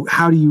so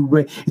how do you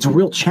write? It's a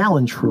real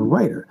challenge for a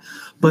writer.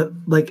 But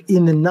like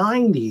in the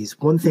 90s,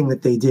 one thing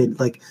that they did,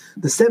 like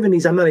the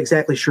 70s, I'm not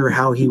exactly sure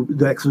how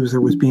Lex Luthor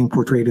was being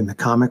portrayed in the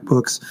comic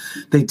books.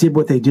 They did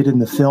what they did in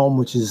the film,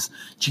 which is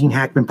Gene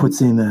Hackman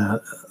puts in a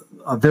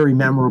very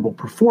memorable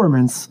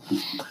performance.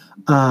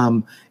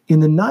 In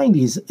the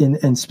 90s,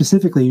 and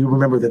specifically, you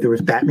remember that there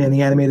was Batman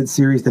the Animated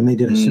Series, then they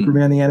did a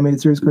Superman the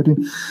Animated Series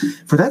cartoon.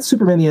 For that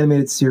Superman the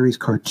Animated Series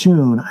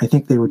cartoon, I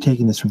think they were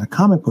taking this from the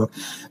comic book,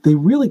 they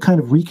really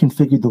kind of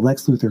reconfigured the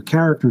Lex Luthor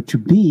character to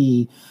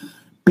be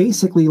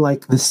basically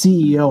like the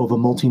CEO of a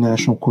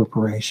multinational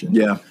corporation.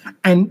 Yeah.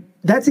 And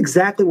that's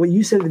exactly what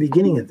you said at the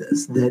beginning of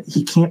this, that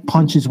he can't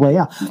punch his way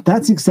out.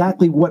 That's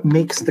exactly what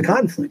makes the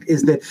conflict,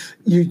 is that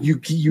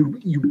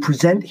you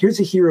present, here's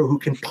a hero who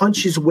can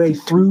punch his way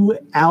through,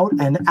 out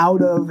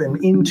of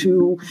and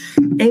into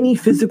any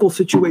physical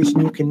situation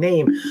you can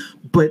name,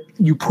 but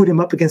you put him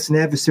up against an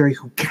adversary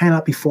who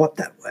cannot be fought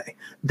that way.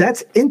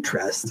 That's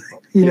interesting.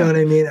 You know what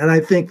I mean? And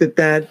I think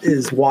that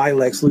is why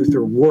Lex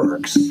Luthor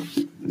works.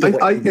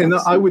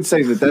 I would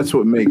say that that's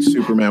what makes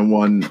Superman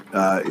 1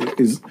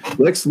 is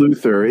Lex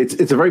Luthor.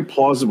 It's a very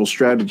plausible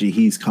strategy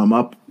he's come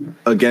up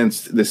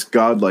against this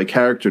godlike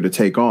character to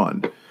take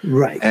on.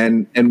 Right.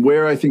 And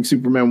where I think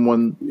Superman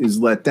 1 is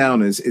let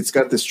down is it's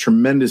got this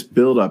tremendous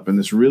buildup and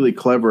this really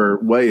clever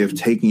way of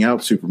taking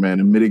out Superman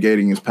and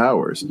mitigating his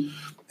powers.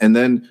 And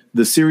then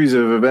the series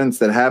of events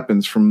that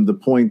happens from the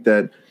point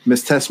that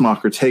Miss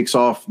Tessmacher takes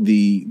off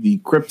the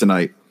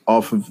kryptonite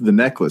off of the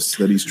necklace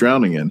that he's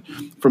drowning in.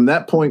 From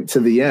that point to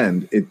the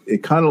end,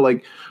 it kind of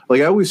like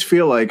I always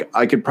feel like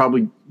I could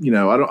probably,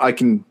 I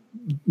can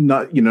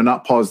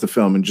not pause the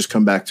film and just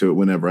come back to it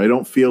whenever. I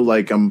don't feel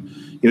like I'm,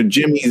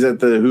 Jimmy's at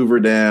the Hoover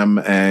Dam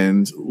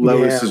and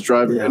Lois is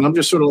driving, and I'm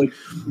just sort of like,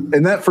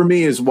 and that for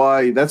me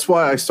that's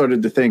why I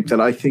started to think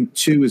that I think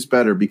 2 is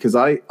better, because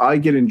I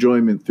get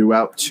enjoyment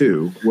throughout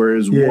 2,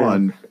 whereas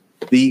 1,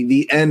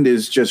 the end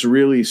is just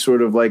really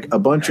sort of like a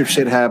bunch of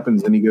shit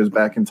happens and he goes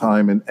back in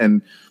time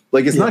and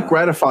like it's not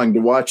gratifying to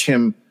watch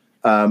him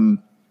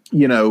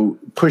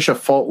push a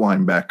fault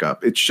line back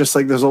up. It's just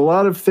like there's a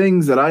lot of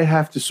things that I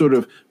have to sort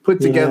of put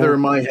together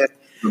in my head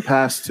the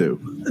past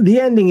 2. The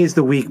ending is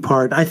the weak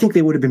part. I think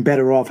they would have been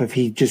better off if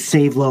he just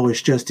saved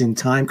Lois just in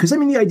time, because I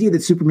mean the idea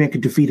that Superman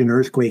could defeat an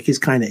earthquake is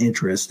kind of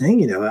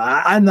interesting.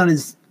 I'm not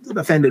as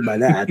offended by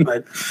that,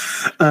 but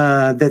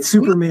that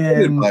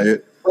Superman.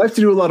 I have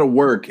to do a lot of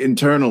work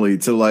internally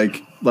to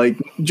like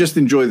just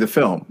enjoy the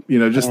film,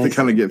 just to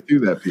kind of get through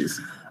that piece.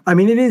 I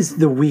mean, it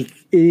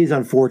is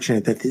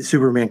unfortunate that the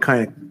Superman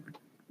kind of,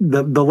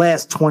 the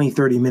last 20,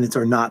 30 minutes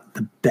are not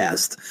the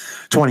best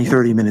 20,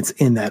 30 minutes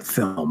in that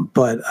film.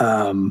 But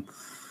well,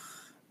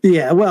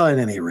 at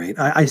any rate,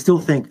 I still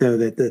think though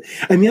that the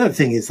other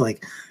thing is,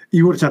 like,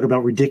 you want to talk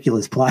about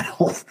ridiculous plot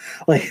holes.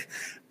 Like,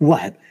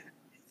 what?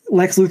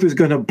 Lex Luthor's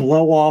going to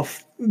blow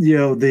off,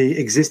 the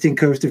existing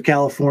coast of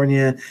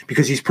California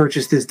because he's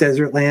purchased this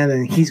desert land,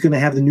 and he's going to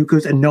have the new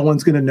coast, and no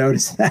one's going to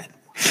notice that.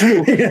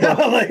 It's not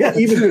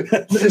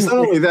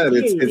only that;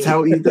 it's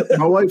how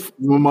my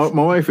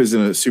wife is a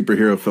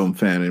superhero film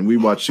fan, and we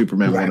watched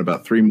Superman 1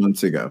 about 3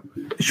 months ago.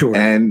 Sure,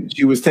 and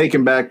she was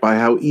taken back by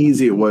how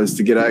easy it was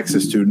to get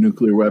access to a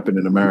nuclear weapon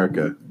in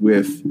America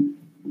with.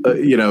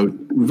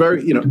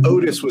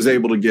 Otis was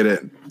able to get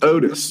in.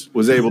 Otis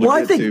was able to. Well,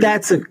 I think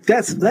that's a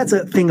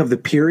thing of the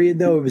period,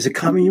 though. It was a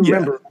coming. You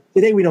remember,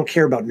 today we don't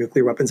care about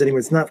nuclear weapons anymore.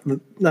 It's not.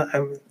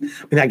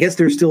 I guess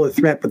they're still a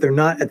threat, but they're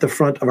not at the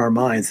front of our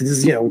minds. This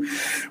is,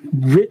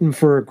 written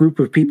for a group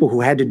of people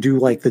who had to do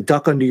like the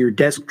duck under your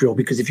desk drill,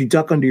 because if you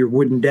duck under your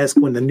wooden desk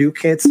when the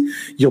nuke hits,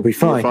 you'll be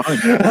fine.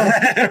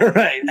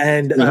 Right,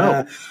 and.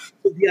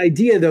 The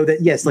idea, though,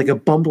 that yes, like a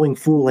bumbling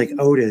fool like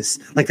Otis,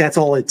 like that's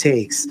all it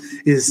takes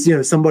is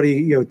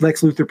somebody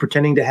Lex Luthor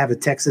pretending to have a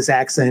Texas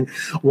accent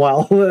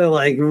while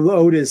like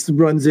Otis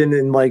runs in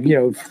and like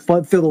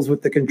fiddles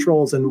with the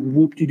controls, and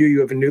whoop-de-doo,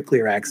 you have a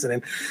nuclear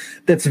accident.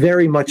 That's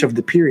very much of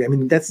the period. I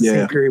mean, that's the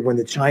same period when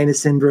the China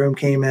Syndrome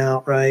came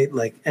out, right?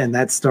 Like, and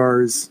that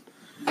stars.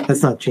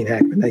 That's not Gene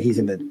Hackman. He's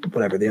in the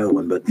the other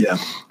one, but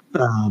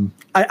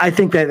I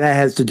think that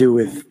has to do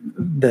with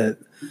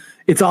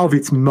it's all of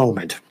its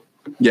moment.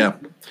 Yeah.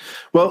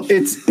 Well,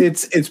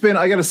 it's been,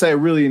 I got to say, I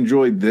really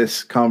enjoyed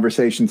this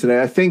conversation today.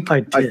 I think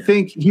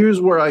here's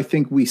where I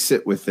think we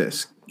sit with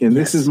this. And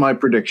this is my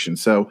prediction.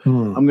 So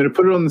I'm going to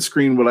put it on the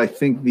screen what I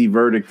think the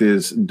verdict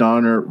is: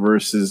 Donner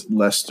versus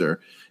Lester.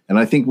 And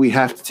I think we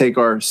have to take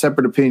our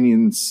separate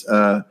opinions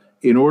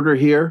in order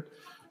here.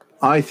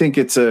 I think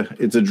it's a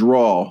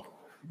draw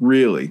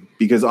really,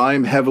 because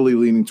I'm heavily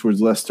leaning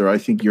towards Lester. I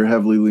think you're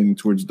heavily leaning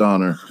towards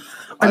Donner.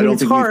 I don't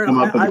think we've come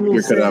up with a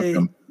clear-cut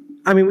outcome.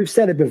 I mean, we've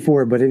said it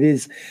before, but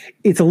it's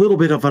a little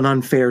bit of an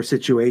unfair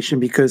situation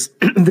because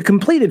the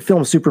completed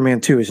film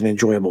Superman 2 is an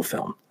enjoyable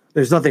film.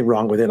 There's nothing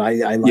wrong with it.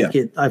 I like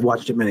it. I've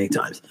watched it many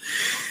times.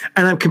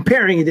 And I'm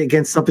comparing it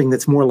against something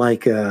that's more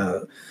like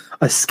a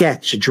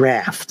sketch, a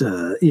draft,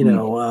 a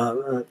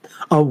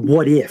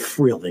what if,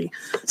 really.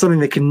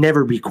 Something that can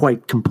never be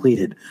quite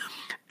completed.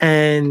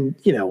 And,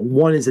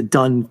 one is a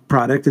done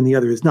product and the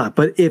other is not.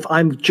 But if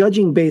I'm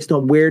judging based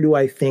on where do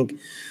I think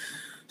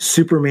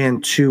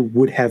Superman 2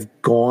 would have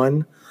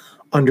gone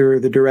under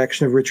the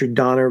direction of Richard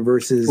Donner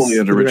versus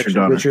the direction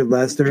of Richard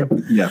Lester.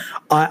 Yeah.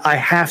 I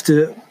have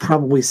to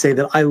probably say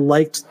that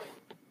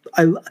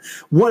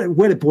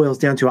what it boils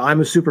down to,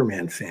 I'm a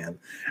Superman fan,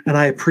 and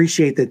I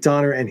appreciate that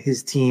Donner and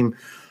his team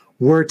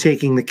were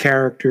taking the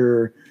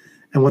character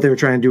and what they were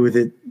trying to do with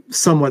it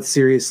somewhat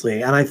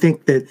seriously. And I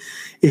think that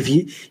if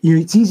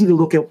it's easy to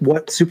look at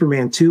what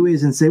Superman 2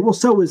 is and say, well,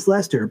 so is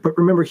Lester. But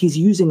remember, he's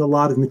using a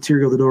lot of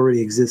material that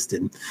already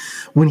existed.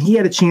 When he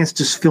had a chance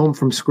to film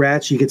from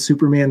scratch, you get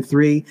Superman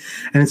 3.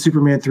 And in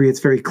Superman 3, it's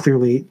very clear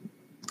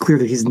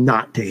that he's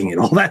not taking it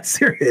all that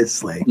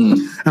seriously.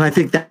 And I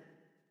think that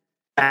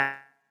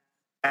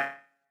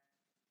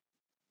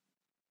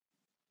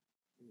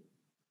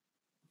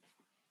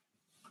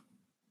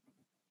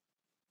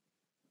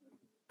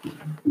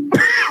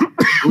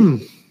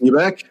You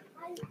back?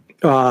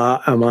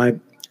 Am I?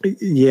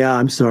 Yeah,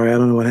 I'm sorry. I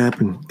don't know what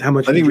happened. How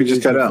much? I think we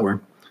just cut out.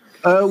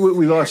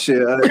 We lost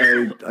you.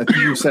 I think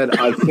you said,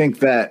 I think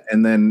that,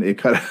 and then it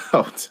cut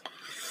out.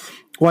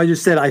 Well, I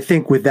just said, I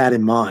think with that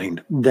in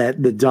mind,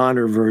 that the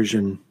Donner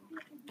version,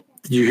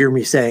 did you hear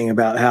me saying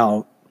about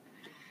how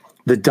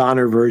the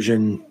Donner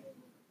version,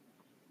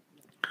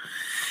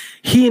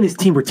 he and his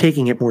team were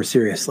taking it more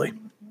seriously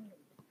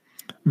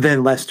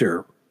than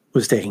Lester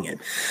was taking it.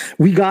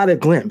 We got a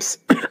glimpse,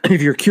 if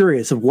you're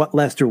curious, of what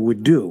Lester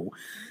would do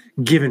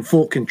given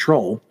full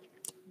control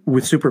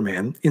with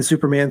Superman in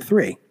Superman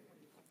 3.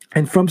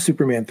 And from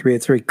Superman 3,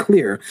 it's very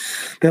clear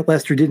that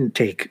Lester didn't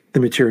take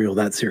the material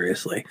that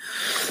seriously.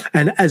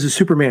 And as a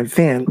Superman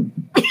fan,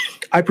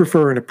 I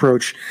prefer an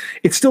approach.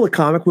 It's still a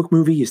comic book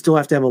movie. You still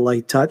have to have a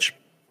light touch.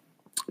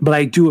 But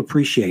I do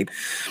appreciate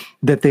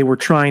that they were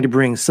trying to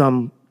bring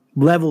some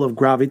level of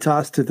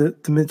gravitas to the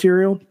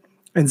material.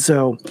 And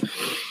so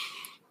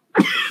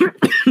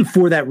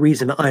for that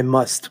reason, I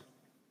must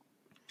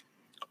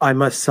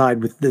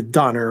side with the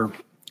Donner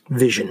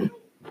vision.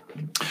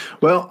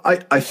 Well,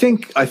 I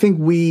think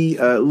we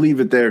leave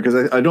it there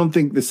because I don't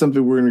think there's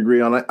something we're going to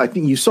agree on. I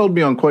think you sold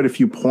me on quite a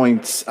few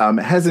points.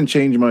 It hasn't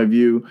changed my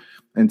view.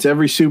 And to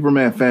every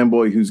Superman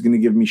fanboy who's going to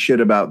give me shit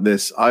about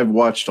this, I've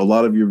watched a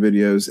lot of your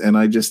videos, and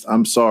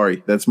I'm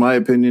sorry. That's my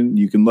opinion.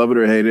 You can love it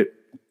or hate it.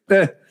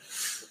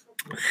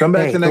 Come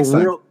back the next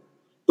time.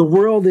 The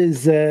world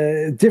is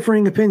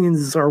differing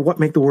opinions are what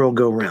make the world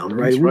go round,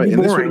 right? That's right.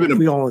 And this would have been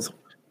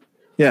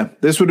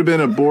this would have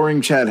been a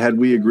boring chat had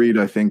we agreed,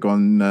 I think,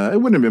 on it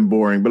wouldn't have been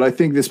boring, but I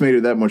think this made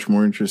it that much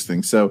more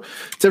interesting. So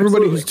to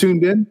everybody who's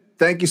tuned in,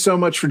 thank you so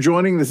much for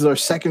joining. This is our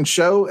second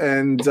show,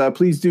 and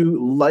please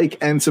do like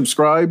and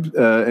subscribe,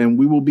 and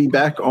we will be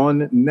back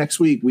on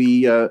next week.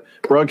 We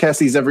broadcast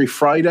these every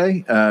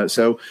Friday.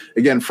 So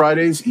again,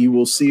 Fridays, you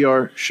will see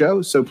our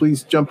show. So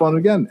please jump on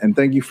again, and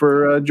thank you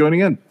for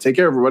joining in. Take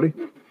care, everybody.